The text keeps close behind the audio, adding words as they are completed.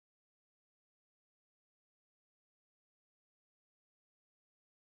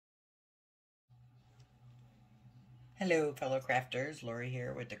Hello fellow crafters, Lori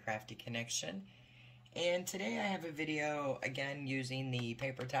here with the Crafty Connection, and today I have a video again using the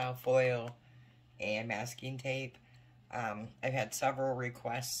paper towel foil and masking tape. I've had several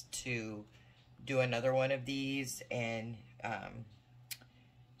requests to do another one of these, and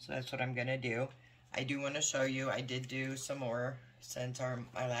so that's what I'm gonna do. I do want to show you, I did do some more since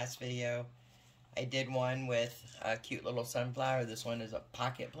my last video. I did one with a cute little sunflower. This one is a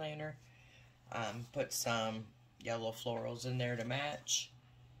pocket planner. Put some yellow florals in there to match,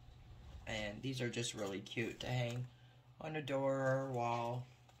 and these are just really cute to hang on a door or wall,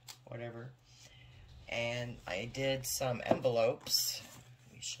 whatever. And I did some envelopes.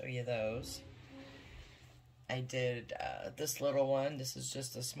 Let me show you those. I did this little one. This is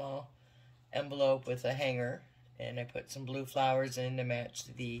just a small envelope with a hanger, and I put some blue flowers in to match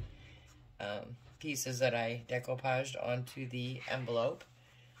the pieces that I decoupaged onto the envelope.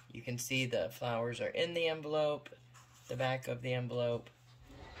 You can see the flowers are in the envelope, the back of the envelope,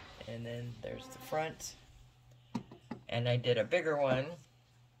 and then there's the front. And I did a bigger one,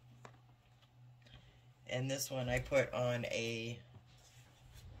 and this one I put on a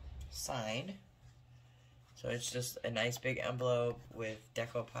sign. So it's just a nice big envelope with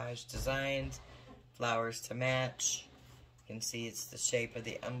decoupage designs, flowers to match. You can see it's the shape of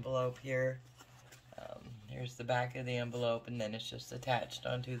the envelope here. Here's the back of the envelope, and then it's just attached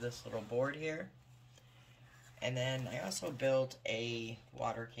onto this little board here. And then I also built a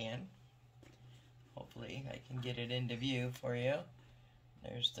water can. Hopefully I can get it into view for you.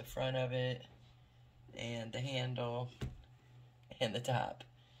 There's the front of it, and the handle, and the top.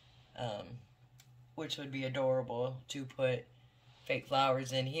 Which would be adorable to put fake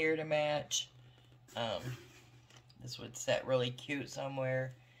flowers in here to match. This would set really cute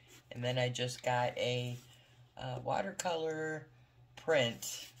somewhere. And then I just got a watercolor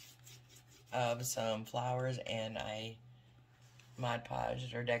print of some flowers, and I Mod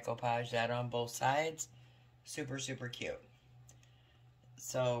Podged or decoupaged that on both sides. Super, super cute.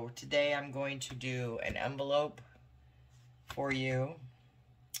 So today I'm going to do an envelope for you.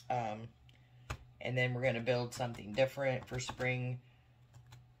 And then we're going to build something different for spring,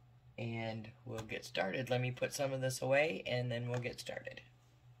 and we'll get started. Let me put some of this away, and then we'll get started.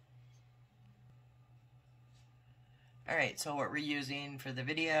 Alright, so what we're using for the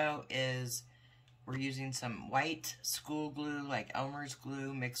video is we're using some white school glue, like Elmer's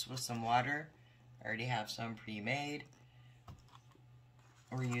glue, mixed with some water. I already have some pre-made.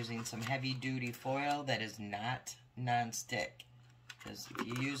 We're using some heavy-duty foil that is not non-stick, because if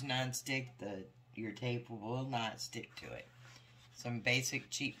you use non-stick, your tape will not stick to it. Some basic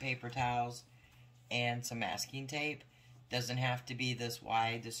cheap paper towels and some masking tape. Doesn't have to be this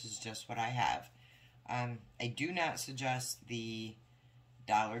wide, this is just what I have. I do not suggest the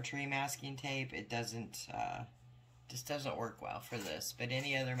Dollar Tree masking tape. It doesn't, just doesn't work well for this, but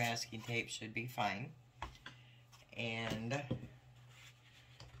any other masking tape should be fine. And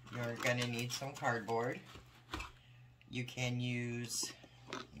you're gonna need some cardboard. You can use,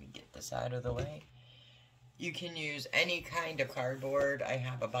 let me get this out of the way. You can use any kind of cardboard. I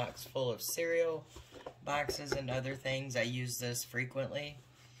have a box full of cereal boxes and other things. I use this frequently.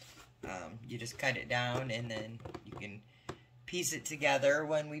 You just cut it down, and then you can piece it together.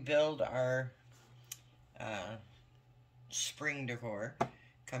 When we build our spring decor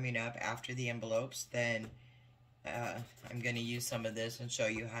coming up after the envelopes, then I'm going to use some of this and show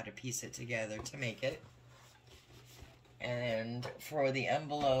you how to piece it together to make it. And for the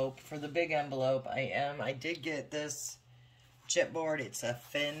envelope, for the big envelope, I did get this chipboard. It's a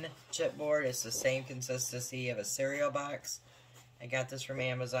thin chipboard. It's the same consistency of a cereal box. I got this from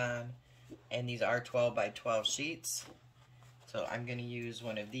Amazon, and these are 12 by 12 sheets. So I'm going to use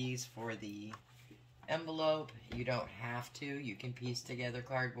one of these for the envelope. You don't have to. You can piece together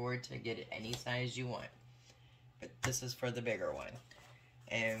cardboard to get it any size you want. But this is for the bigger one.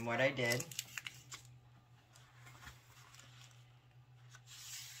 And what I did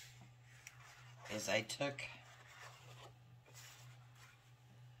is I took,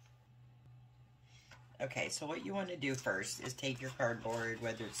 okay, so what you want to do first is take your cardboard,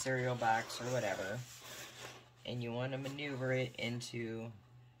 whether it's cereal box or whatever, and you want to maneuver it into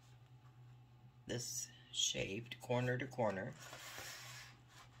this shaped corner to corner.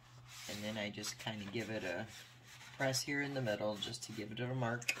 And then I just kind of give it a press here in the middle just to give it a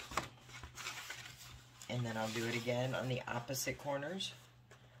mark. And then I'll do it again on the opposite corners.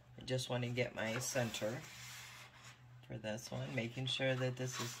 I just want to get my center for this one, making sure that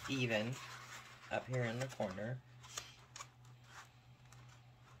this is even up here in the corner,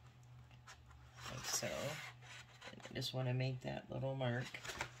 like so. And I just want to make that little mark.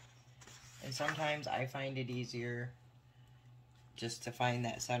 And sometimes I find it easier just to find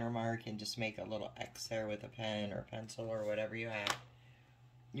that center mark and just make a little X there with a pen or pencil or whatever you have.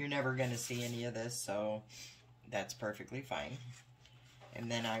 You're never going to see any of this, so that's perfectly fine.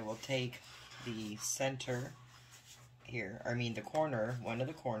 And then I will take the center here, I mean the corner, one of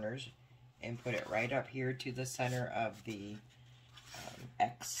the corners, and put it right up here to the center of the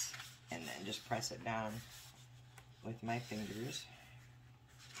X, and then just press it down with my fingers.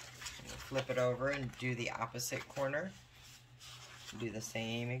 And flip it over and do the opposite corner. Do the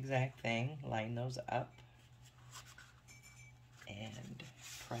same exact thing, line those up, and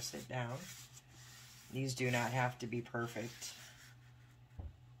press it down. These do not have to be perfect,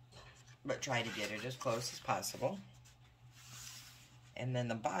 but try to get it as close as possible. And then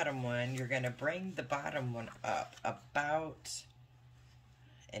the bottom one, you're going to bring the bottom one up about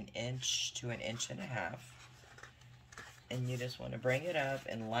 1 inch to 1.5 inches. And you just want to bring it up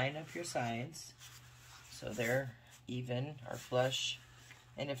and line up your sides so they're even or flush.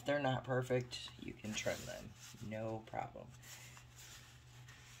 And if they're not perfect, you can trim them, no problem.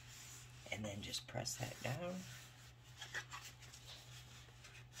 And then just press that down.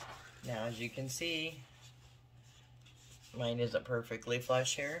 Now, as you can see, mine isn't perfectly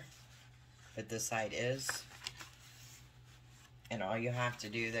flush here, but this side is. And all you have to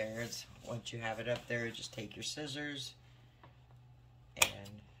do there is, once you have it up there, just take your scissors and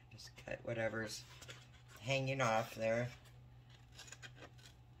just cut whatever's hanging off there,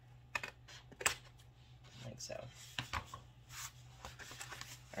 like so.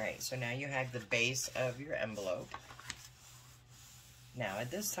 Alright, so now you have the base of your envelope. Now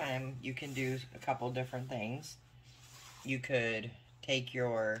at this time, you can do a couple different things. You could take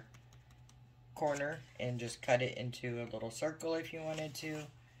your corner and just cut it into a little circle if you wanted to.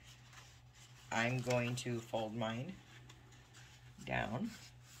 I'm going to fold mine down.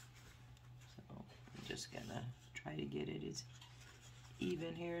 So I'm just gonna try to get it as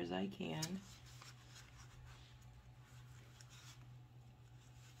even here as I can.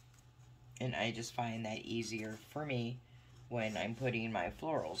 And I just find that easier for me when I'm putting my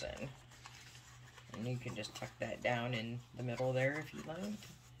florals in. And you can just tuck that down in the middle there if you like.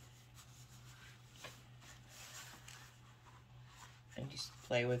 And just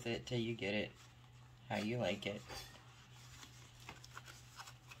play with it till you get it how you like it.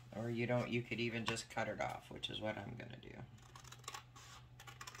 Or you don't, you could even just cut it off, which is what I'm gonna do.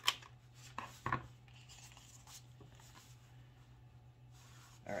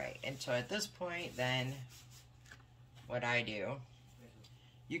 Alright, and so at this point then, what I do,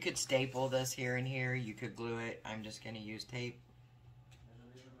 you could staple this here and here, you could glue it. I'm just gonna use tape.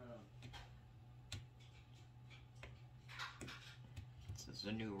 This is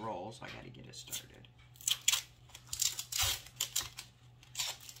a new roll, so I gotta get it started.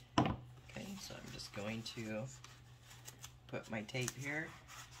 Okay, so I'm just going to put my tape here.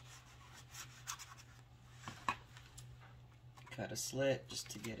 Cut a slit just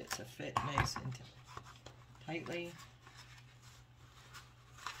to get it to fit nice and tightly.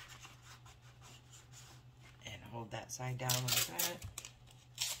 And hold that side down like that.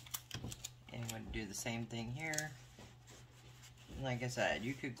 And I'm going to do the same thing here. And like I said,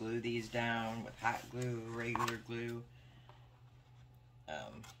 you could glue these down with hot glue, regular glue.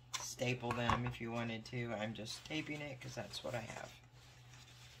 Staple them if you wanted to. I'm just taping it because that's what I have.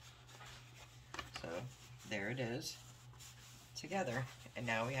 So there it is together, and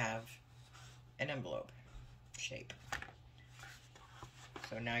now we have an envelope shape.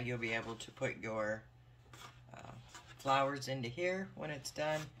 So now you'll be able to put your flowers into here when it's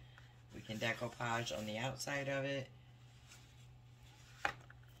done. We can decoupage on the outside of it.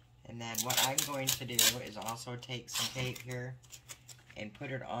 And then what I'm going to do is also take some tape here and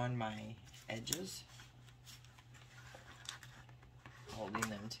put it on my edges, holding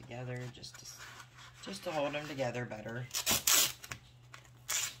them together just to hold them together better.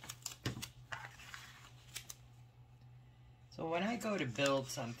 So when I go to build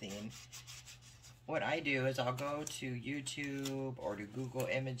something, what I do is I'll go to YouTube or to Google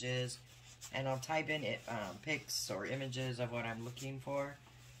Images, and I'll type in pics or images of what I'm looking for,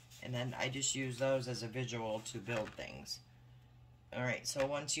 and then I just use those as a visual to build things. Alright, so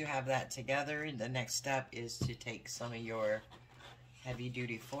once you have that together, the next step is to take some of your heavy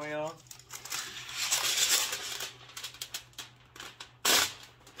duty foil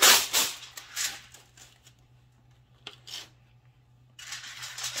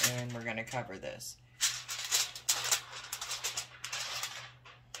and we're going to cover this.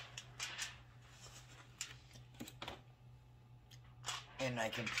 And I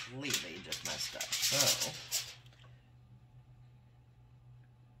completely just messed up. So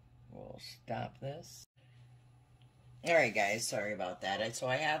we'll stop this. Alright guys, sorry about that. So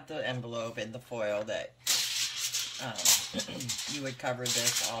I have the envelope and the foil that you would cover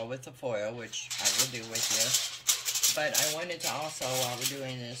this all with the foil, which I will do with you. But I wanted to also, while we're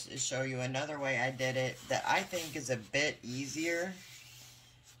doing this, is show you another way I did it that I think is a bit easier.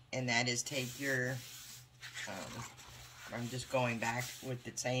 And that is take your, I'm just going back with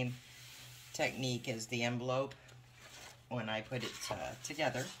the same technique as the envelope when I put it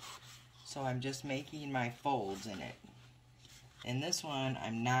together. So I'm just making my folds in it. And this one,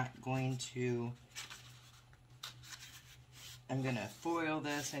 I'm going to foil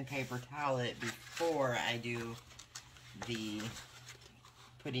this and paper towel it before I do the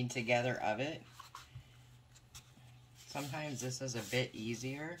putting together of it. Sometimes this is a bit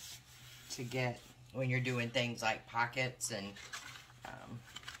easier to get when you're doing things like pockets and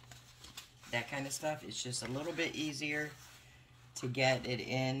that kind of stuff. It's just a little bit easier to get it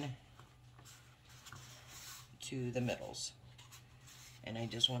in to the middles. And I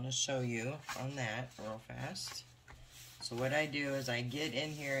just want to show you on that real fast. So what I do is I get in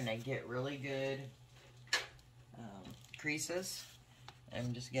here and I get really good creases.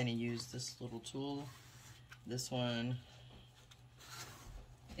 I'm just going to use this little tool. This one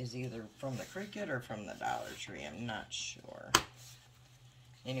is either from the Cricut or from the Dollar Tree. I'm not sure.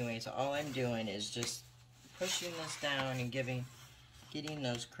 Anyway, so all I'm doing is just pushing this down and getting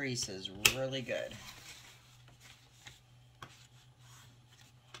those creases really good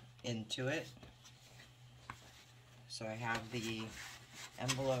into it. So I have the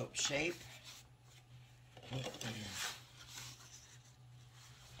envelope shape.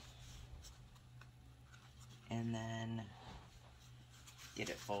 And then get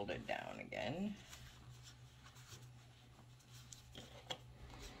it folded down again.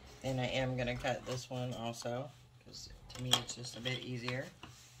 And I am going to cut this one also, because to me it's just a bit easier.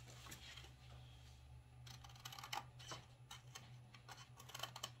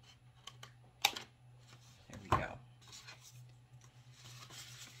 There we go.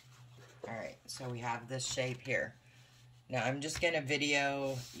 Alright, so we have this shape here. Now I'm just going to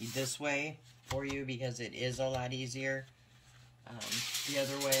video this way for you because it is a lot easier. The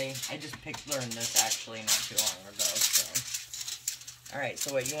other way, I just learned this actually not too long ago. So, alright,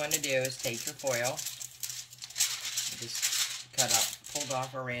 so what you want to do is take your foil, just pulled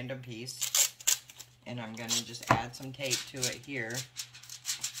off a random piece, and I'm going to just add some tape to it here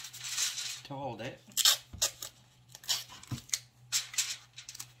to hold it.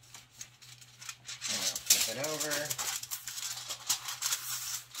 And I'll flip it over.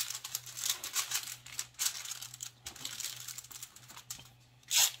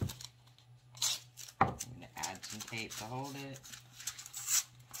 Tape to hold it.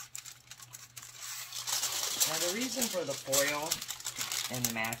 Now the reason for the foil and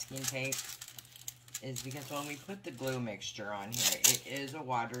the masking tape is because when we put the glue mixture on here, it is a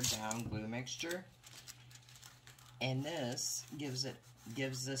watered down glue mixture, and this gives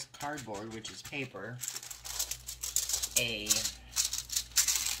this cardboard, which is paper, a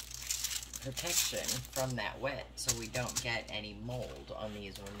protection from that wet, so we don't get any mold on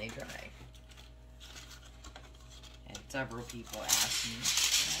these when they dry. And several people ask me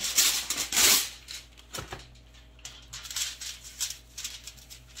that. Okay.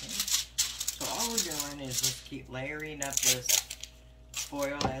 So all we're doing is just keep layering up this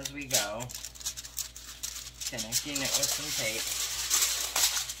foil as we go, connecting it with some tape.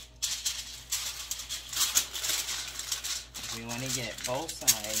 We want to get both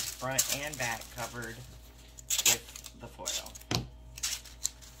sides, front and back, covered with the foil.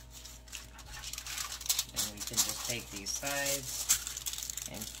 Can just take these sides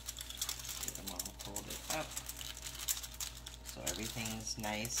and get them all folded up so everything's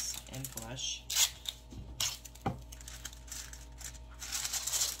nice and flush.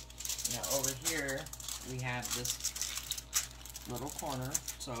 Now over here we have this little corner,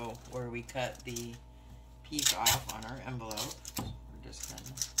 so where we cut the piece off on our envelope. So we're just going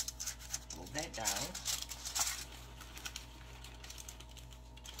to hold that down.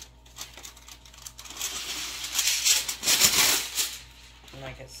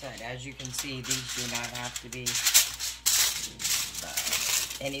 Like I said, as you can see, these do not have to be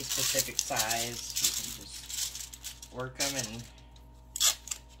any specific size. You can just work them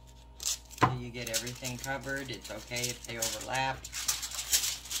until you get everything covered. It's okay if they overlap.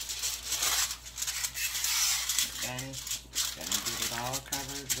 Again, gonna get it all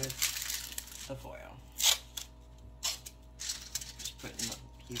covered with the foil. Just putting the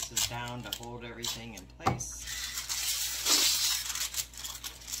pieces down to hold everything in place.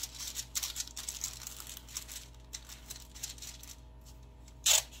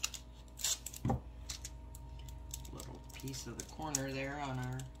 piece of the corner there on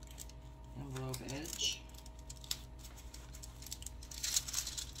our envelope edge.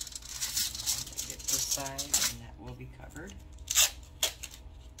 Get this side, and that will be covered.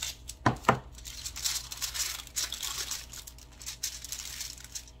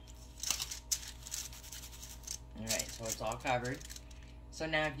 Alright, so it's all covered. So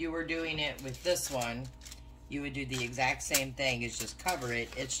now if you were doing it with this one, you would do the exact same thing, is just cover it.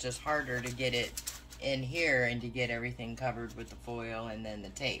 It's just harder to get it in here and to get everything covered with the foil and then the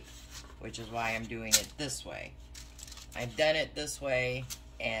tape, which is why I'm doing it this way. I've done it this way,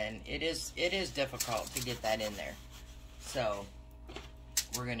 and it is difficult to get that in there. So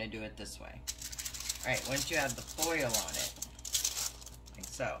we're gonna do it this way. Alright, once you have the foil on it, like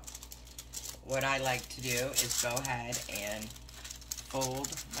so, what I like to do is go ahead and fold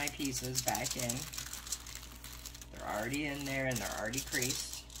my pieces back in. They're already in there and they're already creased.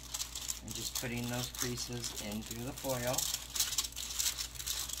 I'm just putting those creases in through the foil.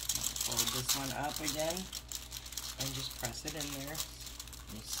 Fold this one up again and just press it in there.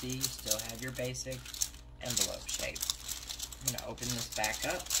 You see you still have your basic envelope shape. I'm going to open this back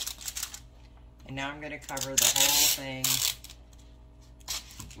up. And now I'm going to cover the whole thing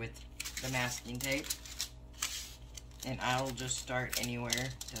with the masking tape. And I'll just start anywhere.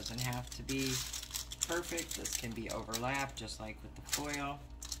 It doesn't have to be perfect. This can be overlapped just like with the foil.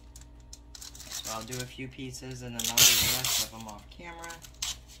 So I'll do a few pieces and then I'll do the rest of them off camera.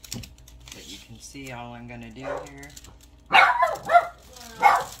 But you can see all I'm going to do here.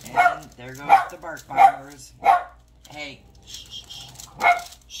 And there goes the bark bars. Hey. Shh, shh,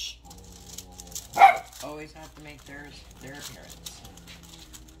 shh. Always have to make their appearance.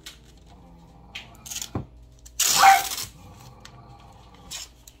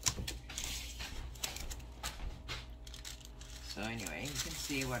 So anyway, you can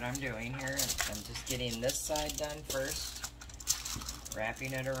see what I'm doing here. I'm just getting this side done first,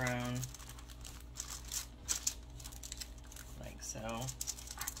 wrapping it around like so.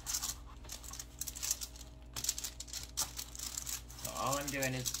 So all I'm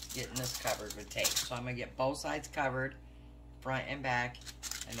doing is getting this covered with tape. So I'm going to get both sides covered, front and back,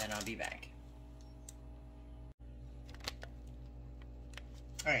 and then I'll be back.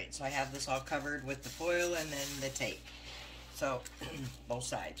 Alright, so I have this all covered with the foil and then the tape. So, both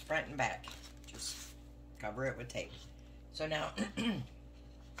sides, front and back, just cover it with tape. So now,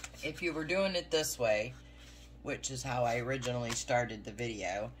 if you were doing it this way, which is how I originally started the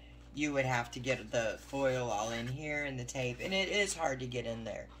video, you would have to get the foil all in here and the tape, and it is hard to get in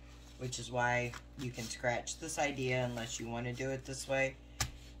there, which is why you can scratch this idea unless you want to do it this way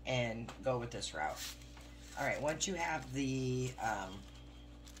and go with this route. Alright, once you have the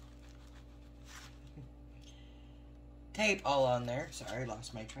tape all on there, sorry,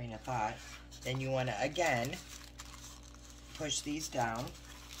 lost my train of thought, then you want to again push these down,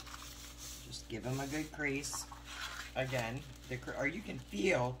 just give them a good crease again, or you can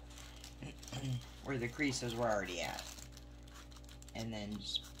feel where the creases were already at, and then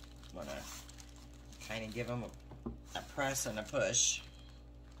just want to kind of give them a press and a push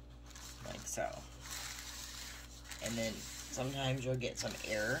like so, and then sometimes you'll get some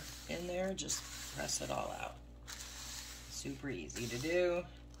air in there, just press it all out. Super easy to do.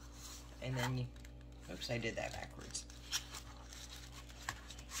 And then you, oops, I did that backwards.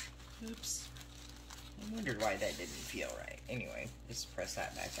 Oops. I wondered why that didn't feel right. Anyway, just press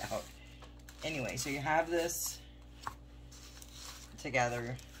that back out. Anyway, so you have this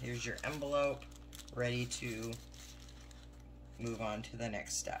together. Here's your envelope, ready to move on to the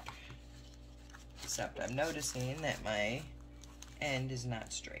next step. Except I'm noticing that my end is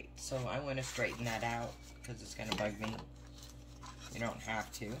not straight. So I want to straighten that out because it's going to bug me. You don't have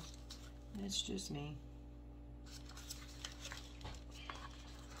to. It's just me.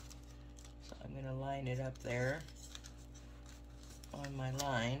 So I'm going to line it up there on my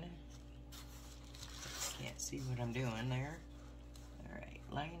line. Can't see what I'm doing there. Alright,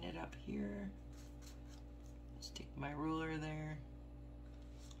 line it up here. Stick my ruler there.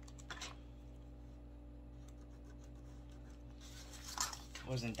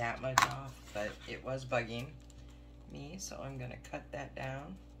 Wasn't that much off, but it was bugging me, so I'm going to cut that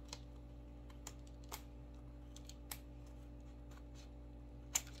down.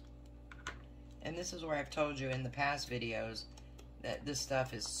 And this is where I've told you in the past videos that this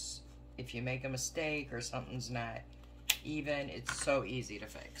stuff is, if you make a mistake or something's not even, it's so easy to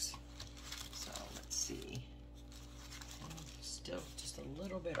fix. So let's see. Still just a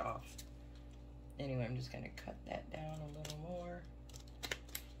little bit off. Anyway, I'm just going to cut that down a little more.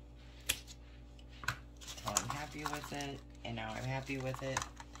 I'm happy with it, and now I'm happy with it.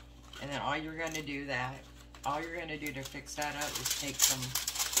 And then all you're going to do that all you're gonna do to fix that up is take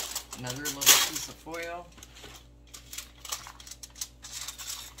another little piece of foil.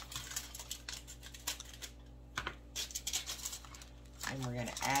 And we're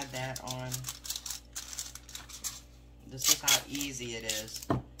gonna add that on. This is how easy it is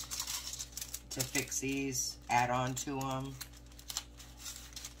to fix these, add on to them.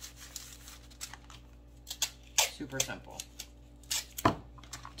 Super simple.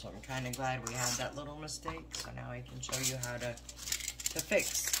 So I'm kind of glad we had that little mistake. So now I can show you how to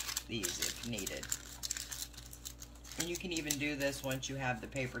fix these if needed. And you can even do this once you have the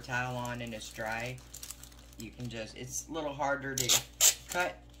paper towel on and it's dry. You can just, it's a little harder to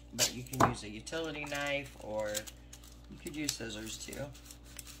cut, but you can use a utility knife, or you could use scissors too.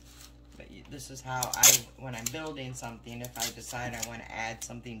 But this is how when I'm building something, if I decide I want to add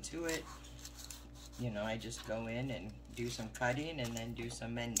something to it, you know, I just go in and do some cutting and then do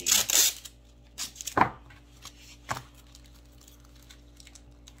some mending. I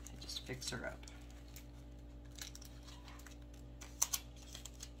just fix her up.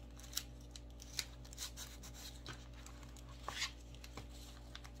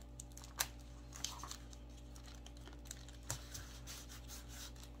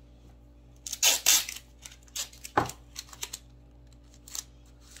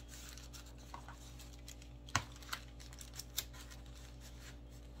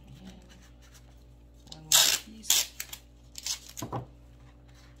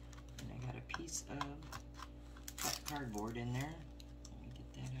 Cardboard in there. Let me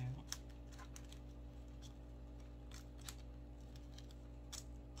get that out.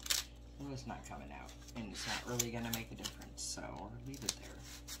 Well, it's not coming out, and it's not really going to make a difference, so I'll leave it there.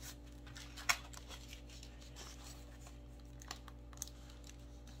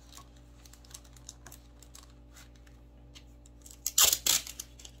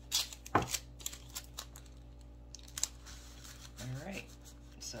 All right,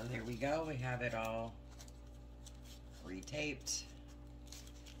 so there we go. We have it all retaped,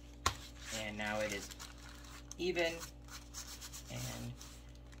 and now it is even, and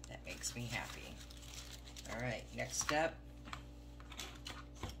that makes me happy. All right, next step,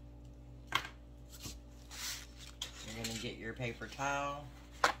 you're gonna get your paper towel.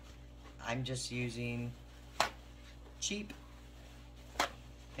 I'm just using cheap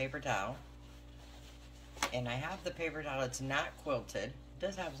paper towel, and I have the paper towel. It's not quilted. It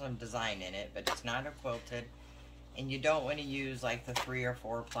does have some design in it, but it's not a quilted. And you don't want to use like the 3 or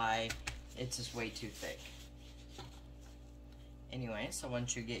 4 ply. It's just way too thick. Anyway, so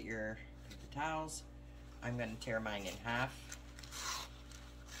once you get your paper towels, I'm going to tear mine in half.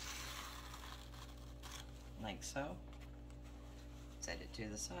 Like so. Set it to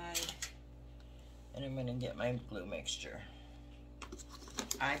the side. And I'm going to get my glue mixture.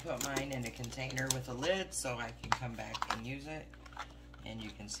 I put mine in a container with a lid so I can come back and use it. And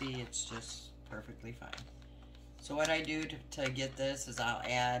you can see it's just perfectly fine. So what I do to get this is I'll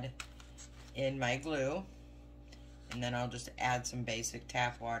add in my glue, and then I'll just add some basic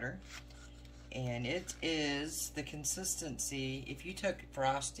tap water. And it is the consistency, if you took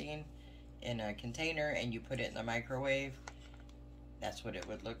frosting in a container and you put it in the microwave, that's what it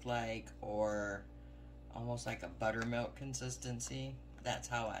would look like, or almost like a buttermilk consistency. That's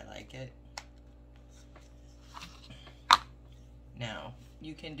how I like it. Now,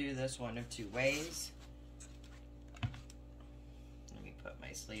 you can do this one of 2 ways. Put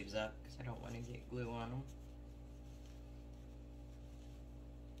my sleeves up because I don't want to get glue on them.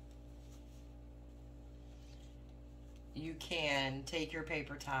 You can take your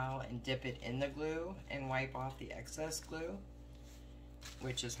paper towel and dip it in the glue and wipe off the excess glue,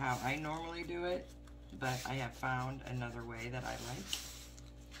 which is how I normally do it, but I have found another way that I like.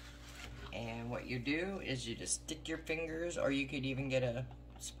 And what you do is you just stick your fingers, or you could even get a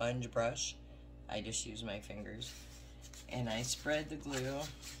sponge brush. I just use my fingers. And I spread the glue,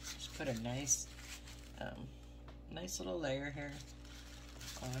 just put a nice little layer here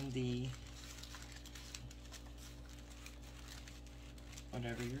on the,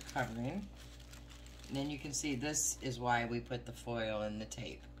 whatever you're covering. And then you can see this is why we put the foil and the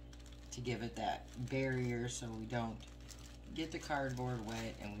tape, to give it that barrier so we don't get the cardboard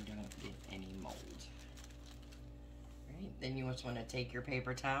wet and we don't get any mold. Right? Then you just want to take your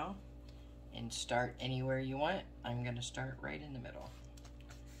paper towel and start anywhere you want. I'm going to start right in the middle.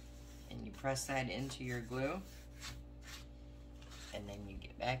 And you press that into your glue. And then you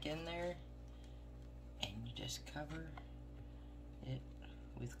get back in there and you just cover it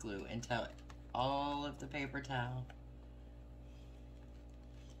with glue until all of the paper towel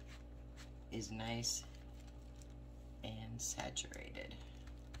is nice and saturated.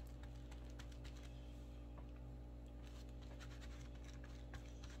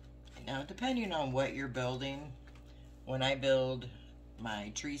 Now, depending on what you're building, when I build my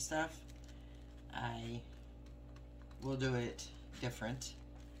tree stuff, I will do it different,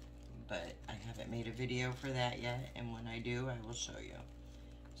 but I haven't made a video for that yet, and when I do, I will show you.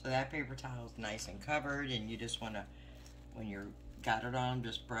 So that paper towel is nice and covered, and you just want to, when you're got it on,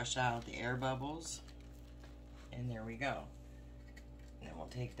 just brush out the air bubbles, and there we go. And then we'll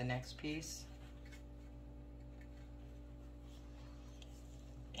take the next piece,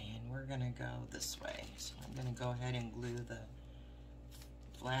 and we're gonna go this way. So I'm gonna go ahead and glue the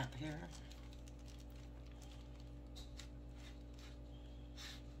flap here.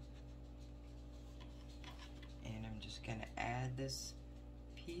 And I'm just gonna add this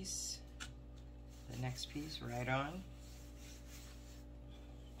piece, the next piece right on,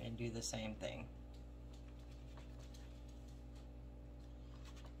 and do the same thing.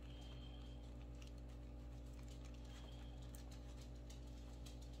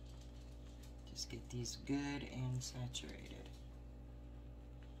 Just get these good and saturated.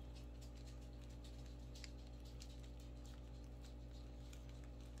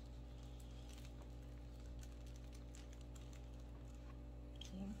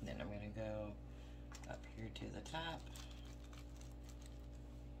 Then I'm going to go up here to the top.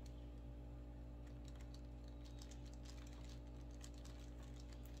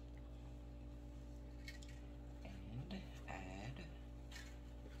 And add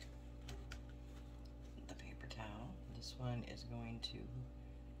the paper towel. This one is going to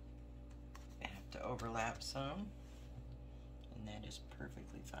have to overlap some, and that is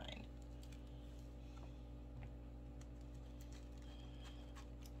perfectly fine.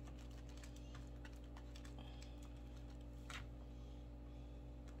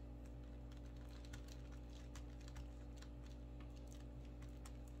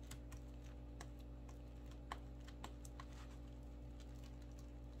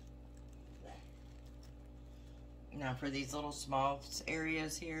 Now for these little small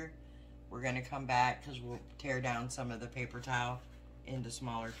areas here, we're going to come back because we'll tear down some of the paper towel into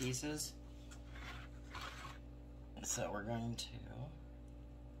smaller pieces. So we're going to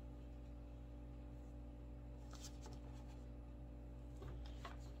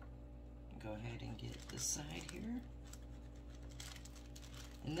go ahead and get this side here.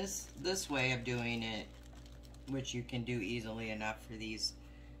 And this way of doing it, which you can do easily enough for these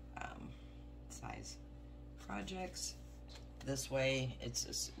size projects, this way it's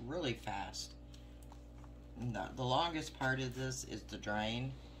just really fast. The longest part of this is the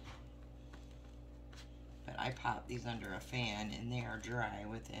drying, but I pop these under a fan and they are dry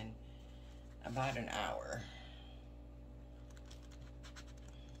within about an hour.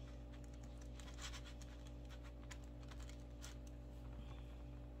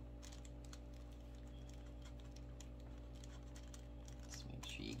 Just make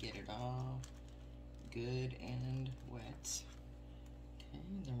sure you get it all good and wet. Okay,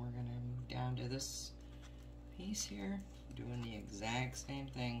 then we're gonna move down to this piece here, doing the exact same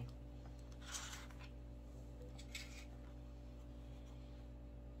thing.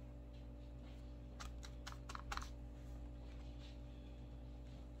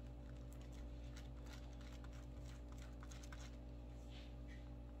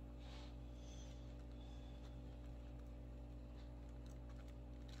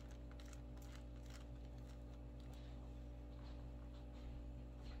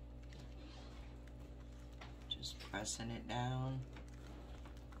 Just pressing it down,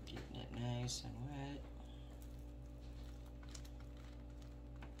 getting it nice and wet.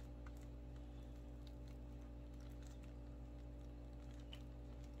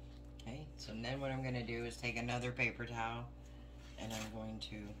 Okay, so then what I'm going to do is take another paper towel and I'm going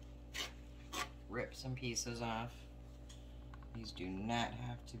to rip some pieces off. These do not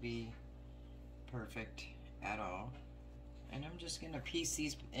have to be perfect at all. And I'm just going to piece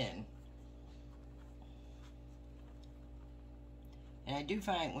these in. And I do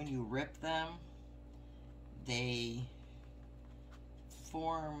find when you rip them, they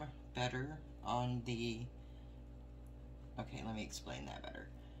form better on the, okay, let me explain that better.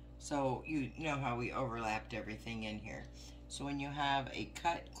 So you know how we overlapped everything in here. So when you have a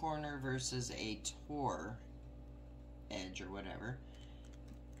cut corner versus a tore edge or whatever,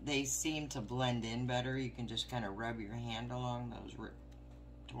 they seem to blend in better. You can just kind of rub your hand along those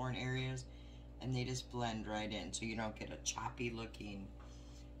torn areas and they just blend right in, so you don't get a choppy looking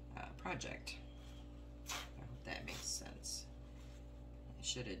project. I hope that makes sense. I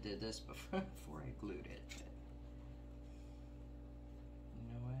should have did this before I glued it, but you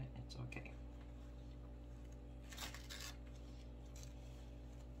know what, it's okay.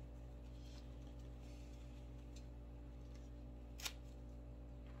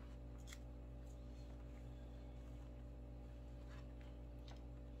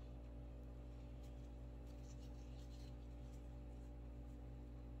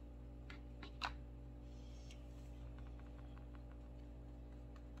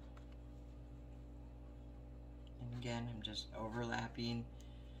 Again, I'm just overlapping,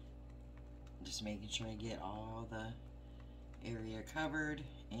 just making sure I get all the area covered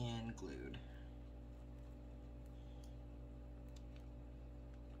and glued.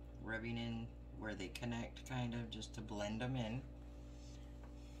 Rubbing in where they connect, kind of, just to blend them in.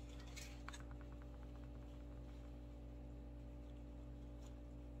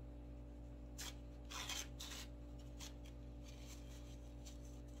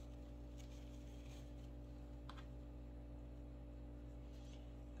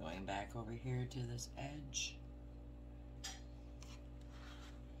 Going back over here to this edge.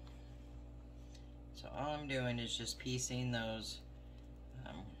 So all I'm doing is just piecing those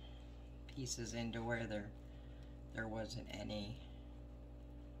pieces into where there wasn't any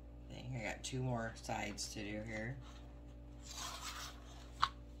thing. I got 2 more sides to do here.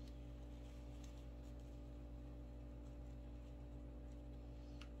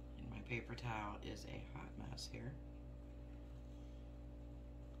 And my paper towel is a hot mess here.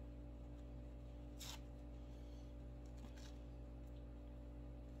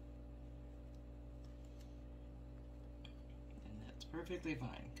 Perfectly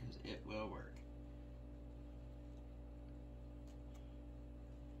fine, because it will work.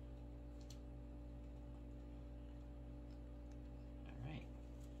 Alright,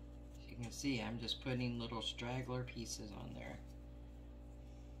 as you can see, I'm just putting little straggler pieces on there.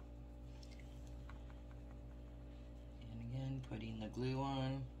 And again, putting the glue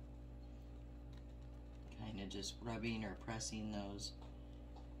on, kind of just rubbing or pressing those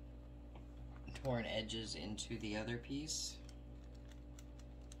torn edges into the other piece.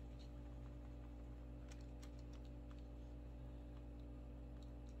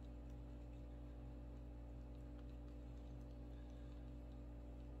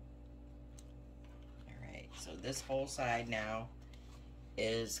 So this whole side now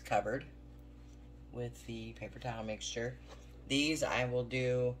is covered with the paper towel mixture. These I will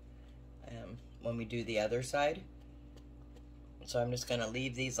do when we do the other side. So I'm just gonna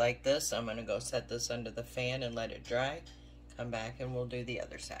leave these like this. I'm gonna go set this under the fan and let it dry. Come back and we'll do the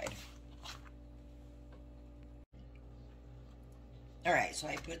other side. All right, so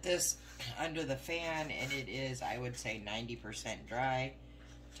I put this under the fan and it is, I would say, 90% dry.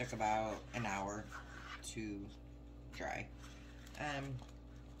 Took about an hour to dry.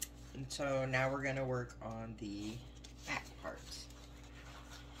 And so now we're gonna work on the back parts.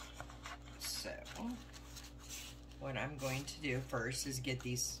 So what I'm going to do first is get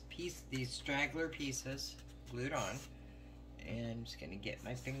these straggler pieces glued on. And I'm just gonna get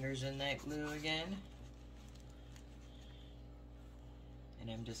my fingers in that glue again. And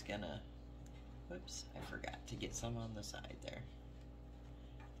I'm just gonna, whoops, I forgot to get some on the side there.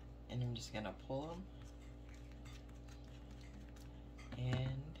 And I'm just gonna pull them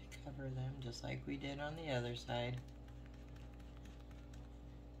and cover them just like we did on the other side.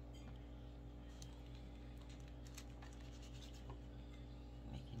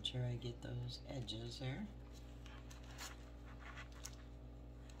 Making sure I get those edges there.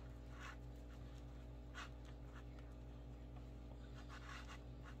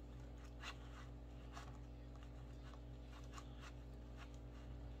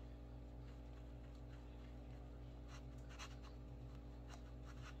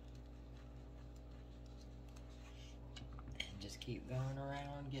 Just keep going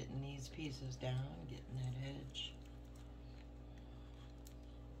around, getting these pieces down, getting that edge.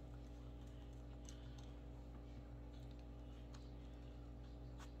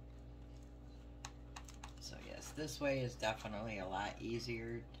 So yes, this way is definitely a lot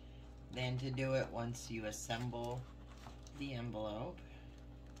easier than to do it once you assemble the envelope.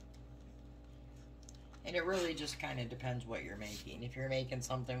 And it really just kind of depends what you're making. If you're making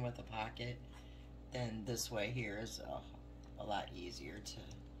something with a pocket, then this way here is a lot easier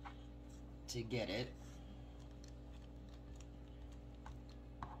to get it.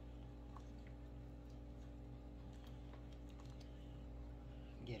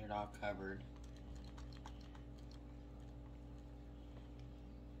 Get it all covered.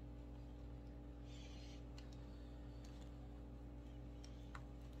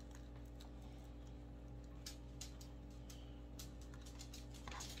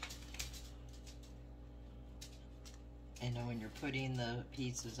 And then when you're putting the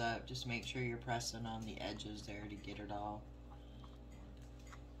pieces up, just make sure you're pressing on the edges there to get it all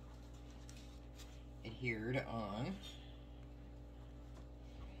adhered on.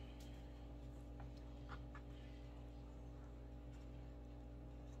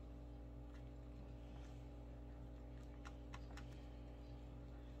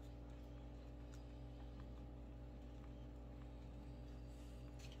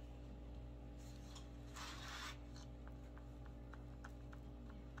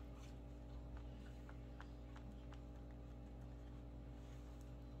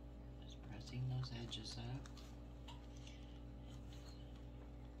 pressing those edges up.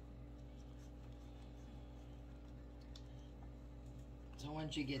 So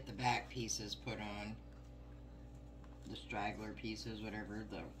once you get the back pieces put on, the straggler pieces, whatever,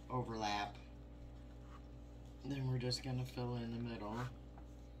 the overlap, then we're just going to fill in the middle.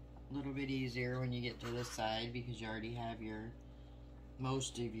 A little bit easier when you get to this side because you already have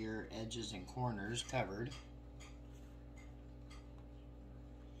most of your edges and corners covered.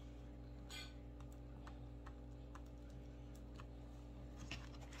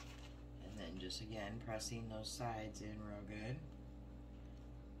 And then just again pressing those sides in real good.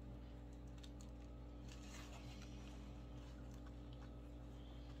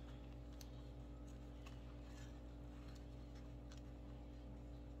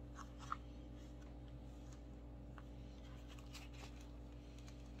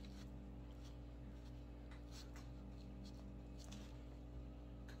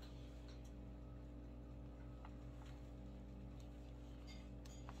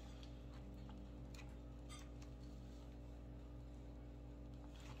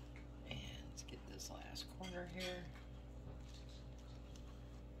 Last corner here.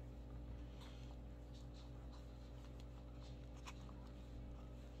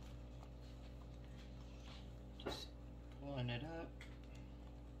 Just pulling it up.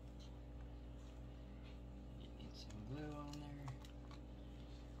 You need some glue on there.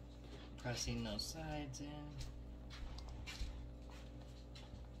 Pressing those sides in.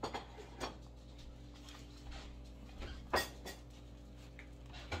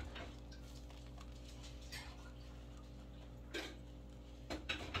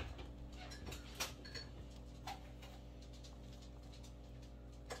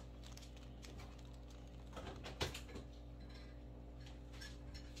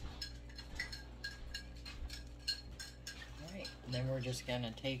 Then we're just going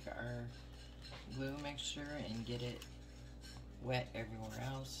to take our glue mixture and get it wet everywhere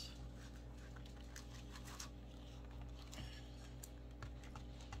else.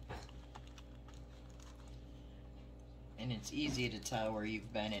 And it's easy to tell where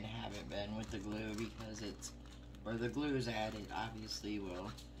you've been and haven't been with the glue because it's where the glue is at, it obviously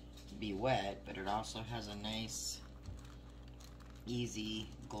will be wet, but it also has a nice easy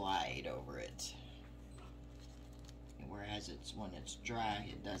glide over it. Whereas when it's dry,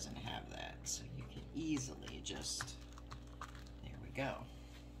 it doesn't have that. So you can easily just, there we go.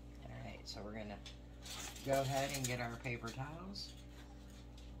 All right, so we're gonna go ahead and get our paper towels.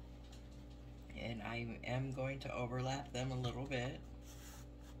 And I am going to overlap them a little bit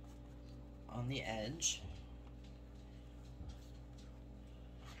on the edge.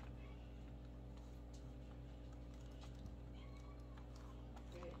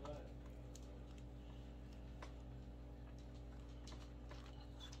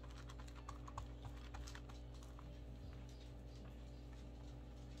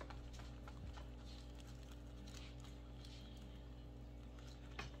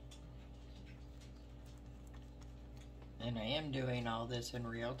 And I am doing all this in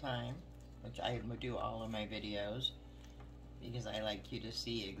real time, which I do all of my videos because I like you to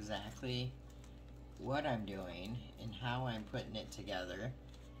see exactly what I'm doing and how I'm putting it together,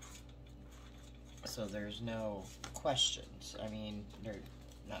 so there's no questions. I mean, they're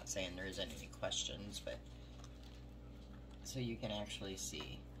not saying there isn't any questions, but so you can actually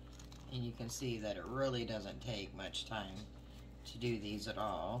see. And you can see that it really doesn't take much time to do these at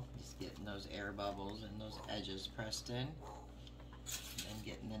all. Just getting those air bubbles and those edges pressed in, and then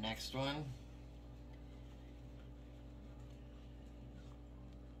getting the next one.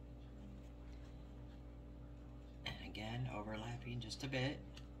 And again, overlapping just a bit.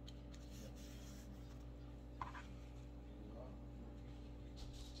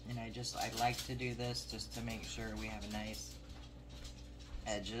 And I like to do this just to make sure we have nice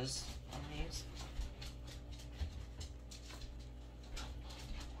edges on these.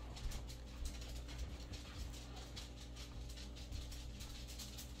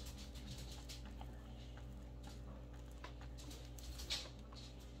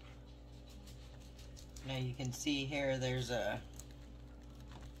 Now you can see here there's a,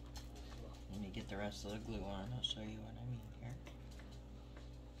 let me get the rest of the glue on, I'll show you what I mean here.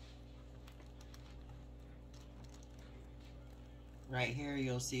 Right here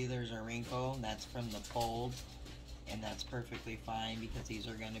you'll see there's a wrinkle, that's from the fold, and that's perfectly fine because these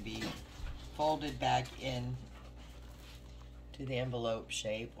are going to be folded back in to the envelope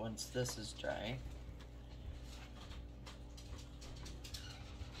shape once this is dry.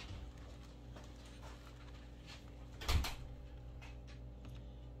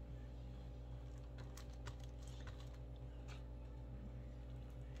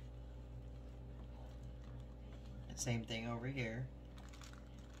 Same thing over here,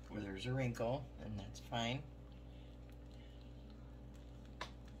 where there's a wrinkle, and that's fine.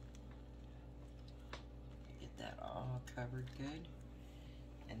 Get that all covered good.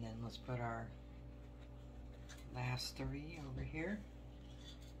 And then let's put our last 3 over here,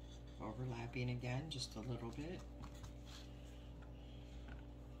 overlapping again just a little bit.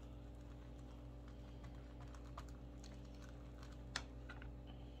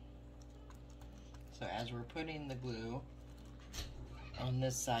 So as we're putting the glue on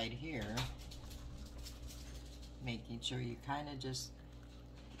this side here, making sure you kind of just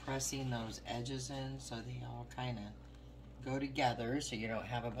pressing those edges in so they all kind of go together so you don't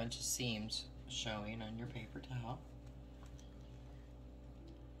have a bunch of seams showing on your paper towel.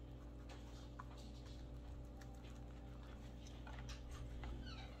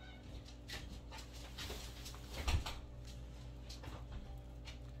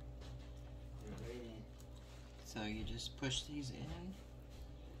 So you just push these in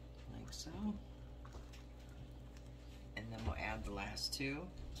like so, and then we'll add the last 2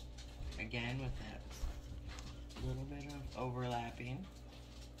 again with that little bit of overlapping.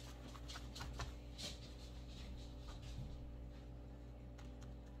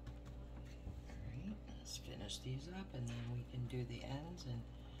 Alright, let's finish these up and then we can do the ends and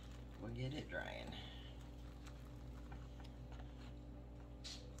we'll get it drying.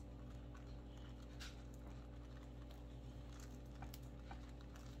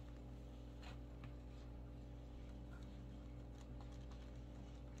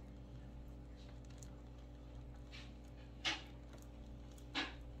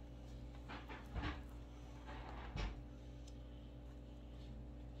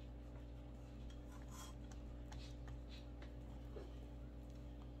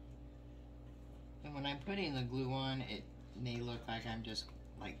 And when I'm putting the glue on, it may look like I'm just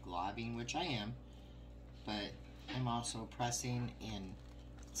like globbing, which I am, but I'm also pressing and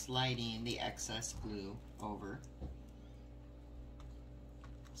sliding the excess glue over.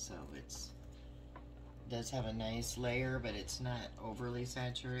 So it does have a nice layer, but it's not overly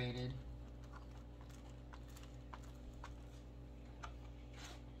saturated.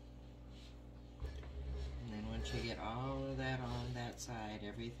 And then once you get all of that on that side,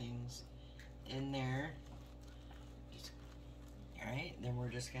 everything's in there. Alright, then we're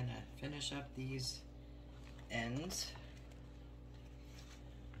just gonna finish up these ends.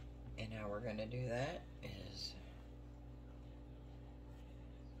 And how we're gonna do that is,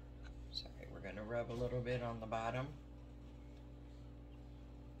 we're gonna rub a little bit on the bottom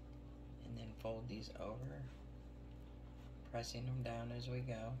and then fold these over, pressing them down as we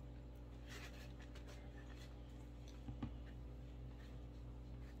go.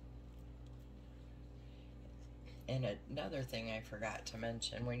 And another thing I forgot to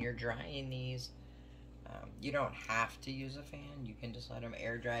mention, when you're drying these, you don't have to use a fan. You can just let them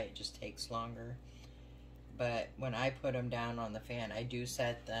air dry. It just takes longer. But when I put them down on the fan, I do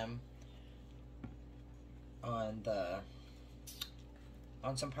set them on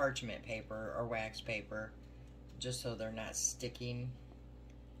some parchment paper or wax paper, just so they're not sticking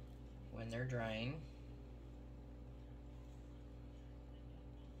when they're drying.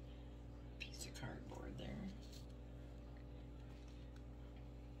 Piece of cardboard there.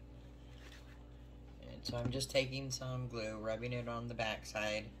 And so I'm just taking some glue, rubbing it on the back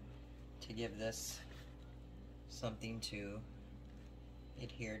side to give this something to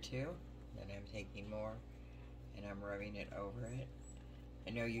adhere to. Then I'm taking more and I'm rubbing it over it. I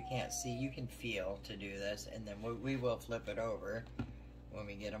know you can't see, you can feel to do this, and then we will flip it over when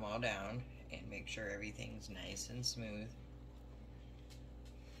we get them all down and make sure everything's nice and smooth.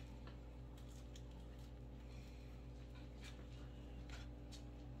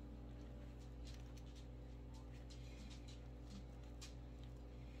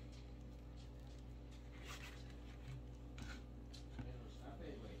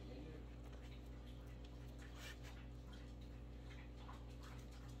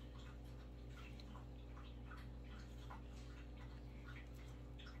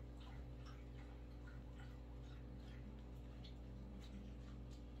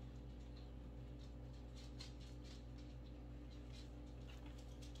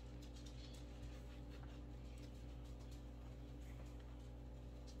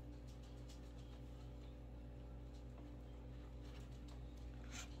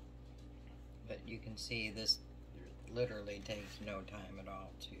 But you can see this literally takes no time at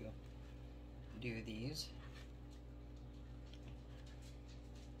all to do these.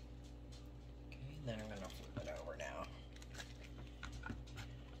 Okay, then I'm going to flip it over now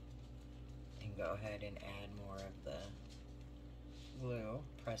and go ahead and add more of the glue,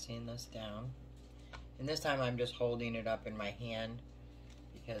 pressing this down. And this time I'm just holding it up in my hand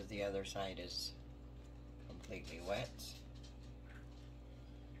because the other side is completely wet.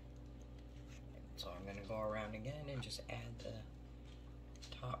 So I'm going to go around again and just add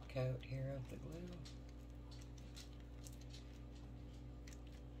the top coat here of the glue.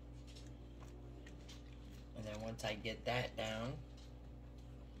 And then once I get that down,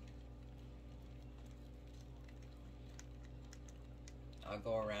 I'll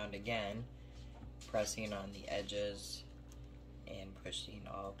go around again, pressing on the edges and pushing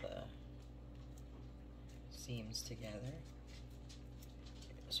all the seams together.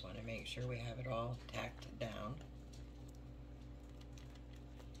 Just want to make sure we have it all tacked down.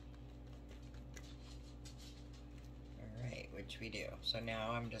 Alright, which we do. So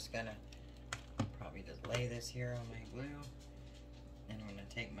now I'm just gonna probably just lay this here on my glue, and I'm gonna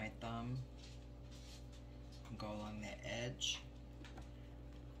take my thumb and go along the edge,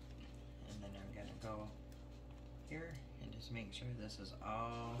 and then I'm gonna go here and just make sure this is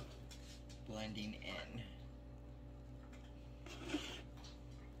all blending in.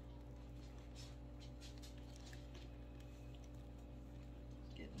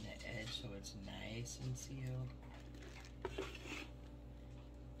 Getting the edge so it's nice and sealed.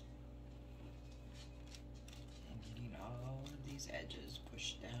 Edges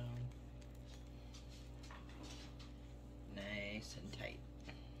pushed down nice and tight,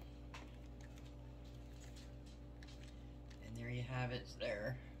 and there you have it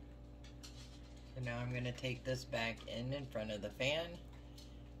there. So now I'm going to take this back in front of the fan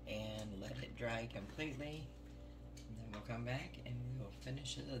and let it dry completely, and then we'll come back and we will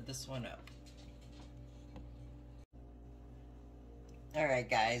finish this one up. Alright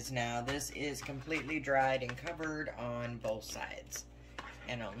guys, now this is completely dried and covered on both sides.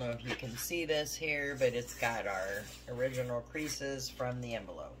 And I don't know if you can see this here, but it's got our original creases from the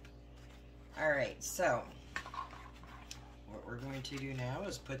envelope. Alright, so what we're going to do now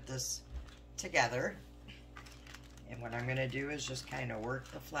is put this together. And what I'm going to do is just kind of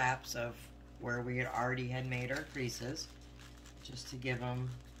work the flaps of where we already had made our creases, just to give them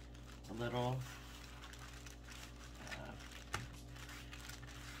a little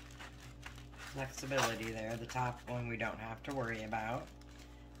flexibility there. The top one we don't have to worry about.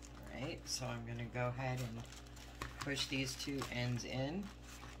 Alright, so I'm going to go ahead and push these two ends in.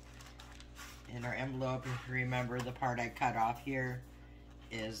 In our envelope, if you remember, the part I cut off here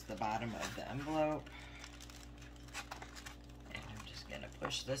is the bottom of the envelope. And I'm just going to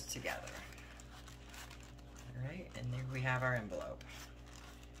push this together. Alright, and there we have our envelope.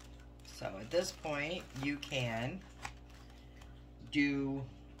 So at this point, you can do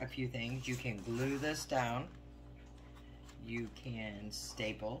a few things. You can glue this down. You can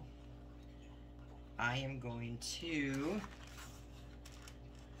staple. I am going to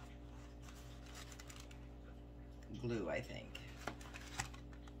glue, I think.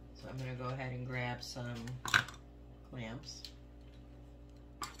 So I'm going to go ahead and grab some clamps.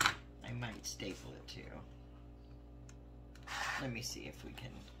 I might staple it too. Let me see if we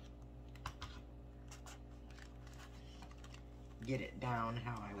can get it down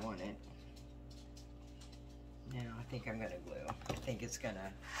how I want it. Now I think I'm gonna glue. I think it's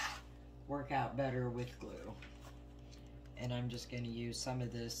gonna work out better with glue. And I'm just gonna use some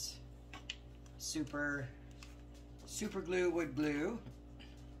of this super glue wood glue.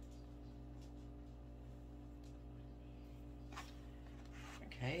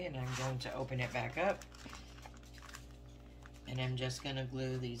 Okay, and I'm going to open it back up. And I'm just gonna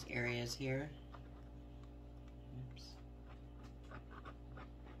glue these areas here.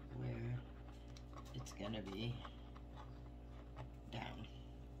 Where it's gonna be down.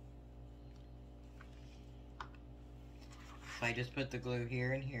 So I just put the glue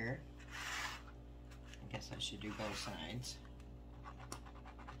here and here. I guess I should do both sides.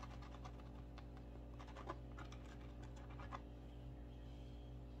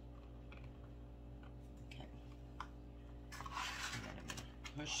 Okay. And then I'm gonna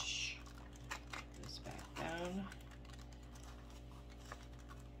push this back down.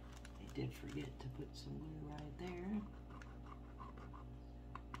 Did forget to put some glue right there.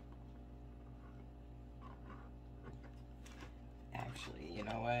 Actually, you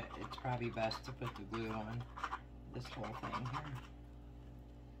know what? It's probably best to put the glue on this whole thing here.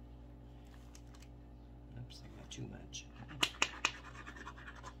 Oops, I got too much.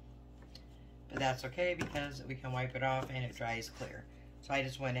 But that's okay because we can wipe it off and it dries clear. So I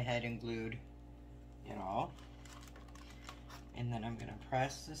just went ahead and glued it all. And then I'm going to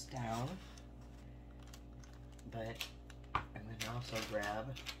press this down, but I'm going to also grab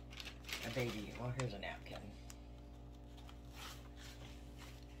a baby, well, here's a napkin.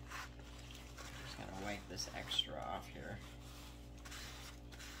 Just going to wipe this extra off here.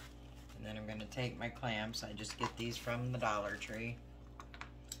 And then I'm going to take my clamps. I just get these from the Dollar Tree.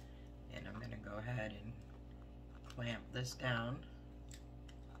 And I'm going to go ahead and clamp this down.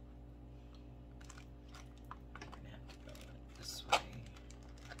 I'm going to have to go this way.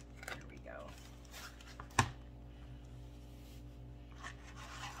 There we go.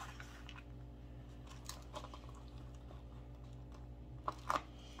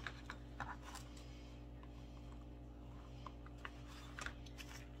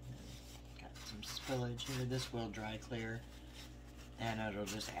 Got some spillage here. This will dry clear, and it'll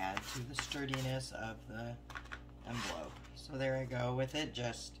just add to the sturdiness of the envelope. So there I go with it.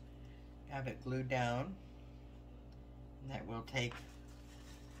 Just have it glued down. And that will take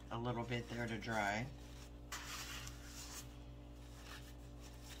a little bit there to dry.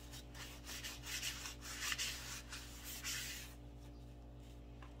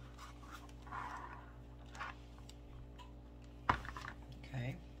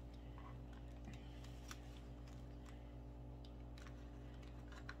 Okay.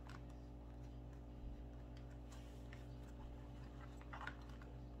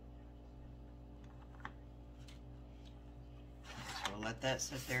 Let that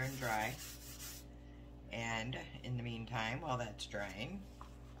sit there and dry, and in the meantime, while that's drying,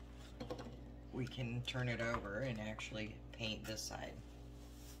 we can turn it over and actually paint this side.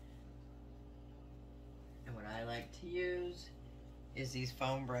 And what I like to use is these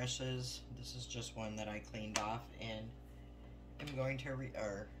foam brushes. This is just one that I cleaned off, and I'm going to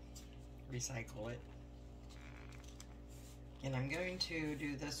recycle it. And I'm going to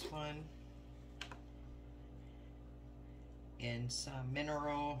do this one in some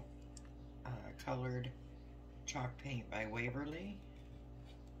mineral colored chalk paint by Waverly.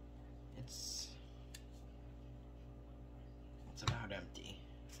 It's about empty.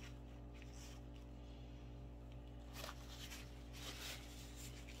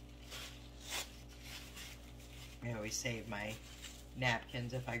 I always save my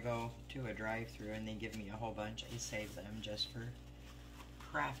napkins if I go to a drive-thru and they give me a whole bunch. I save them just for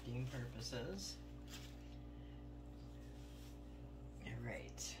crafting purposes.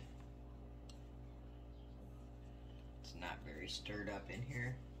 Alright. It's not very stirred up in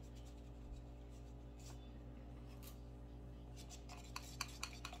here.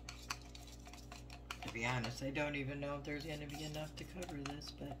 To be honest, I don't even know if there's going to be enough to cover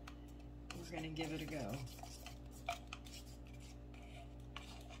this, but we're going to give it a go.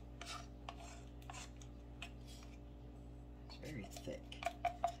 It's very thick.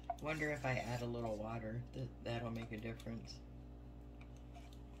 Wonder if I add a little water, that'll make a difference.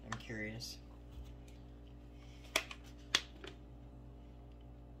 I'm curious.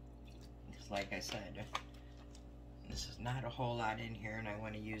 Because like I said, this is not a whole lot in here, and I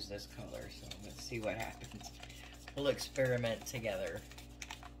want to use this color, so let's see what happens. We'll experiment together.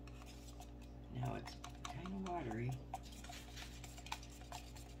 Now it's kind of watery.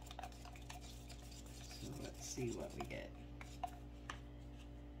 So let's see what we get.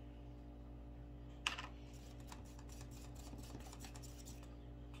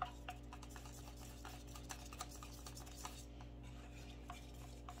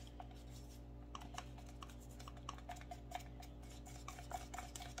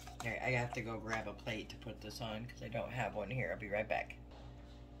 Alright, I have to go grab a plate to put this on because I don't have one here. I'll be right back.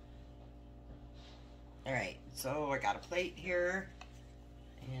 Alright, so I got a plate here,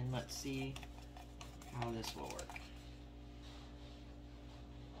 and let's see how this will work.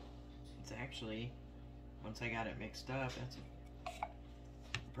 It's actually, once I got it mixed up, that's a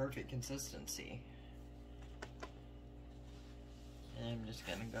perfect consistency. And I'm just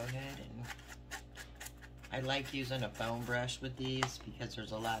going to go ahead and I like using a foam brush with these because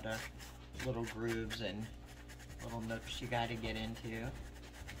there's a lot of little grooves and little nooks you got to get into.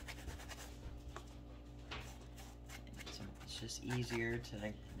 It's just easier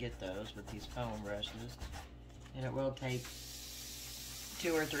to get those with these foam brushes. And it will take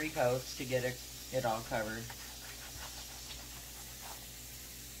 2 or 3 coats to get it all covered.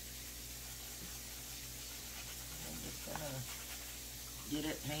 I'm just gonna get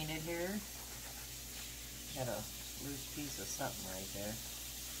it painted here. Got a loose piece of something right there.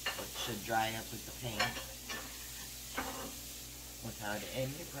 It should dry up with the paint without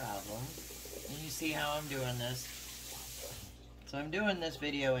any problem. And you see how I'm doing this. So I'm doing this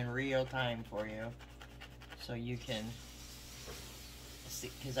video in real time for you, so you can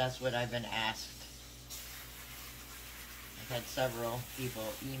see, because that's what I've been asked. I've had several people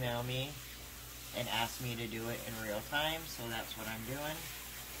email me and ask me to do it in real time, so that's what I'm doing.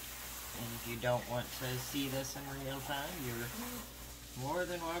 And if you don't want to see this in real time, you're more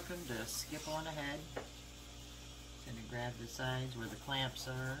than welcome to skip on ahead. Gonna grab the sides where the clamps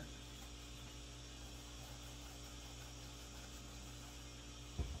are.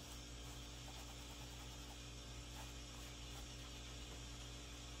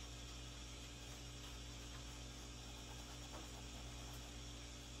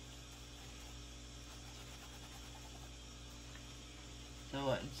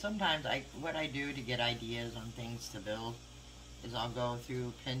 So sometimes what I do to get ideas on things to build is I'll go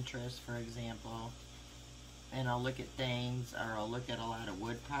through Pinterest, for example, and I'll look at things, or I'll look at a lot of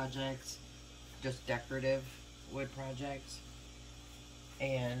wood projects, just decorative wood projects,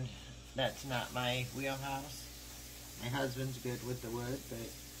 and that's not my wheelhouse. My husband's good with the wood,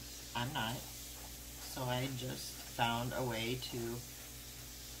 but I'm not. So I just found a way to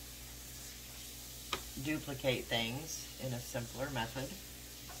duplicate things in a simpler method.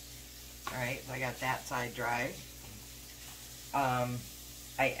 Alright, so I got that side dry.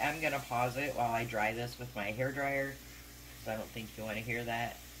 I am going to pause it while I dry this with my hair dryer, so I don't think you want to hear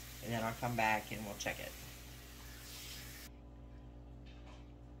that. And then I'll come back and we'll check it.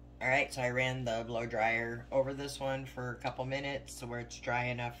 Alright, so I ran the blow dryer over this one for a couple minutes so where it's dry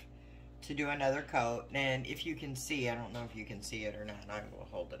enough to do another coat. And if you can see, I don't know if you can see it or not, I will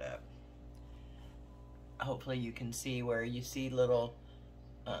hold it up. Hopefully you can see where you see little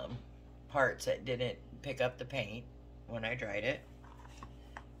parts that didn't pick up the paint when I dried it.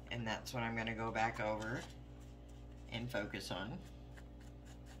 And that's what I'm going to go back over and focus on.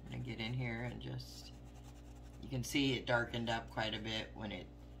 I'm going to get in here and just, you can see it darkened up quite a bit when it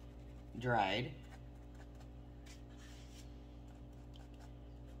dried.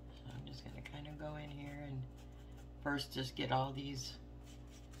 So I'm just going to kind of go in here and first just get all these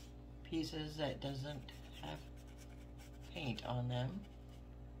pieces that doesn't have paint on them.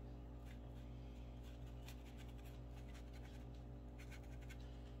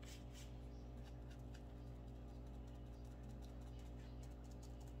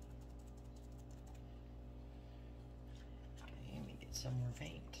 Okay, let me get some more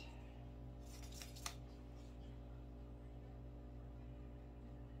paint.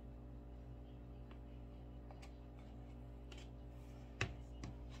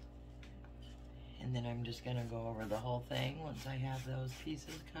 And then I'm just going to go over the whole thing once I have those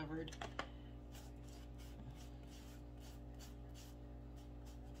pieces covered.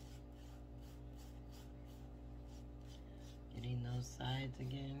 Getting those sides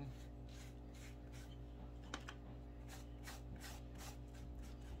again.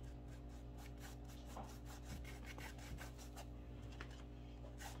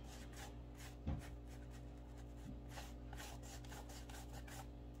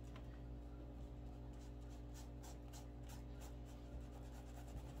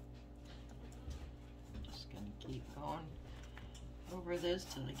 Keep going over this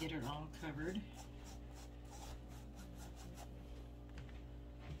till I get it all covered.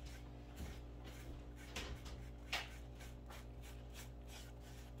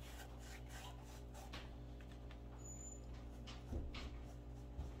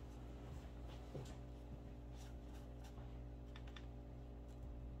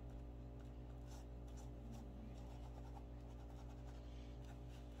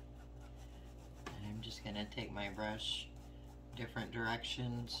 I'm just going to take my brush different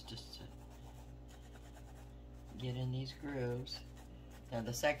directions just to get in these grooves. Now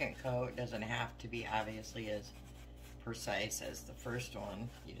the second coat doesn't have to be obviously as precise as the first one.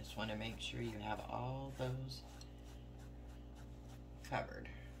 You just want to make sure you have all those covered,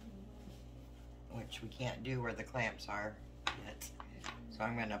 which we can't do where the clamps are yet. So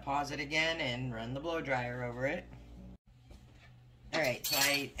I'm going to pause it again and run the blow dryer over it. Alright, so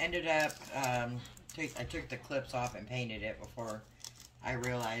I ended up, I took the clips off and painted it before I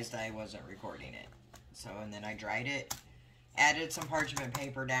realized I wasn't recording it. So, and then I dried it, added some parchment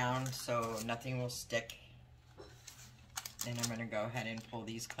paper down so nothing will stick. Then I'm going to go ahead and pull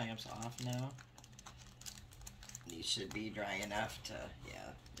these clamps off now. These should be dry enough to,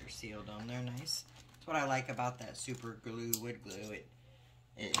 yeah, they're sealed on there nice. That's what I like about that super glue, wood glue.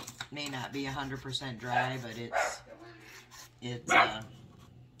 It may not be 100% dry, but it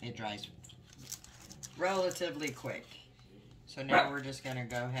dries relatively quick. So now we're just going to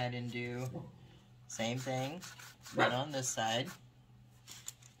go ahead and do same thing, but on this side.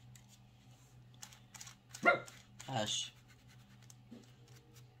 Hush.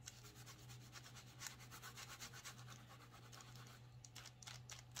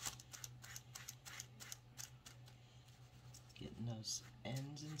 Getting those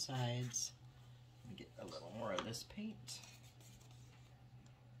ends and sides. Get a little more of this paint.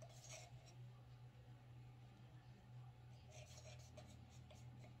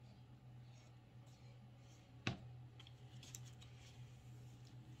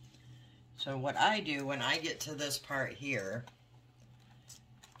 So what I do when I get to this part here,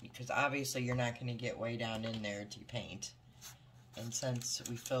 because obviously you're not going to get way down in there to paint, and since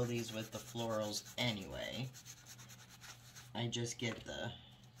we fill these with the florals anyway, I just get the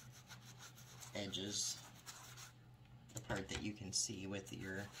edges, the part that you can see with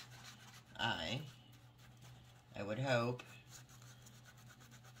your eye. I would hope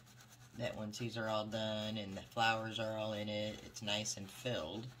that once these are all done and the flowers are all in it, it's nice and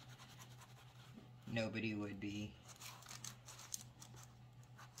filled. Nobody would be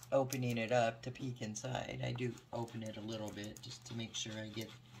opening it up to peek inside. I do open it a little bit just to make sure I get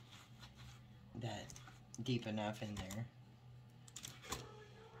that deep enough in there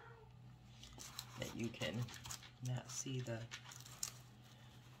that you can not see the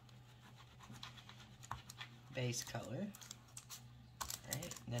base color.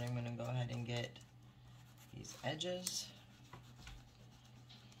 Alright, then I'm going to go ahead and get these edges.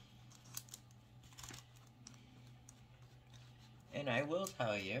 And I will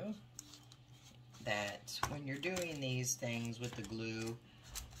tell you that when you're doing these things with the glue,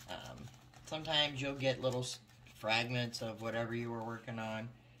 sometimes you'll get little fragments of whatever you were working on.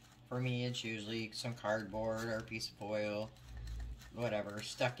 For me, it's usually some cardboard or a piece of foil, whatever,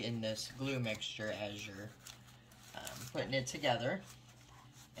 stuck in this glue mixture as you're putting it together.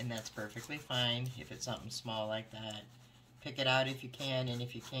 And that's perfectly fine if it's something small like that. Pick it out if you can, and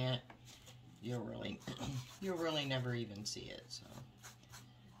if you can't, you'll really never even see it. So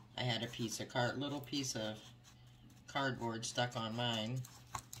I had a little piece of cardboard stuck on mine,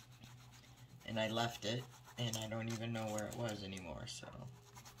 and I left it, and I don't even know where it was anymore.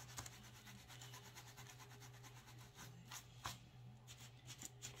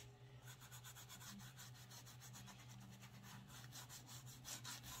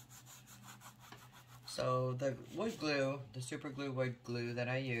 So the wood glue, the super glue wood glue that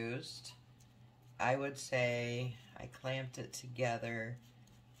I used, I would say I clamped it together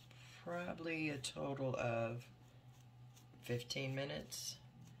probably a total of 15 minutes,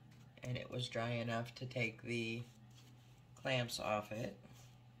 and it was dry enough to take the clamps off it.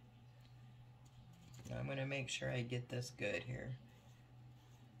 Now I'm going to make sure I get this good here.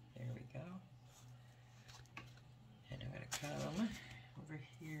 There we go. And I'm going to come over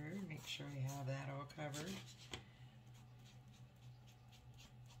here, make sure I have that all covered.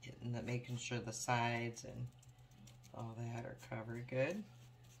 Making sure the sides and all that are covered good.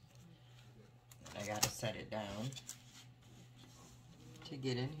 And I gotta set it down to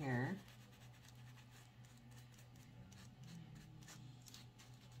get in here.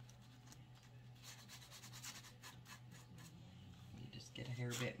 Let me just get a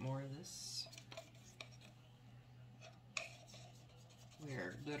hair bit more of this. We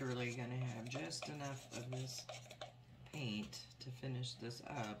are literally gonna have just enough of this paint to finish this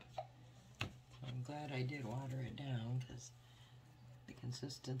up. I'm glad I did water it down because the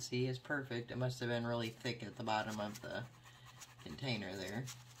consistency is perfect. It must have been really thick at the bottom of the container there.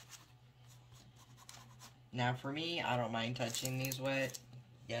 Now for me, I don't mind touching these wet.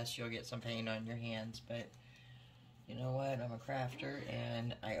 Yes, you'll get some paint on your hands, but you know what? I'm a crafter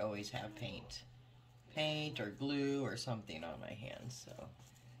and I always have paint or glue or something on my hands, so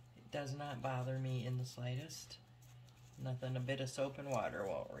it does not bother me in the slightest. Nothing a bit of soap and water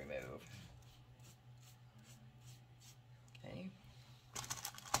won't remove. Okay,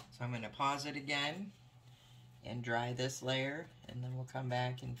 so I'm going to pause it again and dry this layer, and then we'll come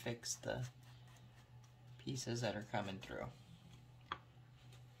back and fix the pieces that are coming through.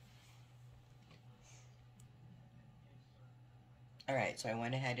 Alright, so I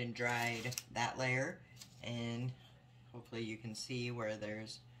went ahead and dried that layer, and hopefully you can see where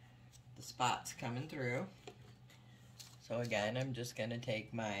there's the spots coming through. So again, I'm just going to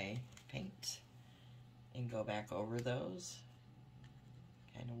take my paint and go back over those.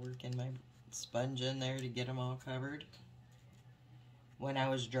 Kind of working my sponge in there to get them all covered. When I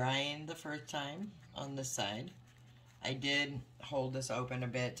was drying the first time on this side, I did hold this open a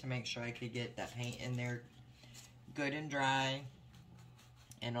bit to make sure I could get that paint in there good and dry.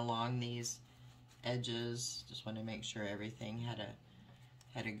 And along these edges, just want to make sure everything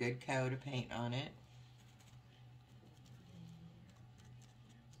had a good coat of paint on it.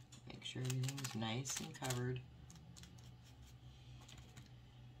 Make sure everything's nice and covered.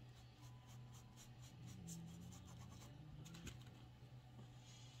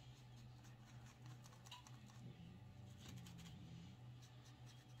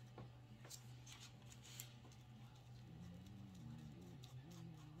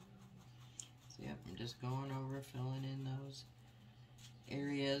 So yep, I'm just going over, filling in those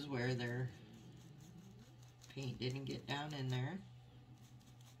areas where their paint didn't get down in there.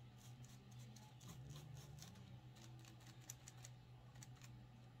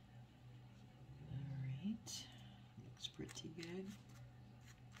 Looks pretty good.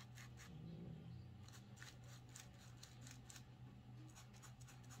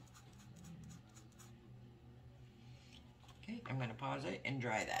 Okay, I'm going to pause it and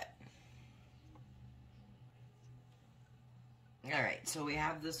dry that. Alright, so we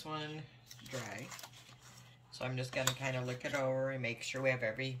have this one dry. So I'm just going to kind of look it over and make sure we have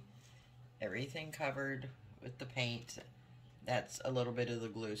everything covered with the paint. That's a little bit of the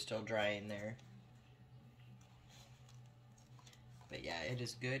glue still dry in there. But yeah, it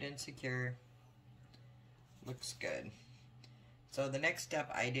is good and secure. Looks good. So the next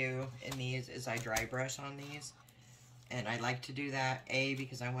step I do in these is I dry brush on these. And I like to do that, A,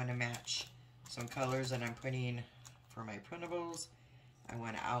 because I want to match some colors that I'm putting for my printables. I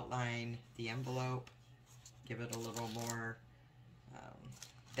want to outline the envelope, give it a little more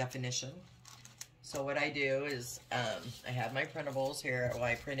definition. So what I do is, I have my printables here. Well,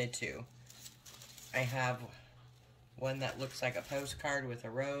 I printed two. I have one that looks like a postcard with a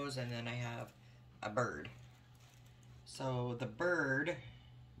rose, and then I have a bird. So the bird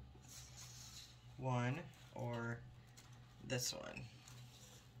one, or this one,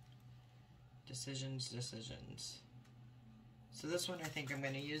 decisions. So this one, I think I'm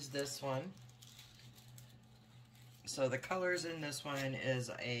going to use this one. So the colors in this one is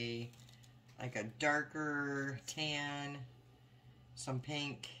like a darker tan, some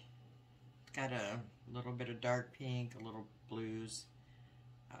pink, got a little bit of dark pink, a little blues,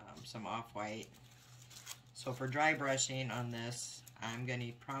 some off-white. So for dry brushing on this, I'm going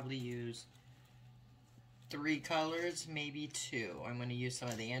to probably use 3 colors, maybe 2. I'm going to use some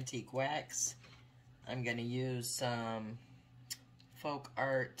of the antique wax. I'm going to use some folk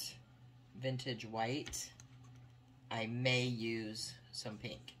art vintage white. I may use some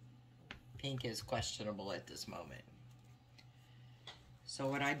pink. Pink is questionable at this moment. So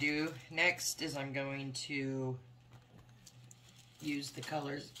what I do next is I'm going to use the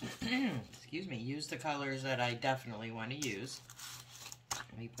colors, excuse me, use the colors that I definitely want to use.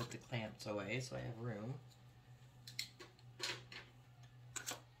 Let me put the clamps away so I have room.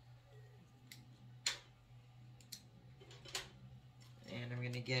 And I'm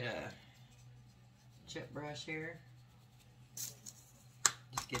going to get a chip brush here.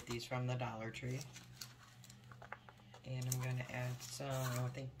 Just get these from the Dollar Tree. And I'm going to add some, I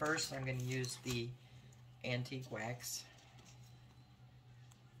think first I'm going to use the antique wax.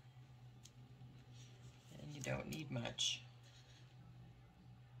 And you don't need much.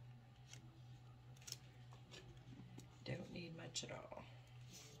 Don't need much at all.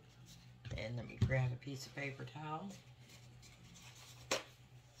 And let me grab a piece of paper towel.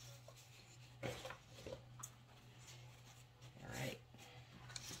 Alright.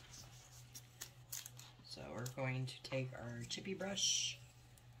 So we're going to take our chippy brush.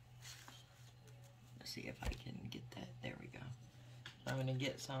 Let's see if I can get that. There we go. I'm going to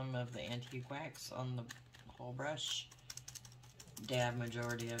get some of the antique wax on the whole brush. Dab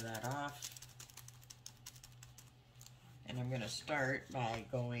majority of that off. And I'm going to start by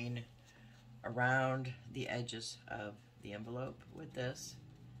going around the edges of the envelope with this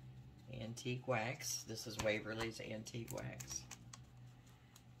antique wax. This is Waverly's antique wax.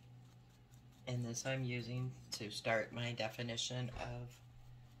 And this I'm using to start my definition of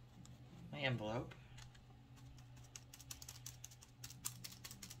my envelope.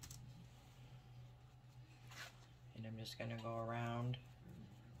 And I'm just going to go around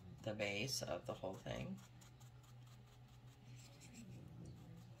the base of the whole thing.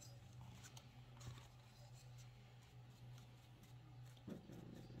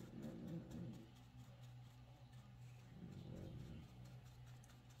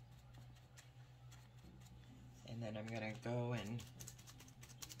 And then I'm going to go and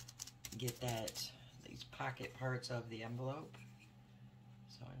get these pocket parts of the envelope.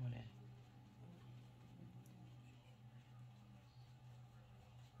 So I'm going to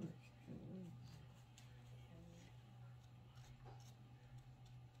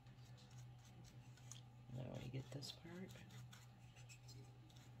get this part.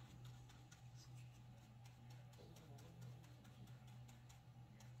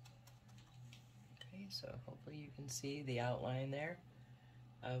 Okay, so hopefully you can see the outline there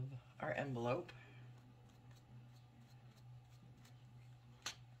of our envelope.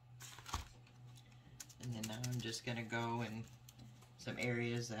 And then now I'm just going to go in some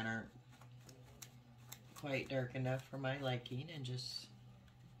areas that aren't quite dark enough for my liking and just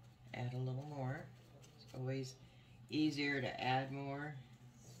add a little more. It's always easier to add more.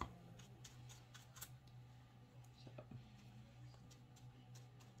 So.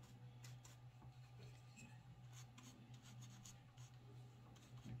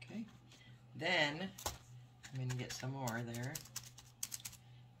 Okay. Then I'm going to get some more there.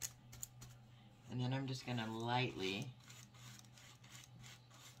 And then I'm just going to lightly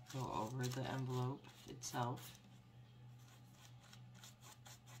go over the envelope itself,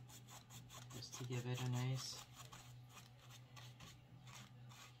 just to give it a nice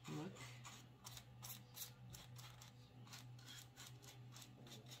look.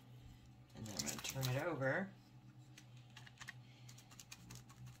 And then I'm going to turn it over.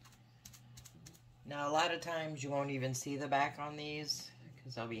 Now a lot of times you won't even see the back on these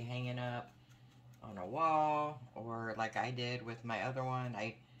because they'll be hanging up on a wall, or like I did with my other one,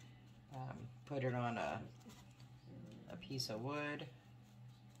 I put it on a piece of wood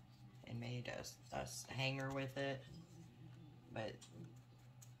and made a hanger with it. But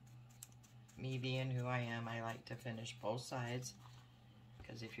me being who I am, I like to finish both sides,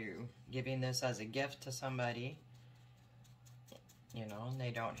 because if you're giving this as a gift to somebody, you know, and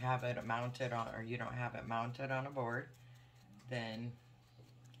they don't have it mounted on, or you don't have it mounted on a board, then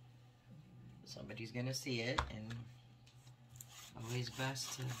somebody's gonna see it, and always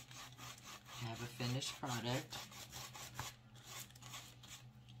best to have a finished product.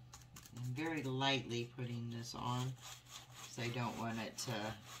 I'm very lightly putting this on because I don't want it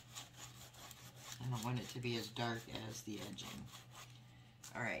to be as dark as the edging.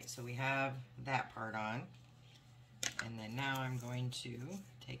 Alright, so we have that part on. And then now I'm going to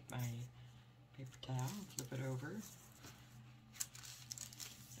take my paper towel, flip it over.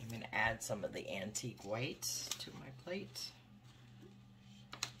 I'm going to add some of the antique white to my plate.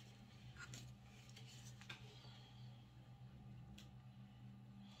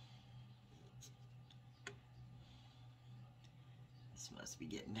 This must be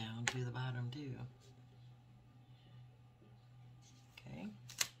getting down to the bottom too. Okay.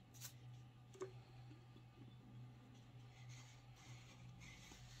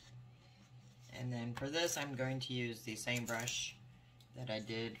 And then for this, I'm going to use the same brush that I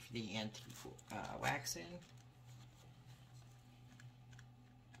did for the antique waxing.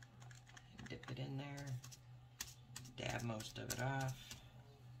 Dip it in there, dab most of it off,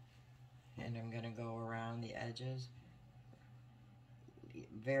 and I'm going to go around the edges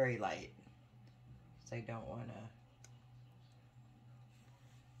very light, because I don't want to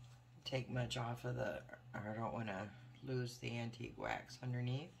take much off of the, or I don't want to lose the antique wax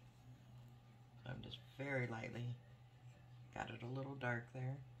underneath. I'm just very lightly, got it a little dark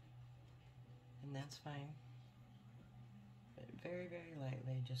there, and that's fine, but very, very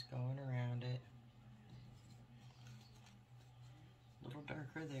lightly, just going around it. A little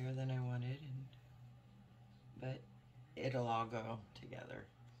darker there than I wanted, but it'll all go together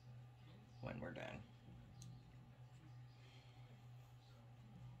when we're done.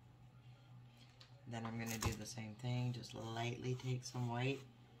 Then I'm going to do the same thing, just lightly take some white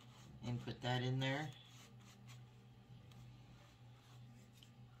and put that in there.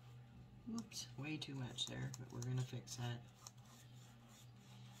 Oops, way too much there, but we're going to fix that.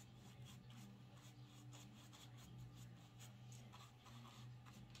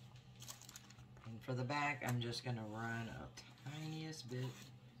 And for the back, I'm just going to run a tiniest bit.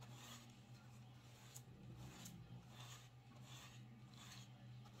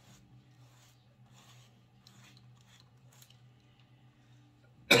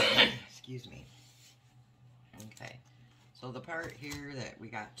 Excuse me. Okay, so the part here that we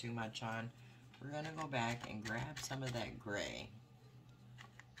got too much on, we're going to go back and grab some of that gray,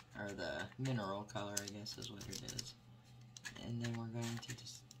 or the mineral color, I guess is what it is. And then we're going to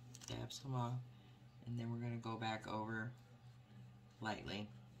just dab some off, and then we're going to go back over lightly.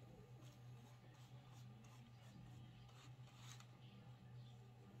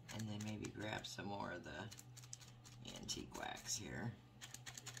 And then maybe grab some more of the antique wax here.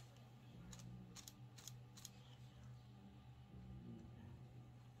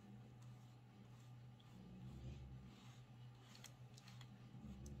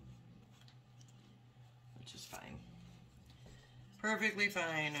 Which is fine. Perfectly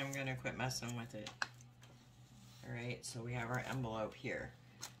fine. I'm going to quit messing with it. Alright, so we have our envelope here.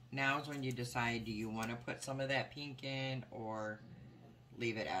 Now is when you decide, do you want to put some of that pink in or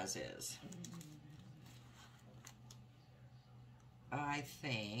leave it as is? I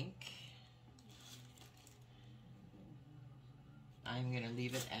think I'm going to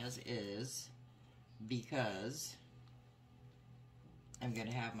leave it as is because I'm going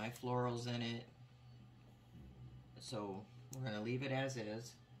to have my florals in it. So we're going to leave it as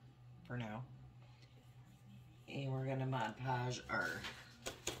is for now. And we're going to Mod Podge our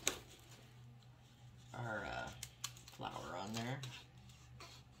flower on there.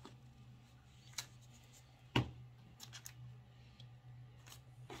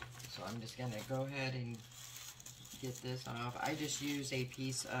 So I'm just going to go ahead and get this off. I just use a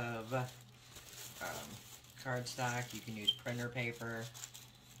piece of cardstock. You can use printer paper,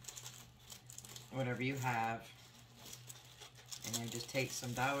 whatever you have. And I just take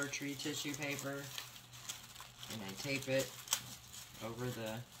some Dollar Tree tissue paper and I tape it over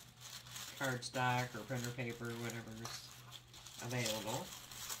the cardstock or printer paper, whatever's available.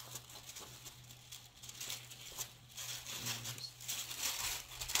 And just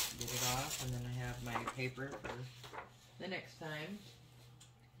get it off, and then I have my paper for the next time.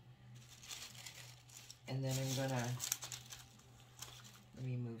 And then I'm gonna, let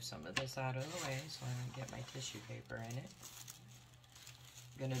me move some of this out of the way so I don't get my tissue paper in it.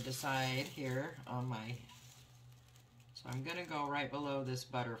 I'm gonna decide here on my, so I'm gonna go right below this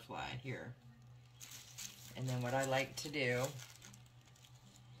butterfly here. And then what I like to do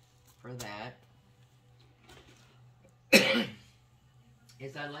for that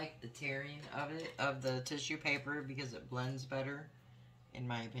is I like the tearing of it, of the tissue paper, because it blends better, in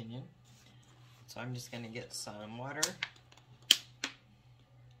my opinion. So I'm just gonna get some water.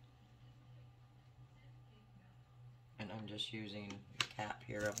 And I'm just using the cap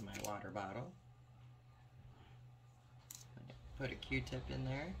here of my water bottle. Put a Q-tip in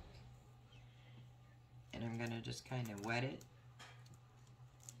there. And I'm gonna just kind of wet it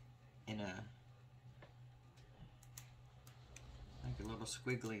in a, like a little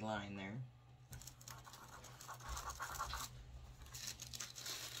squiggly line there.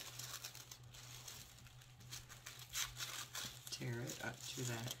 Tear it up to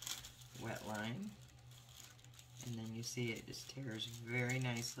that wet line. And then you see it just tears very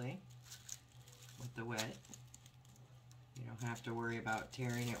nicely with the wet. You don't have to worry about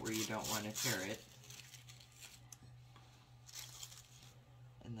tearing it where you don't want to tear it.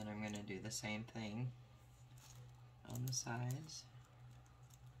 And then I'm going to do the same thing on the sides.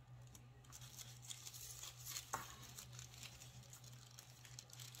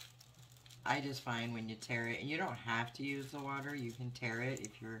 I just find when you tear it, and you don't have to use the water, you can tear it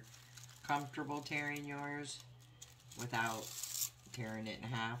if you're comfortable tearing yours without tearing it in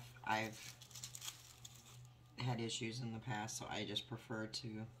half. I've had issues in the past, so I just prefer to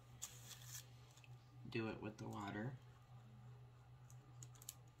do it with the water.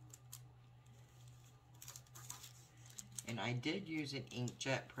 And I did use an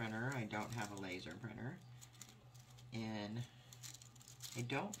inkjet printer. I don't have a laser printer. And I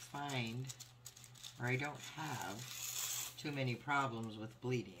don't find, or I don't have too many problems with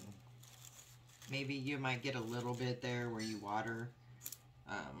bleeding. Maybe you might get a little bit there where you water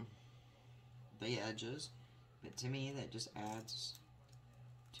the edges, but to me that just adds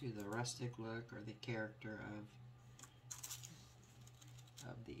to the rustic look or the character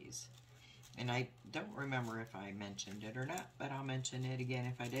of these. And I don't remember if I mentioned it or not, but I'll mention it again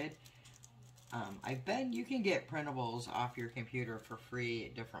if I did. I bet you can get printables off your computer for free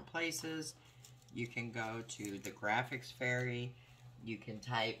at different places. You can go to the Graphics Fairy. You can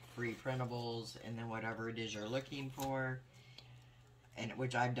type free printables and then whatever it is you're looking for, and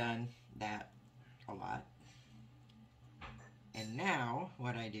which I've done that a lot. And now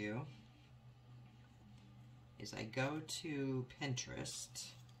what I do is I go to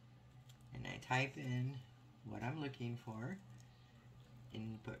Pinterest and I type in what I'm looking for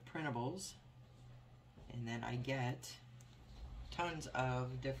and put printables, and then I get tons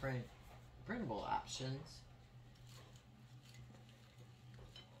of different printable options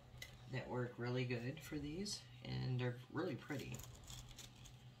that work really good for these, and they're really pretty.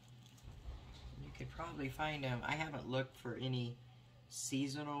 You could probably find them. I haven't looked for any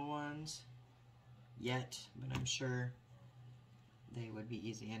seasonal ones yet, but I'm sure they would be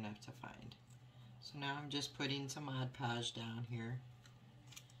easy enough to find. So now I'm just putting some Mod Podge down here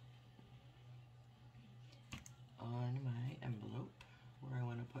on my envelope where I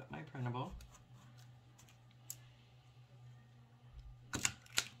want to put my printable.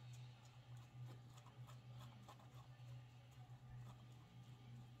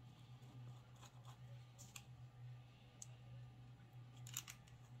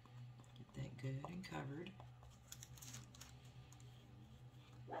 Get that good and covered.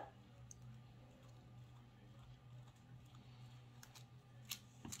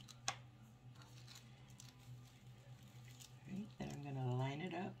 Then I'm going to line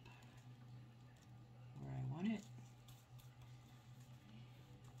it up where I want it.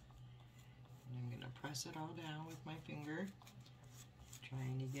 And I'm going to press it all down with my finger,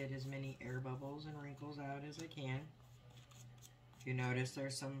 trying to get as many air bubbles and wrinkles out as I can. If you notice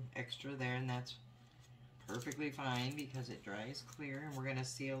there's some extra there, and that's perfectly fine because it dries clear, and we're going to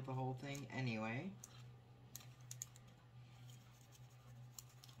seal the whole thing anyway.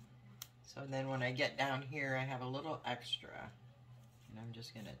 So then when I get down here, I have a little extra, and I'm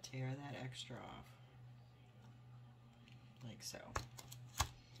just going to tear that extra off, like so.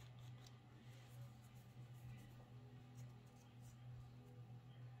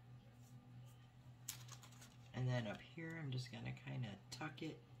 And then up here, I'm just going to kind of tuck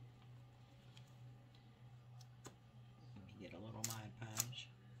it. Let me get a little Mod Podge.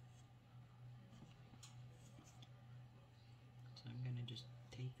 So I'm going to just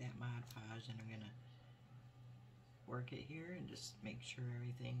take that Mod Podge and I'm going to work it here and just make sure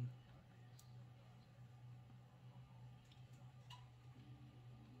everything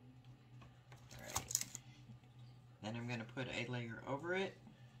alright. Then I'm going to put a layer over it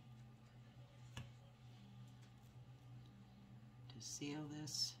to seal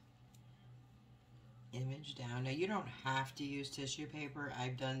this image down. Now you don't have to use tissue paper.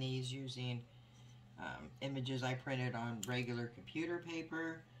 I've done these using images I printed on regular computer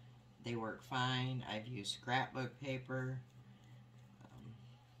paper. They work fine. I've used scrapbook paper.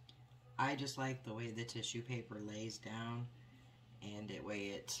 I just like the way the tissue paper lays down and the way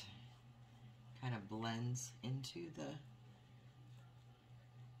it kind of blends into the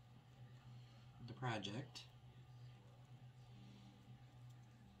project.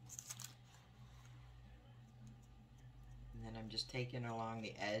 And then I'm just taking along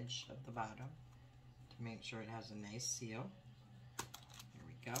the edge of the bottom to make sure it has a nice seal.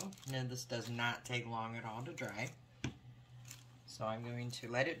 Go. Now this does not take long at all to dry. So I'm going to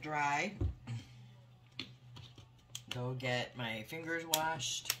let it dry. Go get my fingers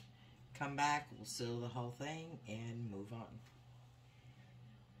washed. Come back, we'll seal the whole thing and move on.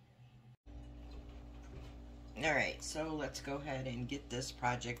 Alright, so let's go ahead and get this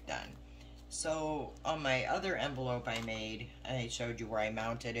project done. So on my other envelope I made, I showed you where I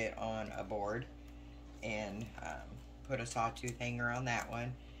mounted it on a board and put a sawtooth hanger on that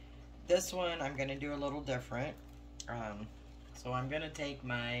one. This one I'm going to do a little different. So I'm going to take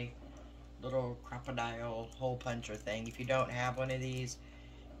my little crocodile hole puncher thing. If you don't have one of these,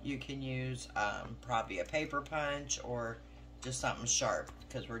 you can use probably a paper punch or just something sharp,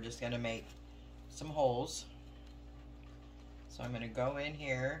 because we're just going to make some holes. So I'm going to go in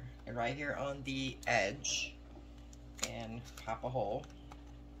here, right here on the edge, and pop a hole.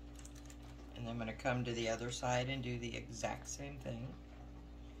 And then I'm going to come to the other side and do the exact same thing.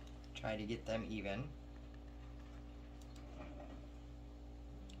 Try to get them even.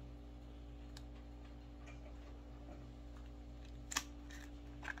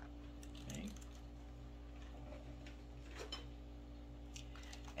 Okay.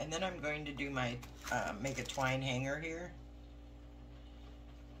 And then I'm going to do my, make a twine hanger here.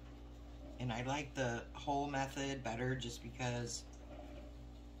 And I like the hole method better just because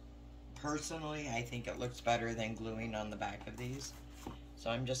personally, I think it looks better than gluing on the back of these. So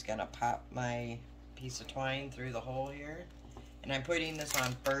I'm just gonna pop my piece of twine through the hole here. And I'm putting this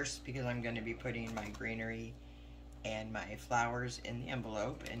on first because I'm gonna be putting my greenery and my flowers in the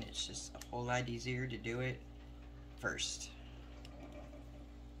envelope, and it's just a whole lot easier to do it first.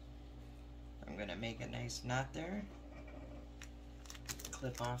 I'm gonna make a nice knot there.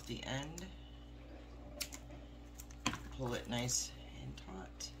 Clip off the end. Pull it nice and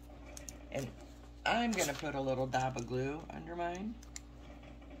taut. And I'm going to put a little dab of glue under mine,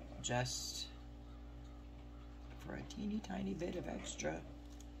 just for a teeny tiny bit of extra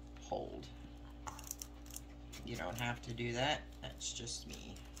hold. You don't have to do that, that's just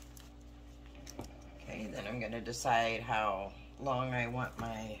me. Okay, then I'm going to decide how long I want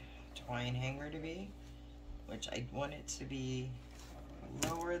my twine hanger to be, which I want it to be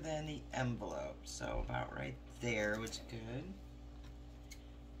lower than the envelope, so about right there was good.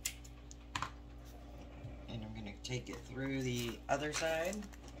 And I'm going to take it through the other side.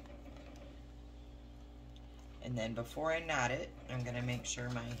 And then before I knot it, I'm going to make sure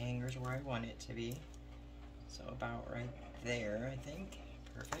my hanger's where I want it to be. So about right there, I think.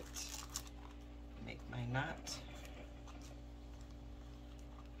 Perfect. Make my knot.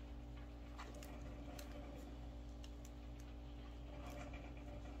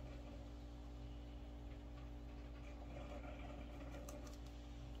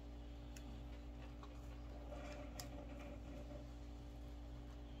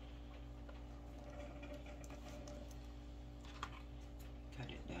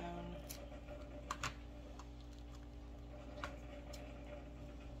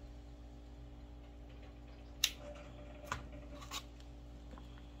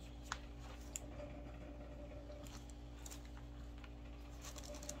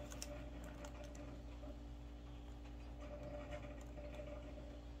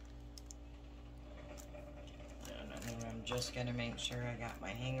 just gonna make sure I got my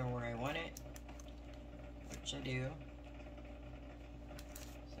hanger where I want it, which I do.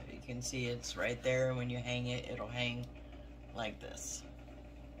 So you can see it's right there, and when you hang it, it'll hang like this.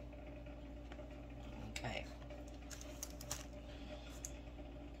 Okay.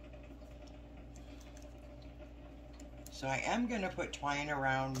 So I am gonna put twine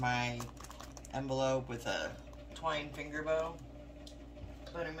around my envelope with a twine finger bow,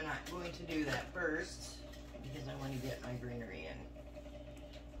 but I'm not going to do that first because I want to get my greenery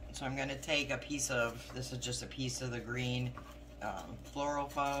in. So I'm going to take a piece of, this is just a piece of the green floral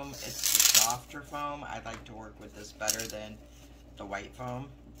foam. It's the softer foam. I like to work with this better than the white foam,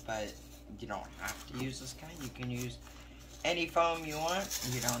 but you don't have to use this kind. You can use any foam you want.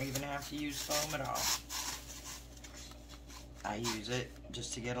 You don't even have to use foam at all. I use it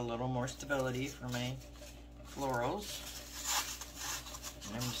just to get a little more stability for my florals.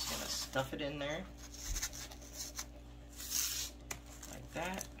 And I'm just going to stuff it in there like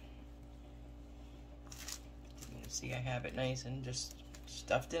that. You can see I have it nice and just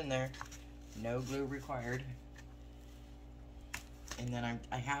stuffed in there. No glue required. And then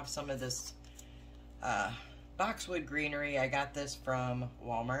I have some of this boxwood greenery. I got this from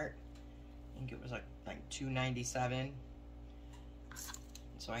Walmart. I think it was like $2.97.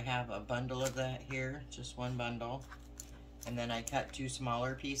 So I have a bundle of that here, just one bundle. And then I cut 2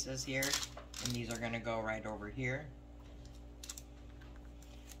 smaller pieces here, and these are gonna go right over here.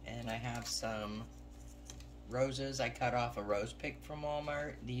 And I have some roses. I cut off a rose pick from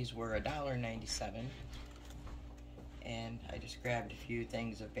Walmart. These were $1.97. And I just grabbed a few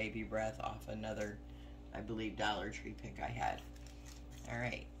things of baby breath off another, I believe, Dollar Tree pick I had. All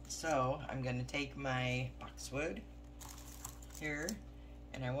right, so I'm gonna take my boxwood here,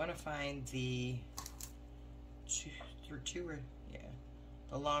 and I want to find the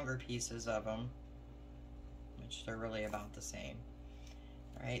the longer pieces of them, which they're really about the same.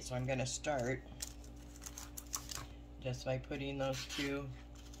 All right, so I'm going to start just by putting those 2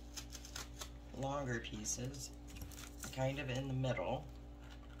 longer pieces kind of in the middle.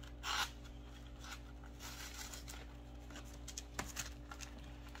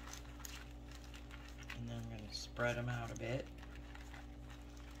 And then I'm going to spread them out a bit.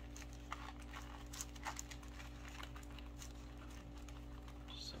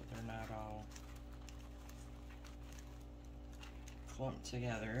 Not all clumped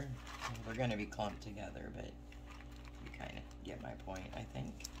together. Well, they're going to be clumped together, but you kind of get my point, I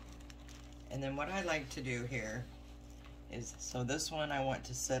think. And then what I like to do here is, so this one I want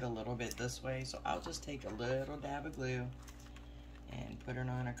to sit a little bit this way, so I'll just take a little dab of glue and put it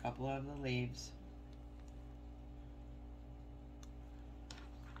on a couple of the leaves.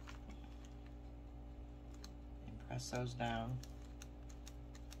 And press those down.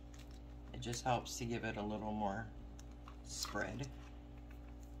 It just helps to give it a little more spread.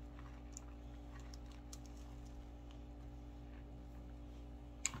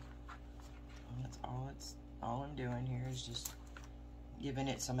 And that's all I'm doing here is just giving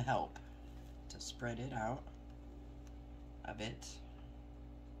it some help to spread it out a bit.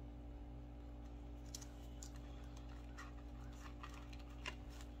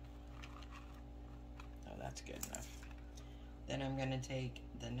 Oh, that's good enough. Then I'm going to take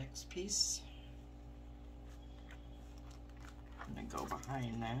the next piece. I'm going to go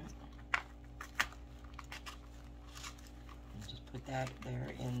behind that. And just put that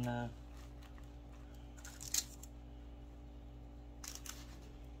there in the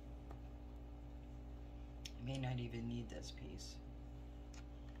I may not even need this piece.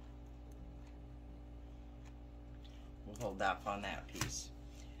 We'll hold off on that piece.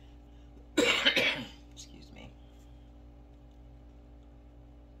 Excuse me.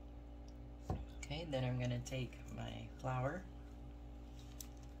 Okay, then I'm going to take my flower.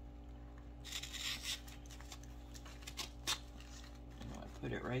 And I'll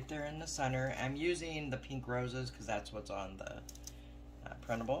put it right there in the center. I'm using the pink roses because that's what's on the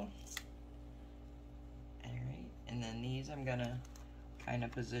printable. Alright, and then these I'm going to kind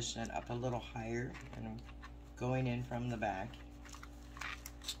of position up a little higher, and I'm going in from the back.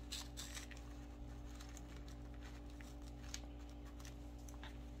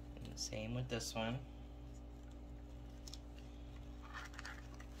 And the same with this one.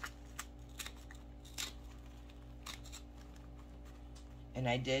 And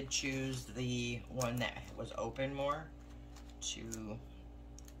I did choose the one that was open more to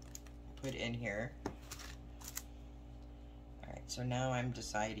put in here. Alright, so now I'm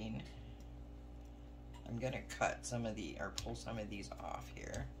deciding I'm going to cut some of the, or pull some of these off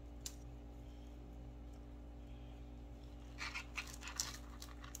here.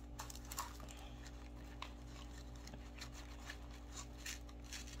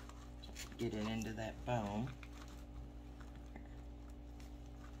 get it into that foam.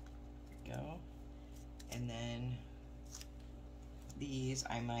 There we go. And then these,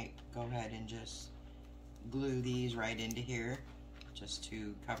 I might go ahead and just glue these right into here just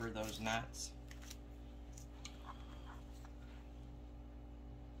to cover those nuts.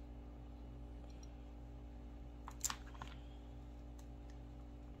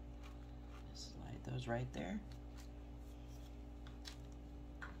 Slide those right there.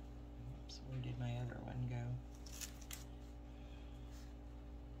 Oops, where did my other one go?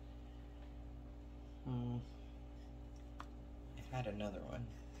 I had another one.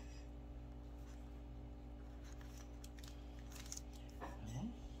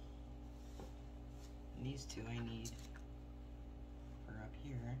 These two I need for up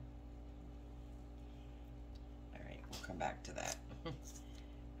here. Alright, we'll come back to that.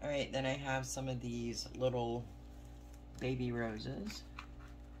 Alright, then I have some of these little baby roses.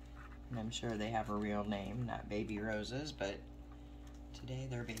 And I'm sure they have a real name, not baby roses, but today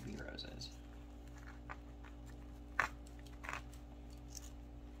they're baby roses.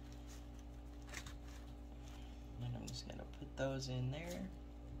 And I'm just going to put those in there.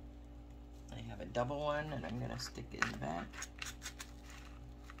 I have a double one and I'm going to stick it in the back.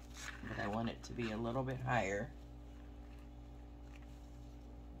 But I want it to be a little bit higher.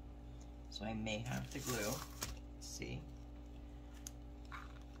 So I may have to glue. Let's see.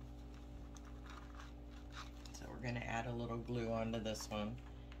 So we're going to add a little glue onto this one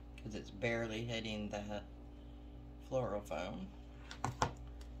because it's barely hitting the floral foam.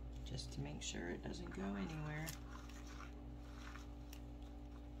 Just to make sure it doesn't go anywhere.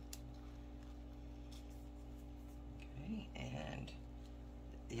 And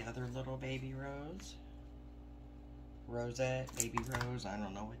the other little baby rosette, baby rose, I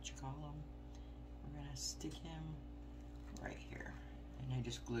don't know what you call them. We're gonna stick him right here. And I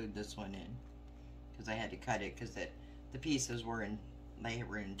just glued this one in because I had to cut it because the pieces were in, they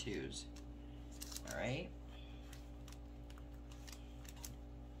were in twos. All right.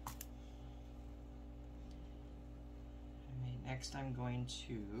 Next I'm going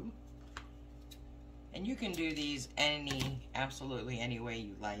to, and you can do these absolutely any way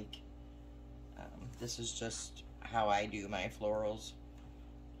you like. This is just how I do my florals.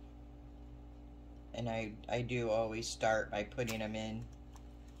 And I do always start by putting them in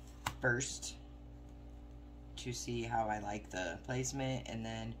first to see how I like the placement, and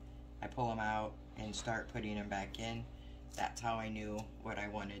then I pull them out and start putting them back in. That's how I knew what I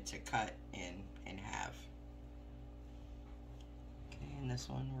wanted to cut and have. Okay, and this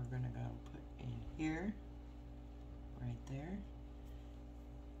one we're gonna go put in here, right there.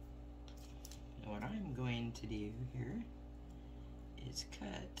 And what I'm going to do here is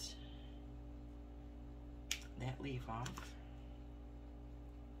cut that leaf off.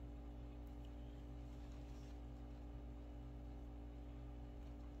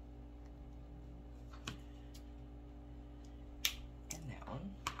 And that one.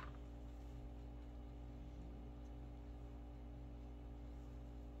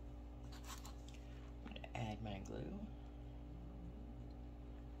 I'm going to add my glue.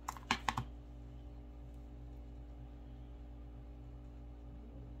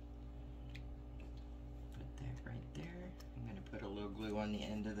 Put a little glue on the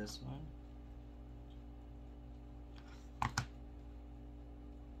end of this one.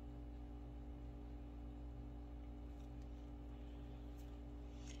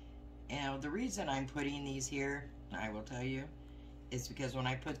 Now the reason I'm putting these here, I will tell you, is because when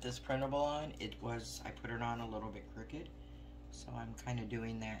I put this printable on, I put it on a little bit crooked. So I'm kind of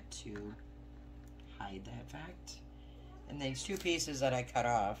doing that to hide that fact. And these two pieces that I cut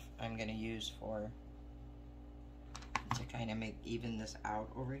off, I'm going to use to kind of even this out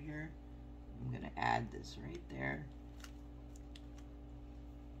over here. I'm going to add this right there.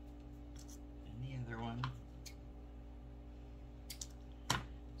 And the other one.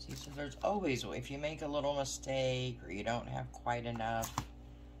 See, so there's always, if you make a little mistake or you don't have quite enough,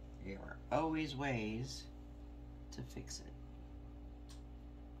 there are always ways to fix it.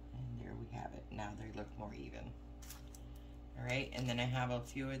 And there we have it. Now they look more even. Alright, and then I have a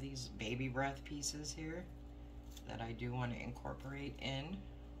few of these baby breath pieces here that I do want to incorporate in.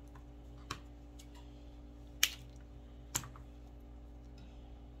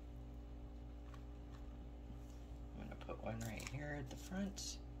 I'm going to put one right here at the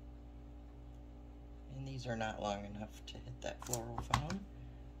front. And these are not long enough to hit that floral foam.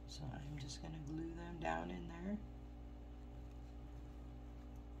 So I'm just going to glue them down in there.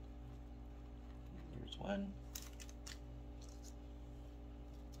 There's one.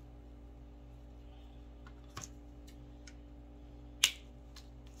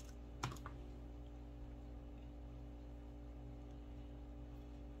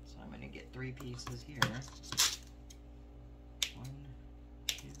 get 3 pieces here. 1,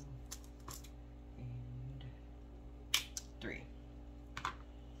 2, and 3.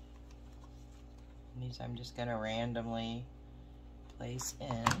 And these I'm just gonna randomly place in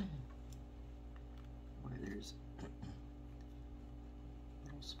where there's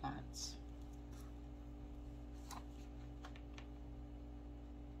little spots.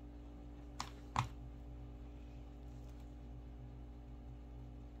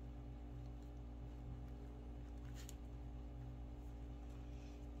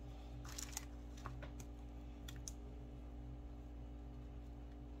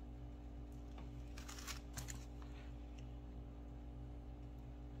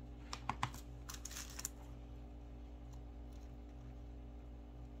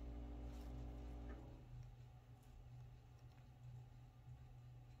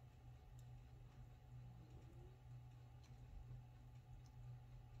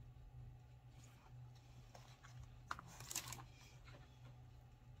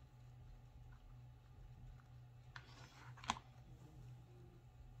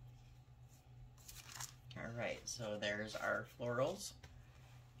 Alright, so there's our florals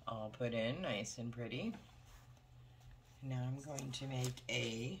all put in nice and pretty. Now I'm going to make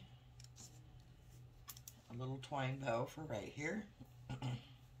a little twine bow for right here.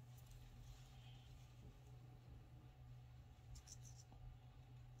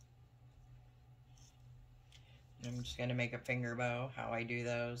 I'm just going to make a finger bow. How I do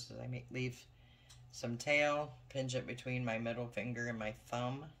those is I leave some tail, pinch it between my middle finger and my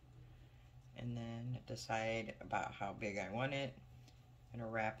thumb, and then decide about how big I want it. I'm going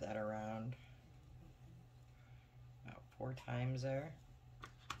to wrap that around about 4 times there.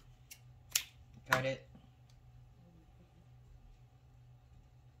 Cut it.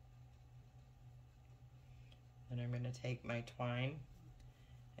 Then I'm going to take my twine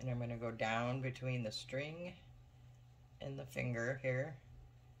and I'm going to go down between the string and the finger here,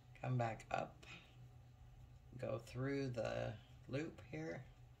 come back up, go through the loop here,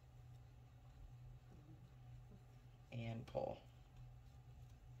 and pull.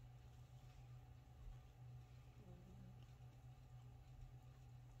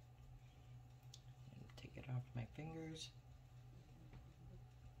 And take it off my fingers,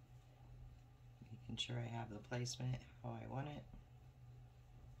 making sure I have the placement how I want it.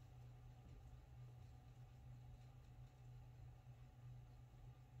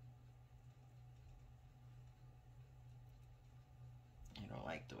 I don't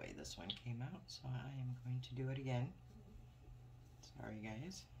like the way this one came out, so I am going to do it again. Sorry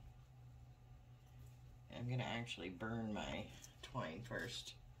guys. I'm gonna actually burn my twine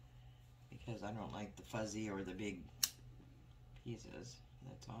first because I don't like the fuzzy or the big pieces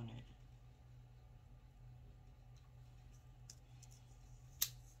that's on it.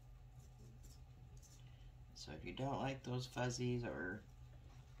 So if you don't like those fuzzies or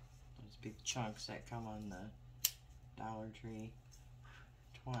those big chunks that come on the Dollar Tree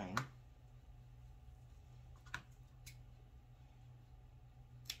twine,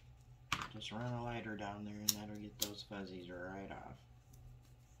 just run a lighter down there and that'll get those fuzzies right off.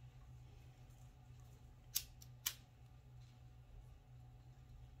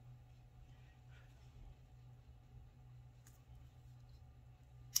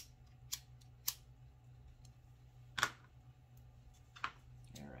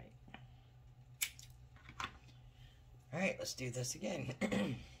 Alright, let's do this again.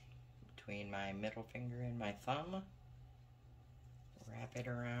 Between my middle finger and my thumb, wrap it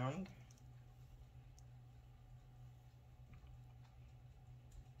around.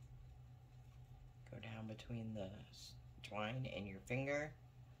 Go down between the twine and your finger,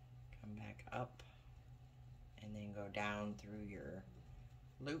 come back up, and then go down through your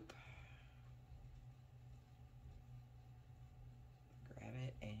loop. Grab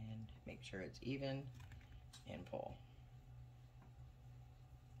it and make sure it's even and pull.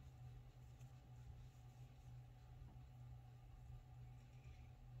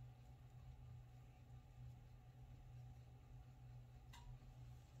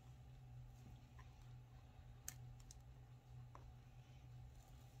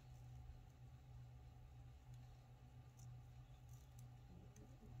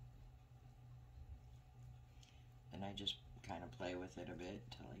 And I just kind of play with it a bit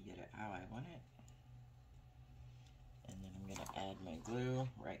till I get it how I want it. And then I'm going to add my glue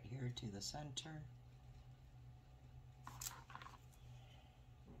right here to the center.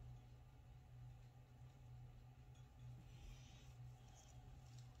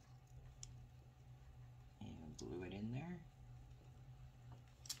 And glue it in there.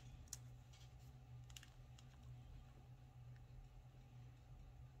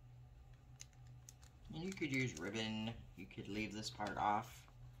 You could use ribbon. You could leave this part off.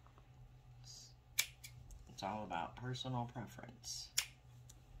 It's all about personal preference.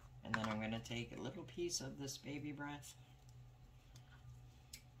 And then I'm going to take a little piece of this baby breath.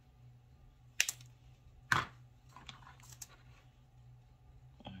 And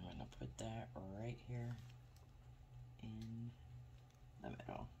I'm going to put that right here in the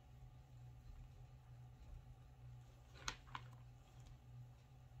middle.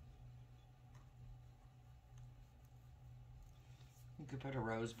 You could put a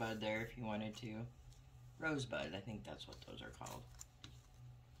rosebud there if you wanted to. Rosebud, I think that's what those are called.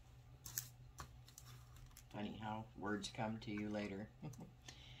 Funny how words come to you later.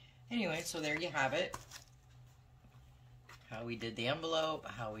 Anyway, so there you have it. How we did the envelope,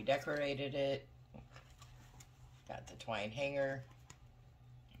 how we decorated it. Got the twine hanger.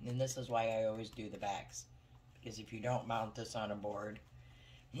 And this is why I always do the backs. Because if you don't mount this on a board,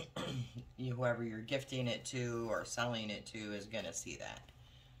 whoever you're gifting it to or selling it to is going to see that.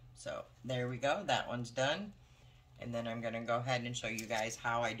 So there we go. That one's done. And then I'm going to go ahead and show you guys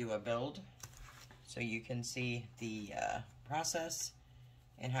how I do a build, so you can see the process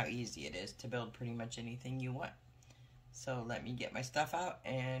and how easy it is to build pretty much anything you want. So let me get my stuff out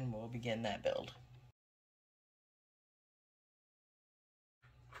and we'll begin that build.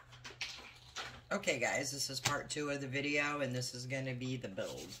 Okay guys, this is part 2 of the video, and this is going to be the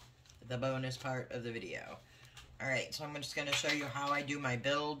build, the bonus part of the video. Alright, so I'm just going to show you how I do my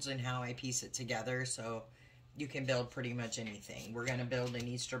builds and how I piece it together so you can build pretty much anything. We're going to build an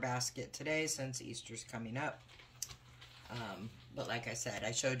Easter basket today since Easter's coming up. But like I said,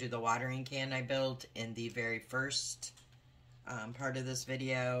 I showed you the watering can I built in the very first part of this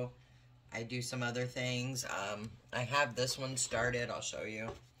video. I do some other things. I have this one started, I'll show you.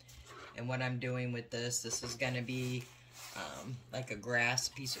 And what I'm doing with this is going to be like a grass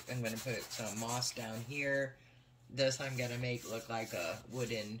piece. I'm going to put some moss down here. This I'm going to make look like a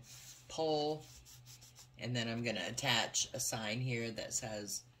wooden pole. And then I'm going to attach a sign here that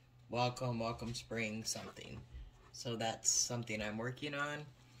says, welcome, welcome spring, something. So that's something I'm working on.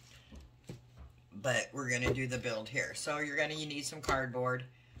 But we're going to do the build here. So you need some cardboard.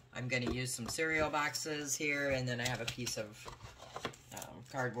 I'm going to use some cereal boxes here. And then I have a piece of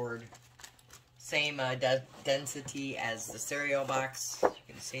cardboard, same density as the cereal box, you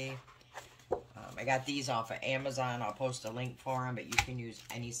can see. I got these off of Amazon. I'll post a link for them, but you can use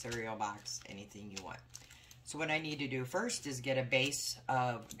any cereal box, anything you want. So what I need to do first is get a base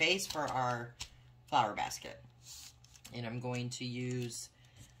for our flower basket. And I'm going to use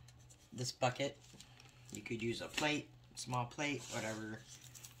this bucket. You could use a plate, small plate,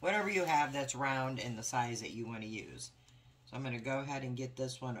 whatever you have that's round and the size that you want to use. So I'm going to go ahead and get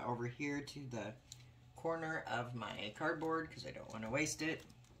this one over here to the corner of my cardboard because I don't want to waste it.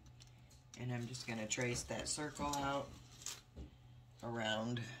 And I'm just going to trace that circle out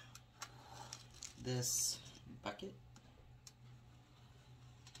around this bucket.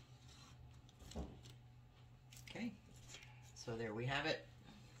 Okay, so there we have it.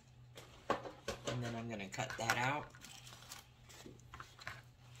 And then I'm going to cut that out.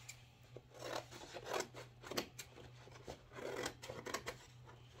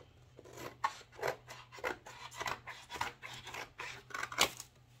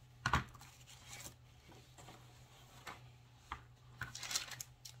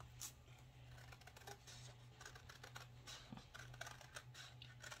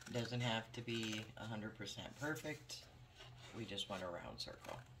 Doesn't have to be 100% perfect. We just want a round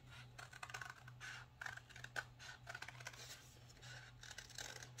circle.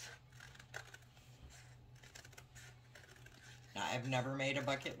 Now, I've never made a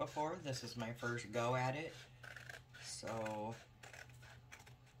bucket before. This is my first go at it. So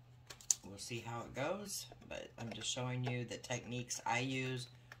we'll see how it goes. But I'm just showing you the techniques I use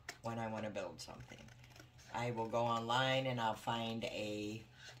when I want to build something. I will go online and I'll find a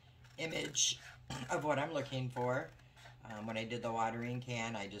image of what I'm looking for. When I did the watering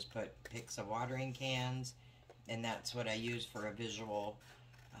can, I just put pics of watering cans, and that's what I use for a visual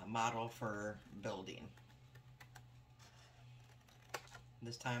model for building.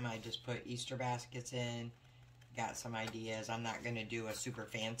 This time I just put Easter baskets in, got some ideas. I'm not going to do a super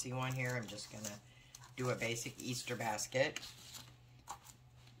fancy one here. I'm just going to do a basic Easter basket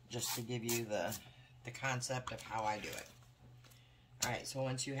just to give you the concept of how I do it. Alright, so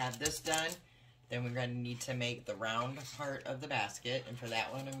once you have this done, then we're going to need to make the round part of the basket. And for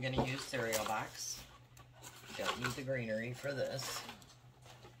that one, I'm going to use cereal box. Don't need the greenery for this.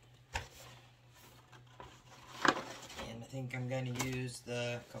 And I think I'm going to use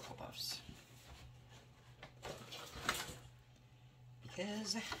the Cocoa Puffs,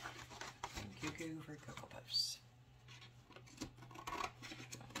 because I'm Cuckoo for Cocoa Puffs.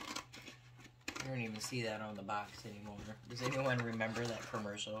 I don't even see that on the box anymore. Does anyone remember that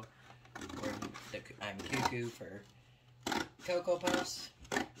commercial where I'm cuckoo for Cocoa Puffs?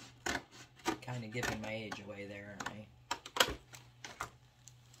 Kind of giving my age away there, aren't I?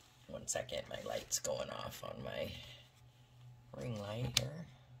 1 second, my light's going off on my ring light here.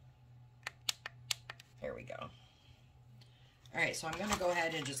 There we go. Alright, so I'm going to go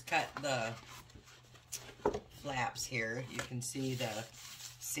ahead and just cut the flaps here. You can see the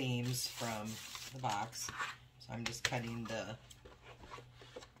seams from the box. So I'm just cutting the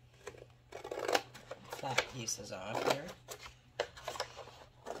flap pieces off here.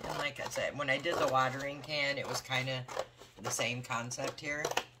 And like I said, when I did the watering can, it was kind of the same concept here.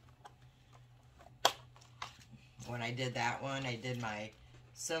 When I did that one, I did my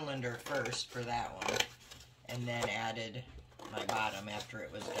cylinder first for that one, and then added my bottom after it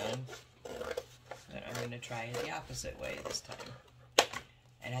was done. But I'm going to try it the opposite way this time.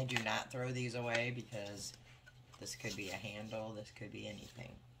 And I do not throw these away because this could be a handle, this could be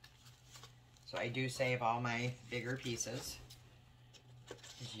anything. So I do save all my bigger pieces,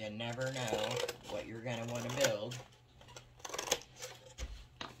 because you never know what you're going to want to build.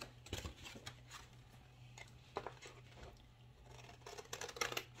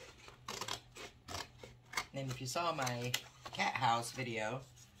 And if you saw my cat house video,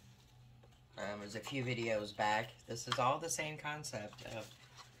 it was a few videos back, this is all the same concept of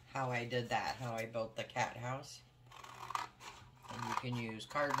how I did that, how I built the cat house. And you can use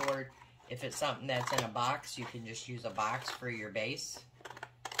cardboard. If it's something that's in a box, you can just use a box for your base.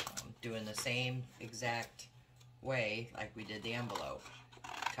 Doing the same exact way like we did the envelope.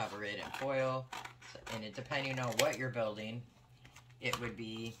 Cover it in foil, and it, depending on what you're building, it would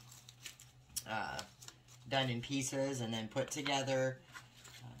be done in pieces and then put together.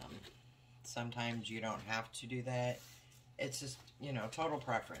 Sometimes you don't have to do that. It's just, you know, total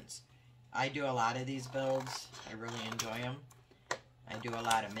preference. I do a lot of these builds. I really enjoy them. I do a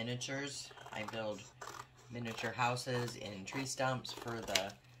lot of miniatures. I build miniature houses in tree stumps for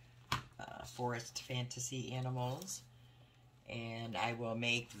the forest fantasy animals. And I will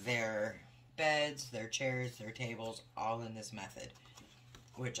make their beds, their chairs, their tables, all in this method.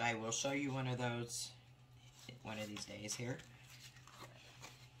 Which I will show you one of those one of these days here.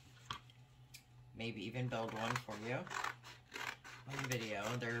 Maybe even build one for you on video.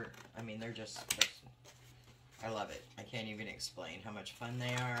 They're just, I love it. I can't even explain how much fun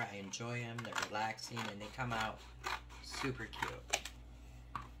they are. I enjoy them. They're relaxing, and they come out super cute.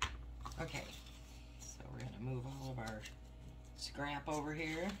 Okay, so we're going to move all of our scrap over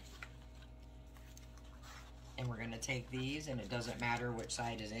here. And we're going to take these, and it doesn't matter which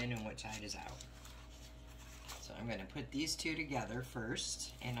side is in and which side is out. So I'm going to put these two together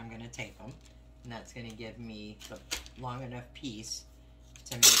first, and I'm going to tape them. And that's going to give me the long enough piece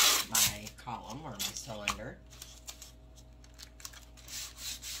to make my column or my cylinder.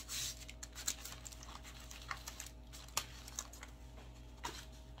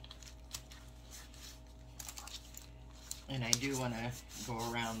 And I do want to go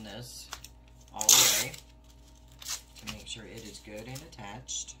around this all the way to make sure it is good and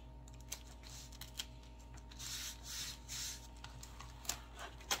attached.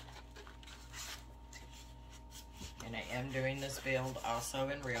 And I am doing this build also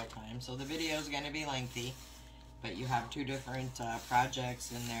in real time, so the video is going to be lengthy, but you have two different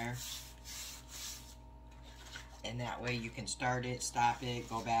projects in there, and that way you can start it, stop it,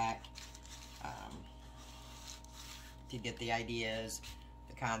 go back to get the ideas,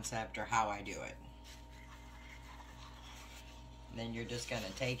 the concept, or how I do it. And then you're just going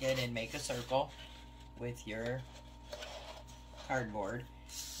to take it and make a circle with your cardboard,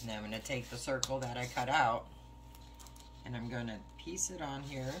 and then I'm going to take the circle that I cut out, and I'm going to piece it on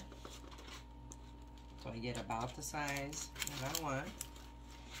here so I get about the size that I want.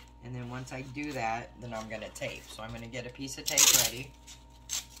 And then once I do that, then I'm going to tape. So I'm going to get a piece of tape ready.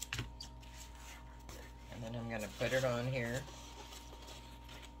 And then I'm going to put it on here.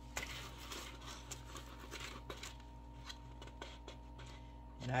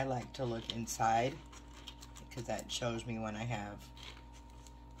 And I like to look inside because that shows me when I have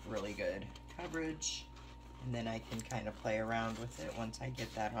really good coverage. And then I can kind of play around with it once I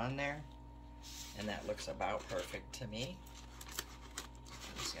get that on there. And that looks about perfect to me.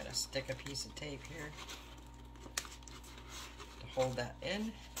 I'm just going to stick a piece of tape here to hold that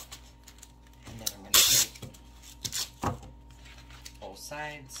in. And then I'm going to tape both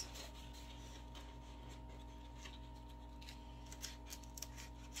sides.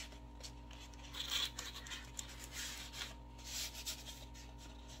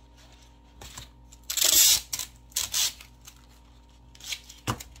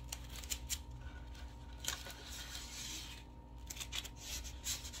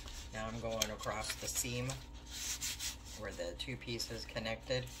 Now I'm going across the seam where the two pieces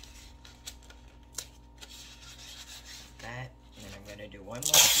connected. Like that. And then I'm going to do one more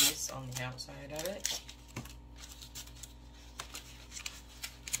piece on the outside of it.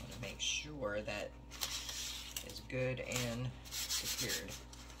 I want to make sure that it's good and secured.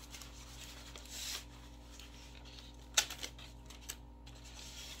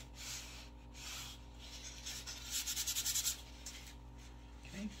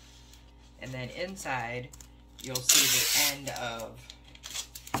 Okay. And then inside, you'll see the end of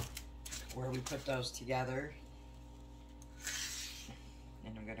where we put those together.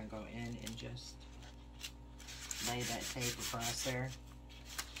 And I'm gonna go in and just lay that tape across there.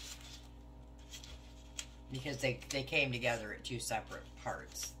 Because they came together at two separate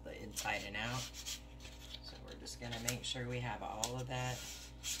parts, the inside and out. So we're just gonna make sure we have all of that,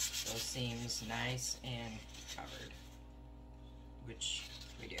 those seams nice and covered, which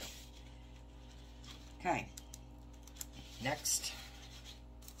we do. Okay, next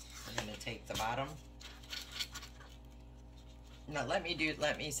we're gonna take the bottom. Now let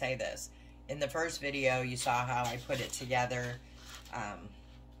me say this. In the first video you saw how I put it together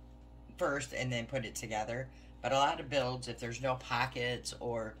first and then put it together. But a lot of builds, if there's no pockets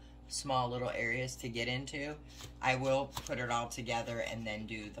or small little areas to get into, I will put it all together and then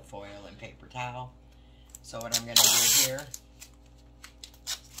do the foil and paper towel. So what I'm gonna do here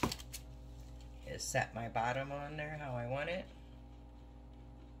is set my bottom on there how I want it.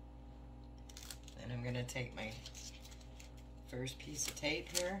 Then I'm gonna take my first piece of tape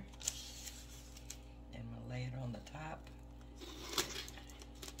here and I'm gonna lay it on the top.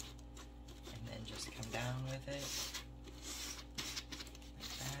 And just come down with it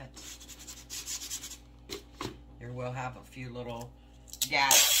like that. There will have a few little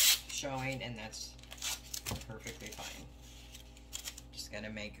gaps showing, and that's perfectly fine. Just gonna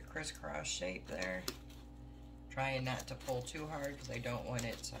make a crisscross shape there, trying not to pull too hard because I don't want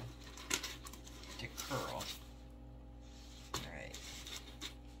it to curl. All right,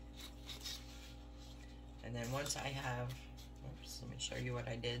 and then once I have, oops, let me show you what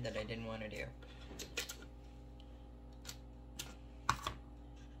I did that I didn't want to do.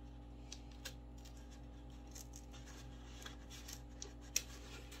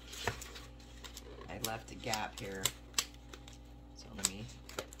 I left a gap here, so let me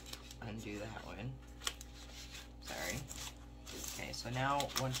undo that one. Sorry. Okay, so now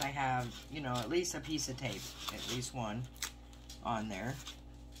once I have, you know, at least a piece of tape, at least one on there,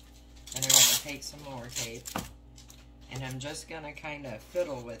 then I'm going to take some more tape and I'm just going to kind of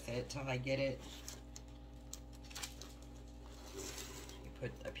fiddle with it till I get it. You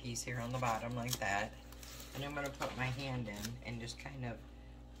put a piece here on the bottom like that, and I'm going to put my hand in and just kind of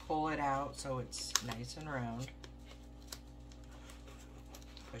pull it out so it's nice and round.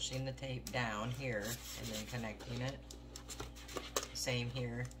 Pushing the tape down here and then connecting it. Same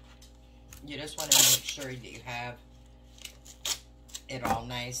here. You just want to make sure that you have it all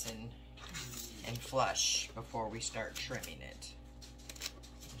nice and flush before we start trimming it.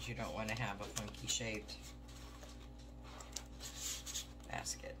 Because you don't want to have a funky shaped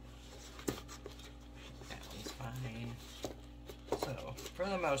basket. That one's fine. So, for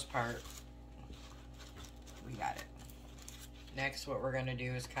the most part, we got it. Next, what we're going to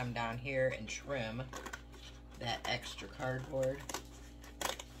do is come down here and trim that extra cardboard.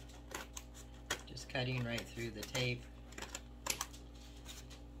 Just cutting right through the tape.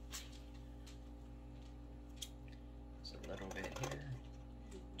 Just a little bit here.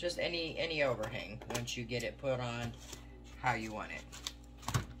 Just any overhang once you get it put on how you want it.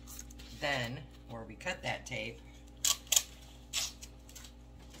 Then, where we cut that tape,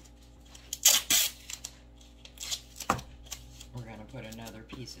 we're going to put another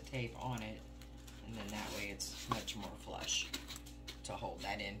piece of tape on it, and then that way it's much more flush to hold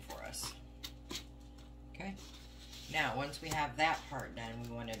that in for us. Okay? Now, once we have that part done,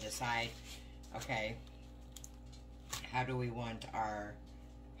 we want to decide, okay, how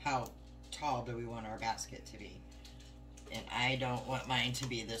tall do we want our basket to be? And I don't want mine to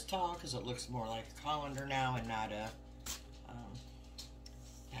be this tall because it looks more like a colander now and not a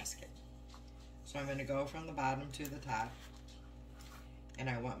basket. So I'm going to go from the bottom to the top. And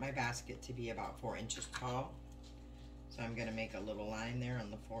I want my basket to be about 4 inches tall. So I'm going to make a little line there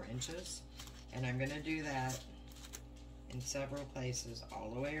on the 4 inches. And I'm going to do that in several places all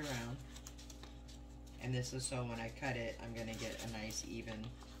the way around. And this is so when I cut it, I'm going to get a nice even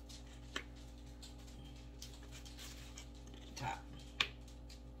top.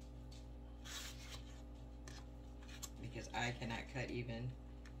 Because I cannot cut even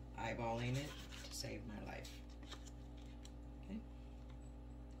eyeballing it to save my life. Okay.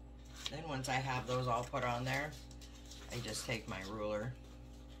 Then once I have those all put on there, I just take my ruler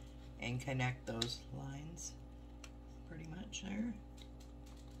and connect those lines pretty much there.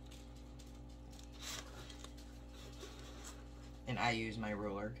 And I use my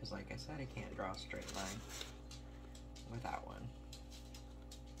ruler because, like I said, I can't draw a straight line without one.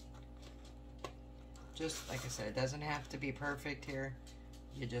 Just like I said, it doesn't have to be perfect here.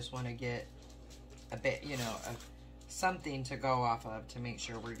 You just want to get a bit, you know, something to go off of to make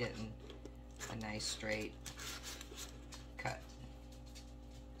sure we're getting a nice straight cut.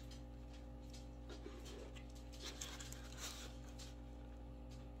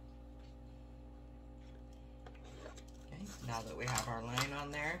 Okay, now that we have our line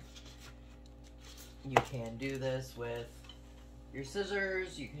on there, you can do this with your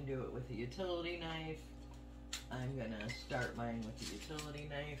scissors, you can do it with a utility knife. I'm gonna start mine with the utility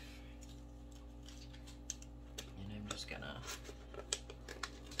knife. And I'm just gonna,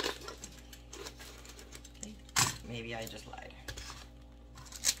 okay, maybe I just lied.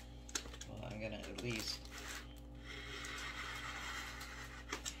 Well, I'm gonna at least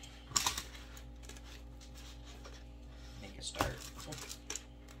make a start.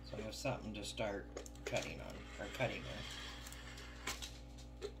 So I have something to start cutting on, or cutting with.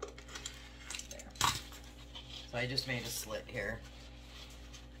 So I just made a slit here.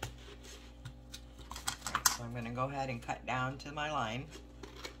 Alright, so I'm going to go ahead and cut down to my line.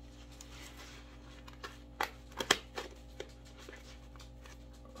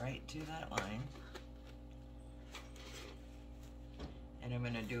 Right to that line. And I'm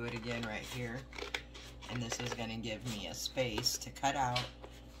going to do it again right here. And this is going to give me a space to cut out,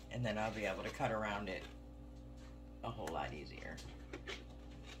 and then I'll be able to cut around it a whole lot easier.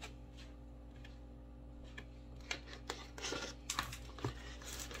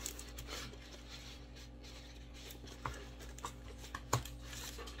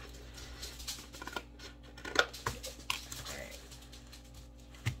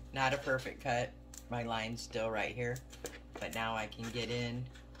 Not a perfect cut. My line's still right here, but now I can get in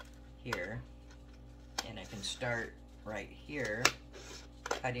here and I can start right here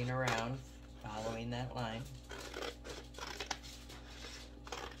cutting around, following that line.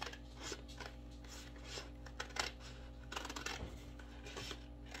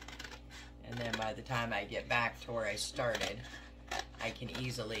 And then by the time I get back to where I started, I can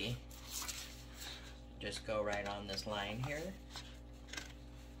easily just go right on this line here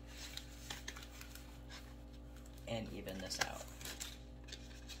and even this out.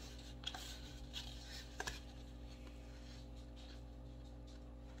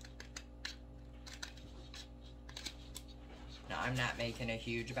 Now I'm not making a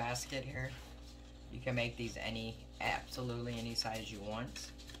huge basket here. You can make these absolutely any size you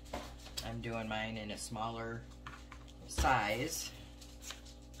want. I'm doing mine in a smaller size.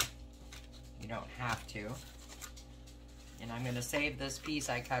 You don't have to. And I'm going to save this piece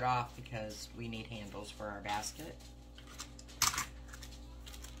I cut off because we need handles for our basket.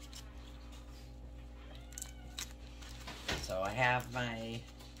 So I have my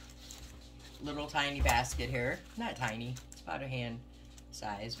little tiny basket here. Not tiny, it's about a hand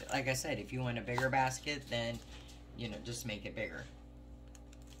size. But like I said, if you want a bigger basket, then, you know, just make it bigger.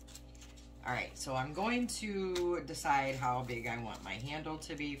 Alright, so I'm going to decide how big I want my handle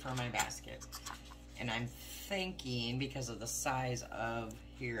to be for my basket. And I'm thinking, because of the size of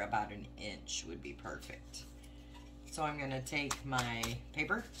here, about 1 inch would be perfect. So I'm going to take my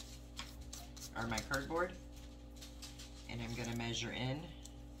paper, or my cardboard, and I'm going to measure in.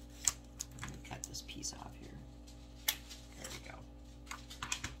 Let me cut this piece off here. There we go.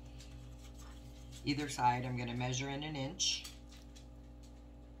 Either side, I'm going to measure in 1 inch.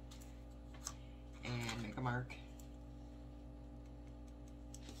 And make a mark.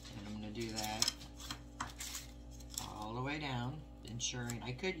 And I'm going to do that all the way down, ensuring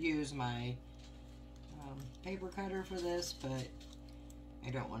I could use my paper cutter for this, but I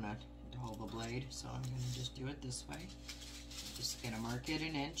don't want to dull the blade, so I'm going to just do it this way. I'm just going to mark it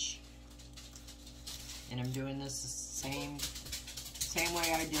 1 inch, and I'm doing this the same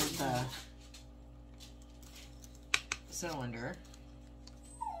way I did the cylinder,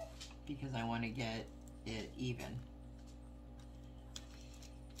 because I want to get it even.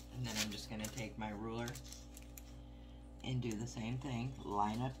 And then I'm just going to take my ruler and do the same thing.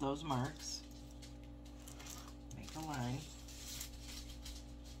 Line up those marks. Make a line.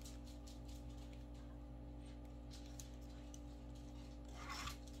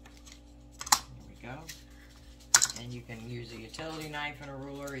 There we go. And you can use a utility knife and a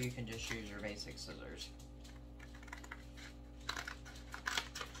ruler, or you can just use your basic scissors.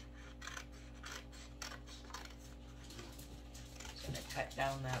 Cut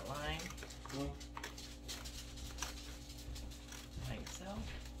down that line. Like so.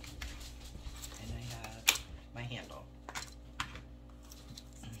 And I have my handle.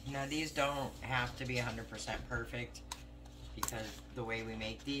 Now these don't have to be 100% perfect, because the way we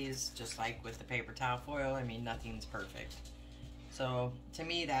make these, just like with the paper towel foil, I mean, nothing's perfect. So to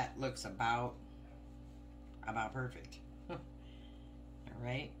me that looks about perfect.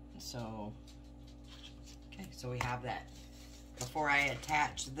 Alright, so okay, so we have that. Before I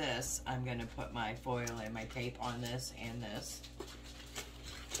attach this, I'm going to put my foil and my tape on this and this.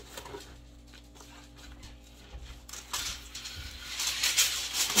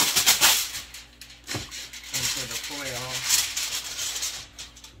 And for the foil,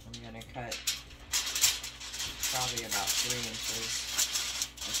 I'm going to cut probably about 3 inches,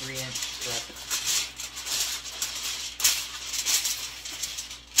 a 3-inch strip.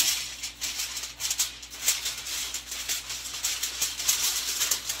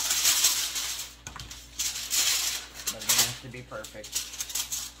 To be perfect.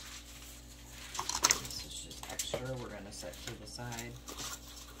 This is just extra. We're going to set to the side.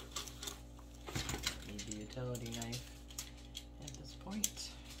 Need the utility knife at this point.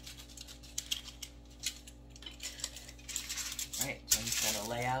 Alright, so I'm just going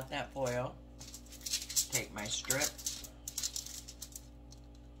to lay out that foil, take my strip,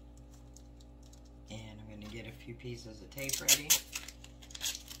 and I'm going to get a few pieces of tape ready.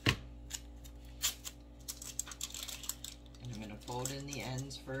 I'm going to fold in the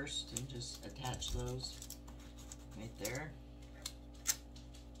ends first and just attach those right there.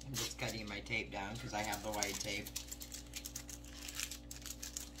 I'm just cutting my tape down because I have the white tape.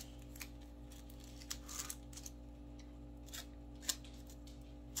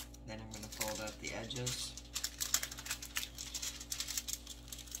 Then I'm going to fold up the edges.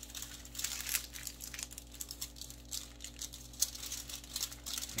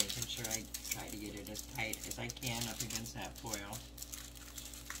 Making sure I try to get it as tight as I can up against that foil.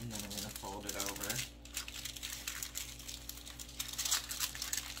 And then I'm going to fold it over.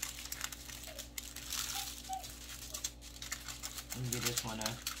 And you just want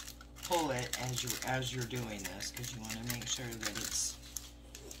to pull it as you're doing this, because you want to make sure that it's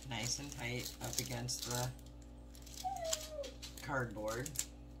nice and tight up against the cardboard.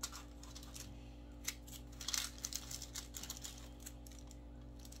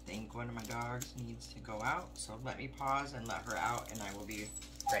 I think one of my dogs needs to go out, so let me pause and let her out, and I will be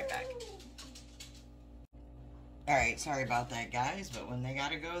right back. Alright, sorry about that, guys, but when they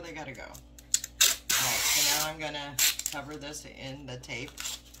gotta go, they gotta go. Alright, so now I'm gonna cover this in the tape.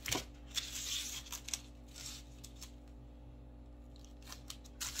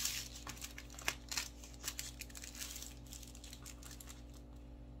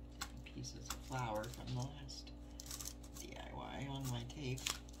 Pieces of flour from the last DIY on my tape.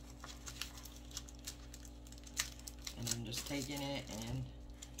 And I'm just taking it and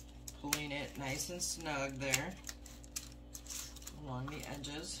pulling it nice and snug there along the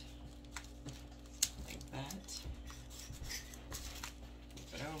edges, like that.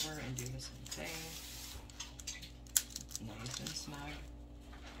 Flip it over and do the same thing. Nice and snug,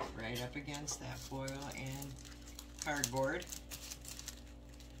 right up against that foil and cardboard.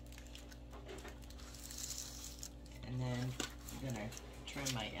 And then I'm gonna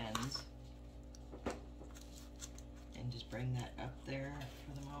trim my ends and just bring that up there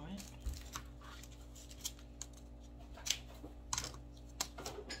for the moment.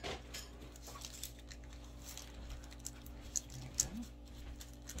 There we go.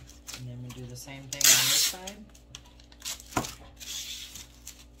 And then we'll do the same thing on this side.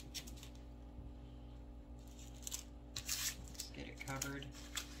 Let's get it covered.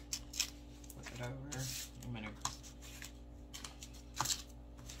 Flip it over. I'm gonna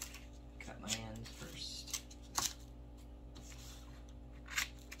cut my ends first.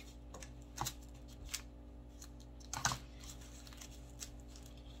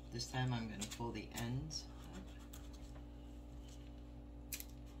 This time I'm going to pull the ends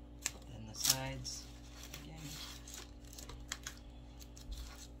up, then the sides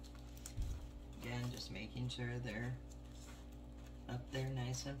again, just making sure they're up there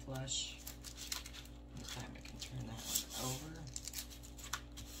nice and flush. This time I can turn that one over.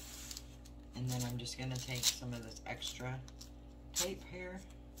 And then I'm just going to take some of this extra tape here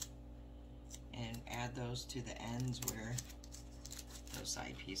and add those to the ends where those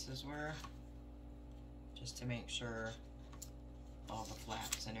side pieces were, just to make sure all the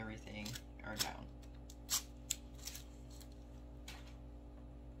flaps and everything are down.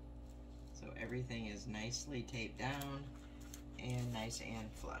 So everything is nicely taped down and nice and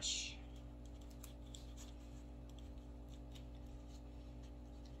flush.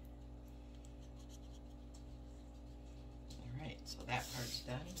 that part's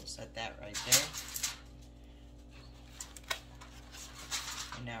done. We'll set that right there.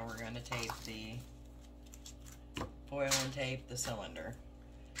 And now we're going to tape the foil and tape the cylinder.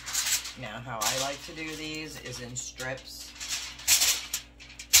 Now how I like to do these is in strips.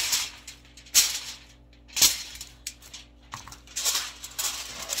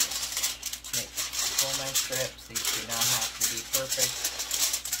 Pull my strips. These do not have to be perfect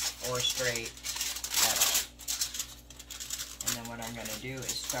or straight at all. And then what I'm going to do is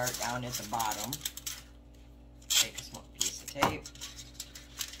start down at the bottom. Take a small piece of tape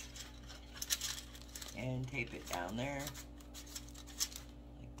and tape it down there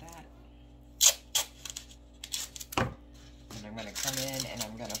like that. And I'm going to come in and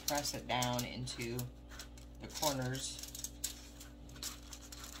I'm going to press it down into the corners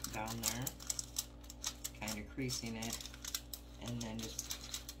down there, kind of creasing it, and then just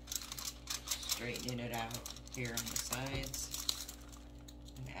straightening it out here on the sides.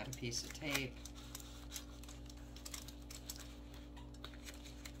 And add a piece of tape.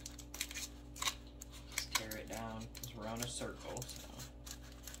 Just tear it down because we're on a circle. So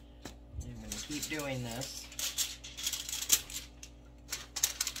I'm going to keep doing this.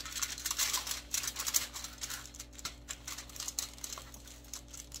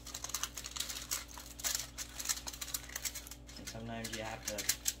 Sometimes you have to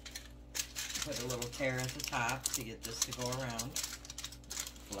put a little tear at the top to get this to go around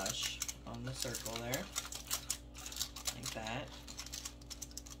flush on the circle there, like that.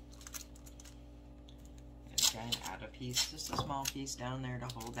 And try and add a piece, just a small piece down there to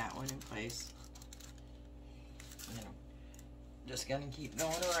hold that one in place. And then I'm just going to keep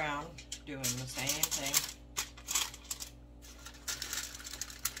going around doing the same thing.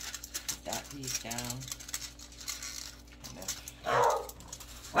 Put that piece down.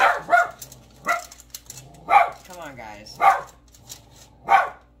 Come on, guys.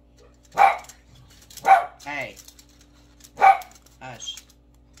 Hey. Hush.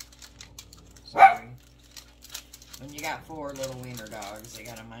 Sorry. When you got 4 little wiener dogs, they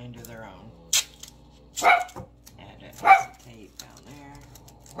got a mind of their own. Add a piece of tape down there.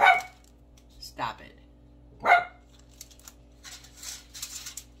 Stop it.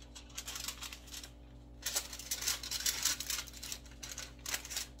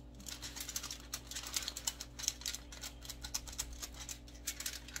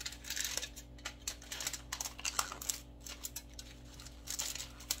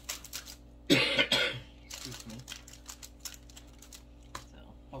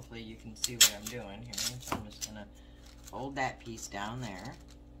 Hopefully you can see what I'm doing here. So I'm just going to fold that piece down there.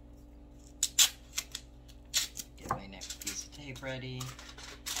 Get my next piece of tape ready.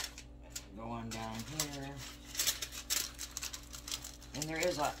 Go on down here. And there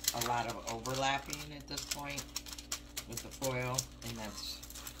is a lot of overlapping at this point with the foil, and that's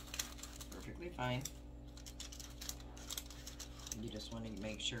perfectly fine. You just want to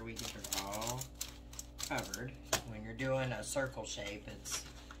make sure we get it all covered. When you're doing a circle shape,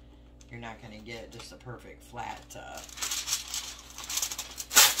 you're not going to get just a perfect flat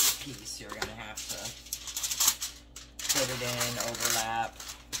piece. You're going to have to put it in, overlap.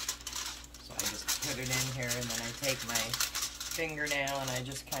 So I just put it in here, and then I take my fingernail and I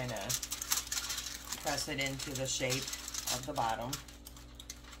just kind of press it into the shape of the bottom.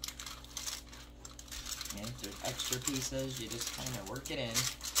 And if there's extra pieces, you just kind of work it in.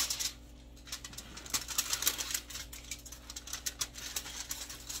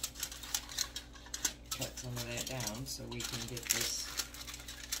 Cut some of that down so we can get this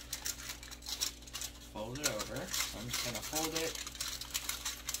folded over. So I'm just going to hold it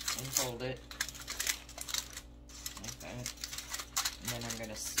and fold it like that. And then I'm going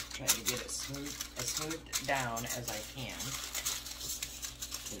to try to get it as smooth down as I can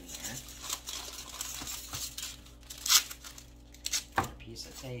in there. Put a piece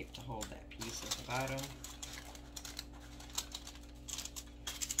of tape to hold that piece at the bottom.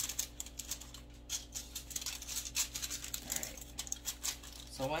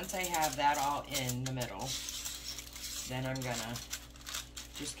 So once I have that all in the middle, then I'm gonna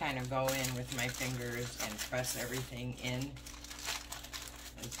just kind of go in with my fingers and press everything in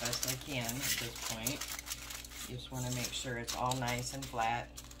as best I can at this point. You just want to make sure it's all nice and flat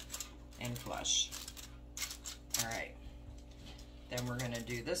and flush. Alright, then we're gonna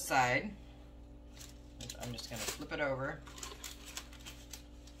do this side. I'm just gonna flip it over.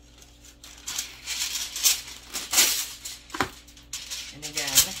 And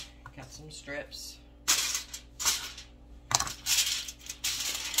again, cut some strips.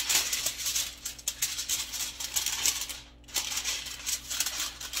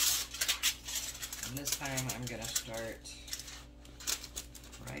 And this time I'm going to start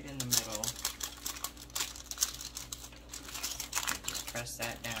right in the middle. Just press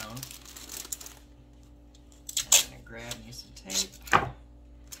that down. I'm going to grab me some tape,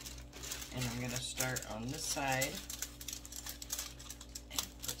 and I'm going to start on this side and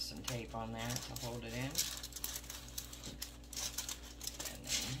put some tape on that to hold it in. And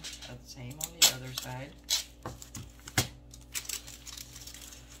then the same on the other side.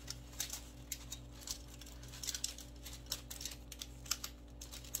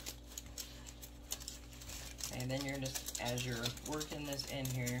 And then you're just, as you're working this in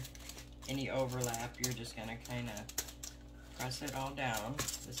here, any overlap, you're just going to kind of press it all down.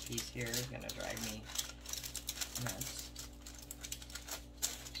 This piece here is going to drive me nuts.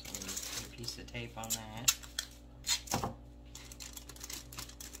 So we put a piece of tape on that. Okay,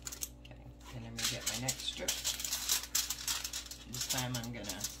 and I'm going to get my next strip. This time I'm going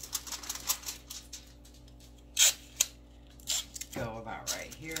to go about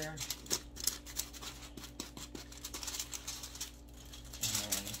right here.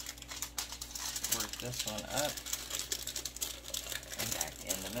 This one up and back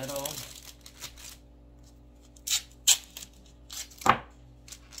in the middle.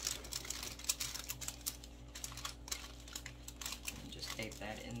 And just tape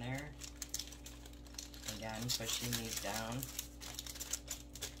that in there. Again, pushing these down.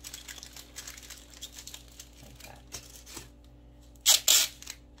 Like that.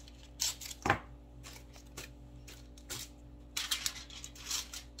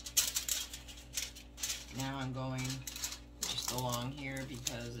 Now I'm going just along here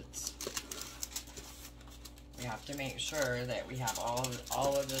because we have to make sure that we have all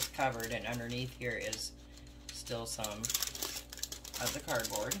of this covered, and underneath here is still some of the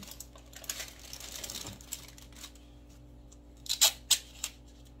cardboard.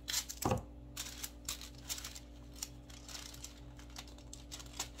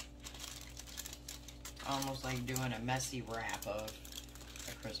 Almost like doing a messy wrap of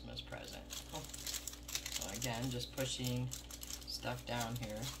a Christmas present. So again, just pushing stuff down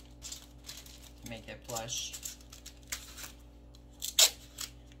here to make it flush.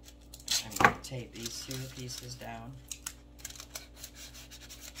 I'm going to tape these two pieces down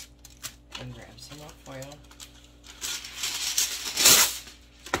and grab some more foil.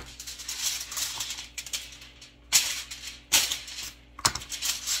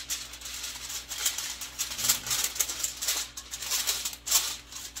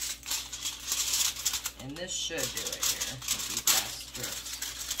 And this should do it here with these last strips.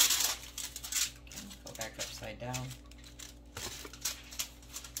 Okay, go back upside down.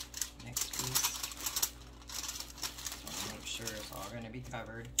 Next piece. So make sure it's all going to be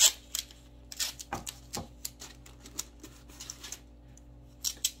covered.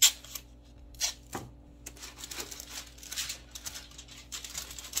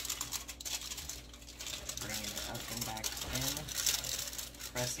 Bringing it up and back in,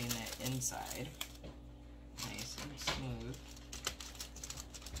 pressing it inside. Nice and smooth.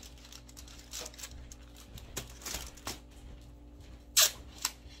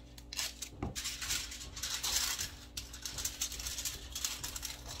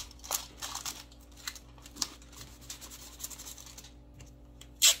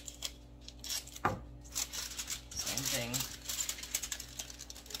 Same thing.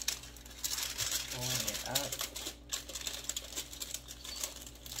 Pulling it up.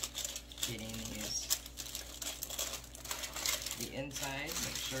 Getting the inside,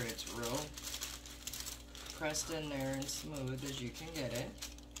 make sure it's real pressed in there and smooth as you can get it.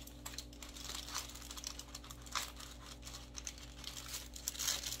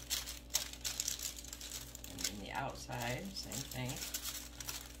 And then the outside, same thing.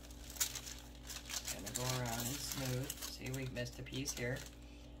 Gonna go around and smooth. See, we missed a piece here.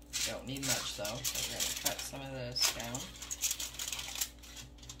 Don't need much though. So we're gonna cut some of this down.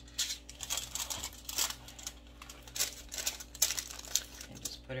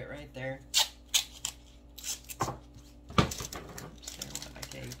 Put it right there. Oops, there went my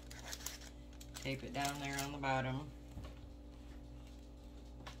tape. Tape it down there on the bottom.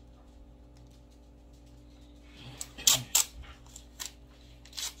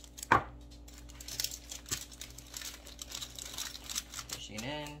 Pushing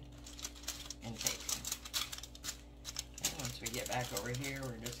in and taping. Okay, once we get back over here,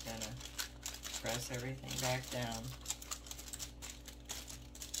 we're just gonna press everything back down.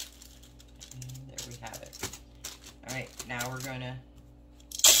 There we have it. Alright, now we're going to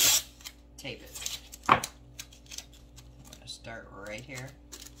tape it. I'm going to start right here.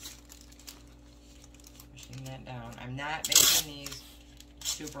 Pushing that down. I'm not making these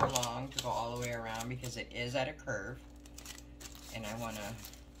super long to go all the way around because it is at a curve. and I want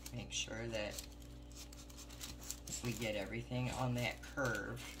to make sure that we get everything on that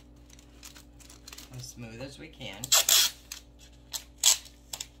curve as smooth as we can.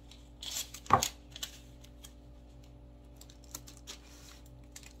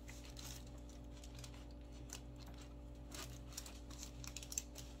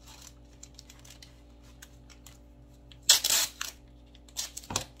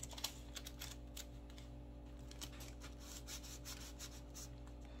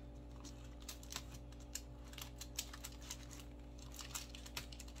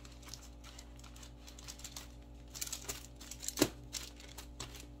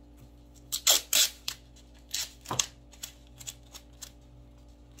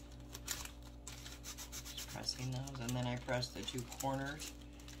 Pressing those, and then I press the two corners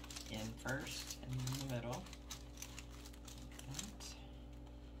in first and in the middle.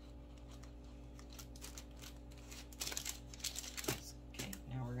 Okay,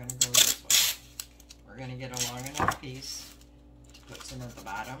 now we're going to go this way. We're going to get a long enough piece to put some at the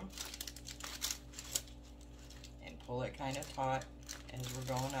bottom and pull it kind of taut as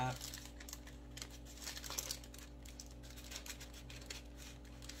we're going up.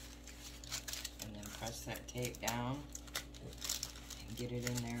 Press that tape down and get it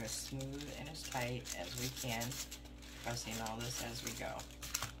in there as smooth and as tight as we can, pressing all this as we go.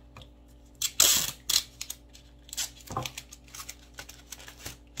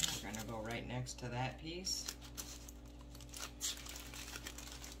 We're going to go right next to that piece.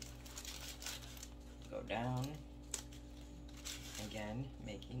 Go down, again,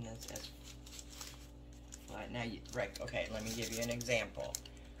 making this as flat. Now, right, okay, let me give you an example.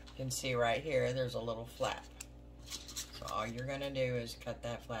 You can see right here there's a little flap, so all you're gonna do is cut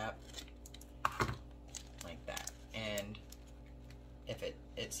that flap like that, and if it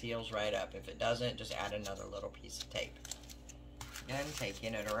seals right up. If it doesn't, just add another little piece of tape. Again,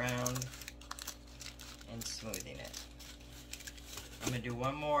 taking it around and smoothing it. I'm gonna do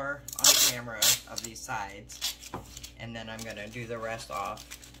one more on camera of these sides, and then I'm gonna do the rest off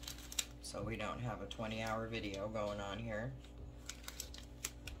so we don't have a 20-hour video going on here.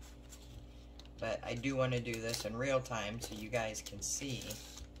 But I do want to do this in real time so you guys can see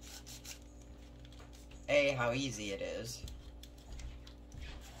A, how easy it is,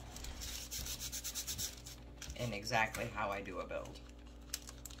 and exactly how I do a build.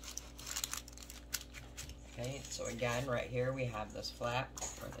 Okay, so again, right here we have this flap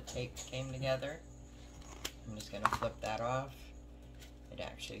where the tape came together. I'm just going to flip that off. It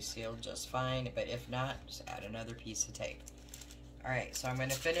actually sealed just fine, but if not, just add another piece of tape. Alright, so I'm going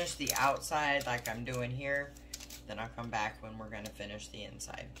to finish the outside like I'm doing here, then I'll come back when we're going to finish the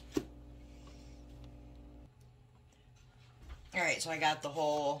inside. Alright, so I got the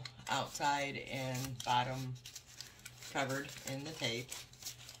whole outside and bottom covered in the tape.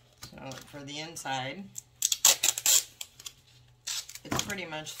 So for the inside, it's pretty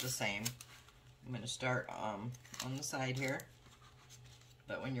much the same. I'm going to start on the side here,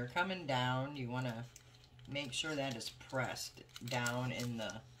 but when you're coming down, you want to make sure that is pressed down in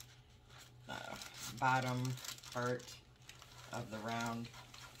the bottom part of the round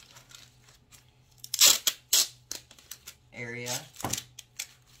area.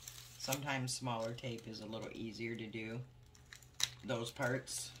 Sometimes smaller tape is a little easier to do those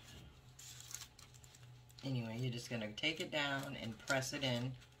parts. Anyway, you're just going to take it down and press it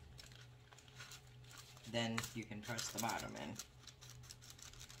in. Then you can press the bottom in.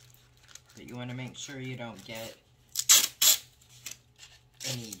 But you want to make sure you don't get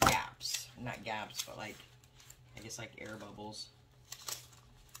any gaps. Not gaps, but like, I guess like air bubbles.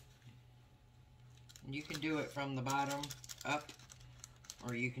 And you can do it from the bottom up,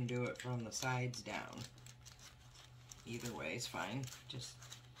 or you can do it from the sides down. Either way is fine. Just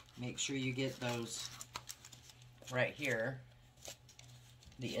make sure you get those right here,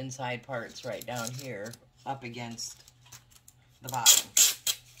 the inside parts right down here, up against the bottom.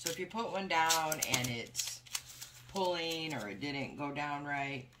 So if you put one down and it's pulling or it didn't go down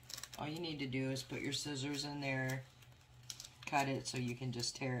right, all you need to do is put your scissors in there, cut it so you can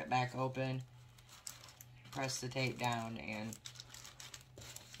just tear it back open, press the tape down, and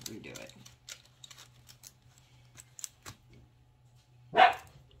redo it.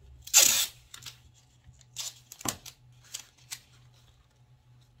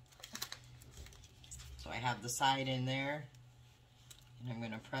 So I have the side in there, and I'm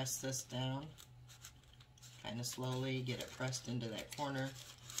going to press this down kind of slowly, get it pressed into that corner,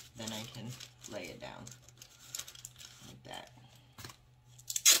 then I can lay it down like that.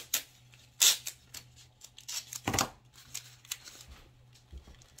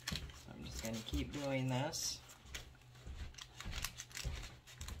 So I'm just going to keep doing this.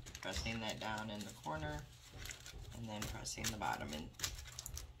 pressing that down in the corner and then pressing the bottom in.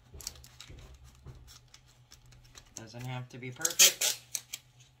 Doesn't have to be perfect.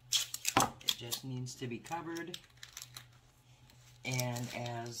 It just needs to be covered and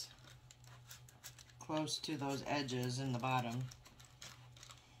as close to those edges in the bottom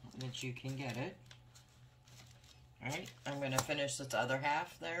that you can get it. Alright, I'm going to finish this other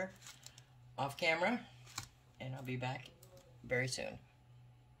half there off camera, and I'll be back very soon.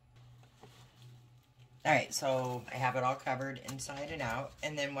 Alright, so I have it all covered inside and out,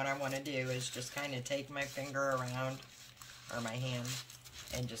 and then what I want to do is just kind of take my finger around, or my hand,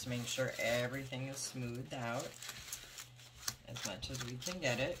 and just make sure everything is smoothed out as much as we can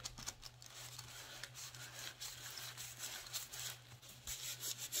get it.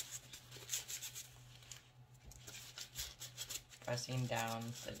 Pressing down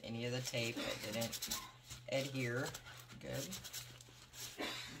that any of the tape that didn't adhere. Good.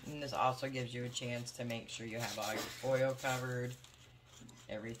 And this also gives you a chance to make sure you have all your foil covered,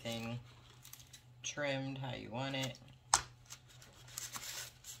 everything trimmed how you want it.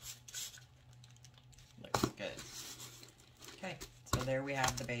 Looks good. Okay, so there we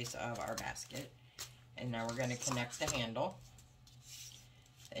have the base of our basket. And now we're going to connect the handle.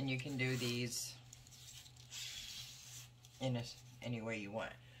 And you can do these in any way you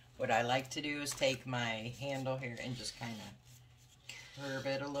want. What I like to do is take my handle here and just kind of curve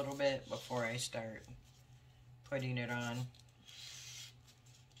it a little bit before I start putting it on,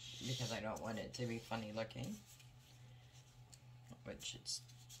 because I don't want it to be funny looking, which it's,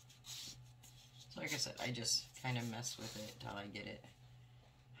 so like I said, I just kind of mess with it till I get it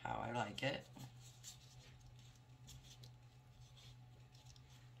how I like it.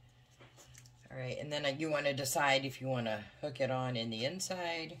 Alright, and then you want to decide if you want to hook it on in the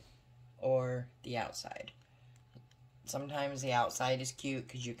inside or the outside. Sometimes the outside is cute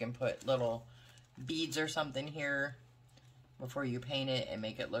because you can put little beads or something here before you paint it and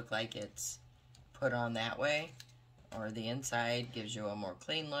make it look like it's put on that way. Or the inside gives you a more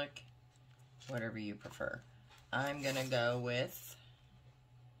clean look, whatever you prefer. I'm going to go with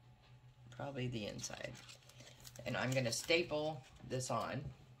probably the inside. And I'm going to staple this on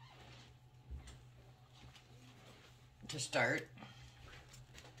to start.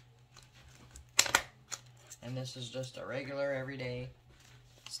 And this is just a regular everyday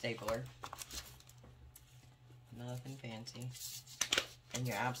stapler. Nothing fancy. And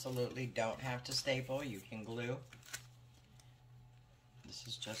you absolutely don't have to staple, you can glue. This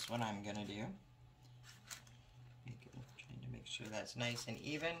is just what I'm gonna do. Trying to make sure that's nice and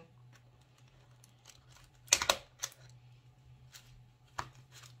even.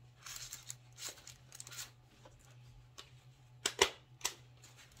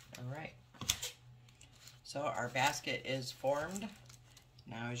 Alright, so our basket is formed.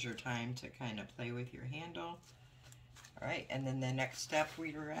 Now is your time to kind of play with your handle. Alright, and then the next step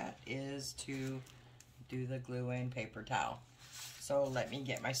we're at is to do the glue in paper towel. So let me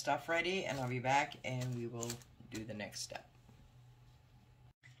get my stuff ready and I'll be back and we will do the next step.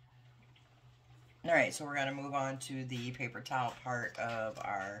 Alright, so we're going to move on to the paper towel part of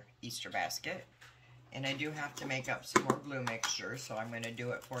our Easter basket. And I do have to make up some more glue mixture, so I'm going to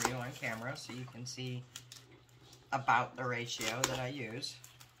do it for you on camera so you can see about the ratio that I use.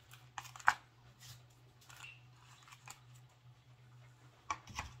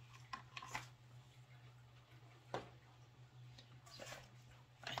 So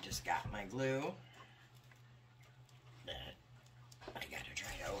I just got my glue that I got to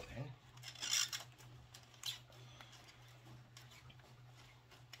try to open.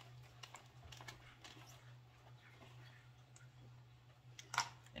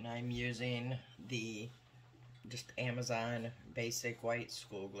 And I'm using the just Amazon basic white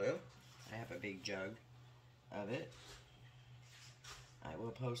school glue. I have a big jug of it. I will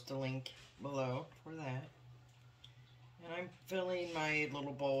post a link below for that. And I'm filling my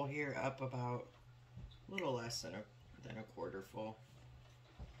little bowl here up about a little less than a quarter full.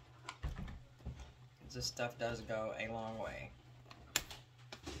 This stuff does go a long way.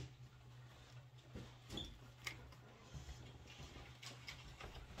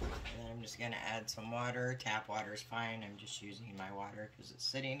 I'm just going to add some water. Tap water is fine. I'm just using my water because it's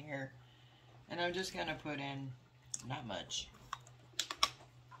sitting here. And I'm just going to put in, not much.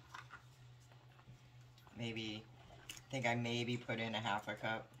 Maybe, I think I maybe put in a half a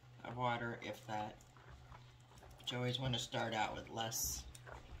cup of water, if that. But you always want to start out with less.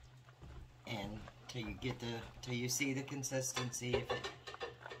 And till you see the consistency.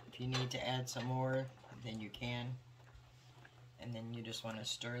 If you need to add some more, then you can. And then you just want to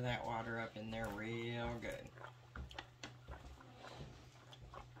stir that water up in there real good.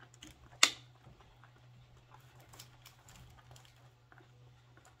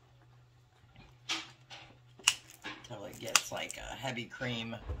 looks like a heavy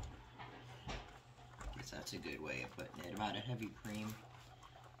cream. I guess that's a good way of putting it, about a heavy cream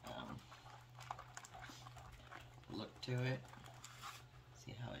look to it.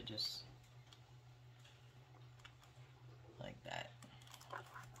 See how it just, like that.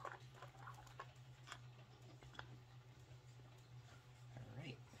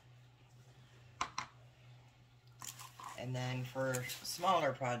 Alright. And then for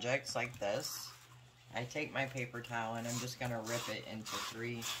smaller projects like this, I take my paper towel and I'm just going to rip it into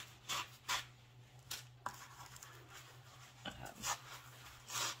 3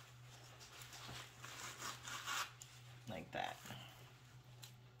 like that.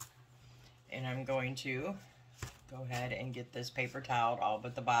 And I'm going to go ahead and get this paper towel all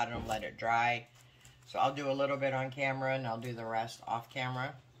but the bottom, let it dry. So I'll do a little bit on camera and I'll do the rest off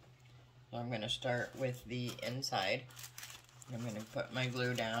camera. So I'm going to start with the inside. I'm going to put my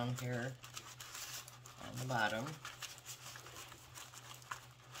glue down here on the bottom,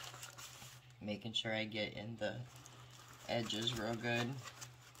 making sure I get in the edges real good.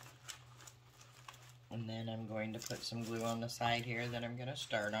 And then I'm going to put some glue on the side here that I'm going to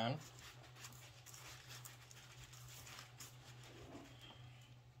start on.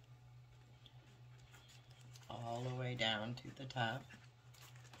 All the way down to the top,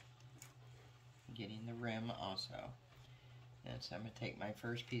 getting the rim also. And so I'm going to take my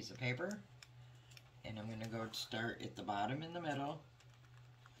first piece of paper and I'm going to go start at the bottom in the middle,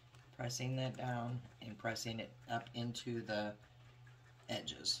 pressing that down and pressing it up into the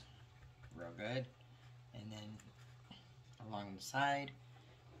edges real good. And then along the side,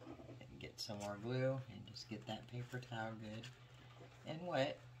 and get some more glue and just get that paper towel good and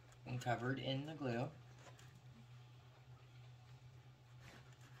wet and covered in the glue.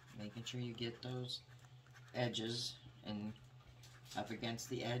 Making sure you get those edges and up against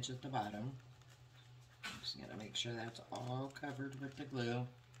the edge at the bottom. I'm just going to make sure that's all covered with the glue.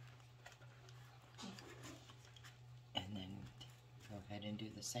 And then go ahead and do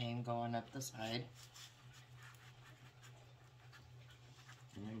the same going up the side.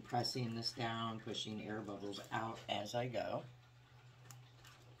 And I'm pressing this down, pushing air bubbles out as I go.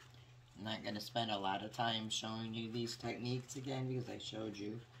 I'm not going to spend a lot of time showing you these techniques again because I showed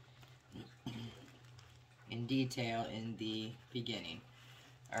you in detail in the beginning.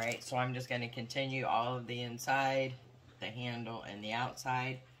 Alright, so I'm just going to continue all of the inside, the handle, and the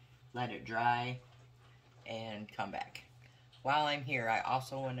outside. Let it dry and come back. While I'm here, I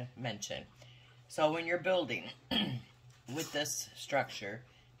also want to mention, so when you're building with this structure,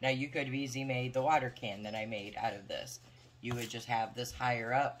 now you could have easily made the water can that I made out of this. You would just have this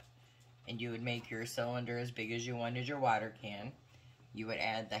higher up and you would make your cylinder as big as you wanted your water can. You would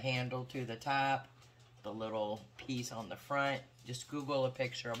add the handle to the top, the little piece on the front. Just Google a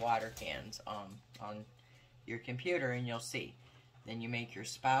picture of water cans on your computer and you'll see. Then you make your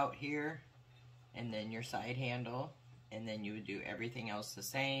spout here and then your side handle, and then you would do everything else the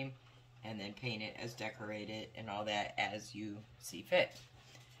same and then paint it as decorated and all that as you see fit.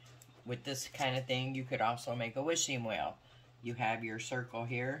 With this kind of thing, you could also make a wishing well. You have your circle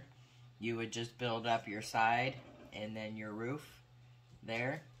here. You would just build up your side and then your roof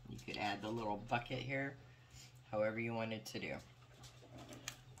there. You could add the little bucket here, however you wanted to do.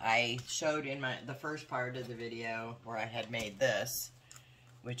 I showed in the first part of the video where I had made this,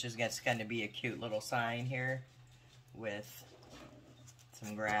 which is going to be a cute little sign here with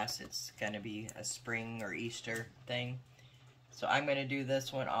some grass. It's going to be a spring or Easter thing. So I'm going to do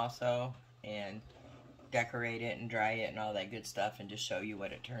this one also and decorate it and dry it and all that good stuff and just show you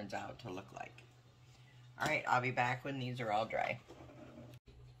what it turns out to look like. Alright, I'll be back when these are all dry.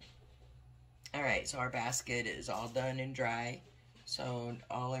 Alright, so our basket is all done and dry. So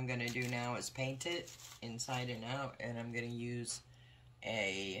all I'm going to do now is paint it inside and out, and I'm going to use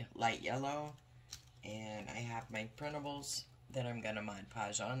a light yellow, and I have my printables that I'm going to Mod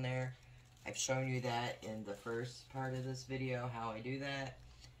Podge on there. I've shown you that in the first part of this video, how I do that,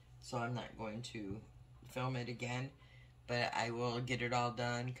 so I'm not going to film it again, but I will get it all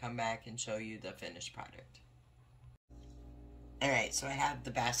done, come back and show you the finished product. Alright, so I have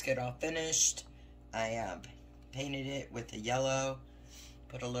the basket all finished. I painted it with a yellow,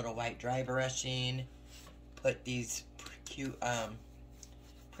 put a little white dry brushing, put these cute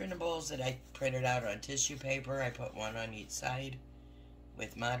printables that I printed out on tissue paper. I put one on each side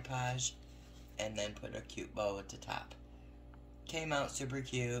with Mod Podge, and then put a cute bow at the top. Came out super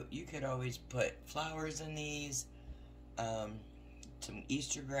cute. You could always put flowers in these, some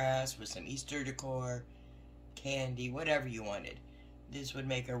Easter grass with some Easter decor, candy, whatever you wanted. This would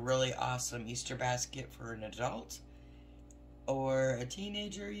make a really awesome Easter basket for an adult, or a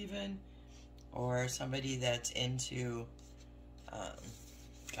teenager even, or somebody that's into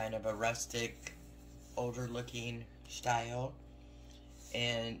kind of a rustic, older looking style.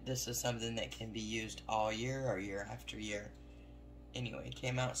 And this is something that can be used all year or year after year. Anyway, it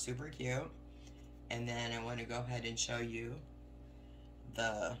came out super cute. And then I want to go ahead and show you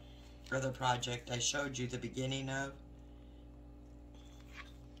the other project I showed you the beginning of,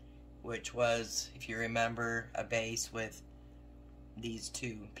 which was, if you remember, a base with these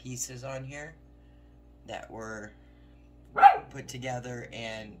two pieces on here that were put together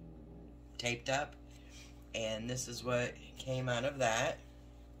and taped up. And this is what came out of that.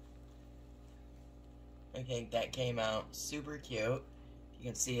 Okay, that came out super cute. You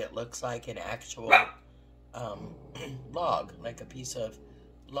can see it looks like an actual log, like a piece of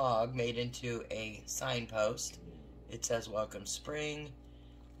log made into a signpost. It says welcome spring.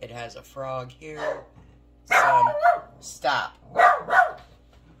 It has a frog here. Stop.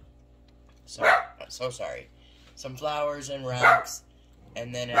 So sorry. Some flowers and rocks.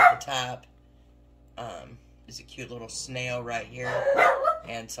 And then at the top is a cute little snail right here.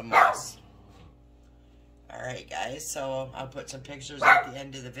 And some moss. Alright guys, so I'll put some pictures at the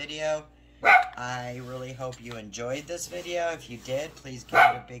end of the video. I really hope you enjoyed this video. If you did, please give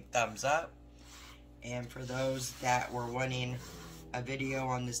it a big thumbs up. And for those that were wanting a video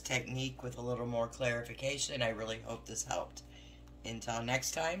on this technique with a little more clarification, I really hope this helped. Until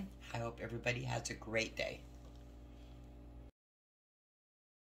next time, I hope everybody has a great day.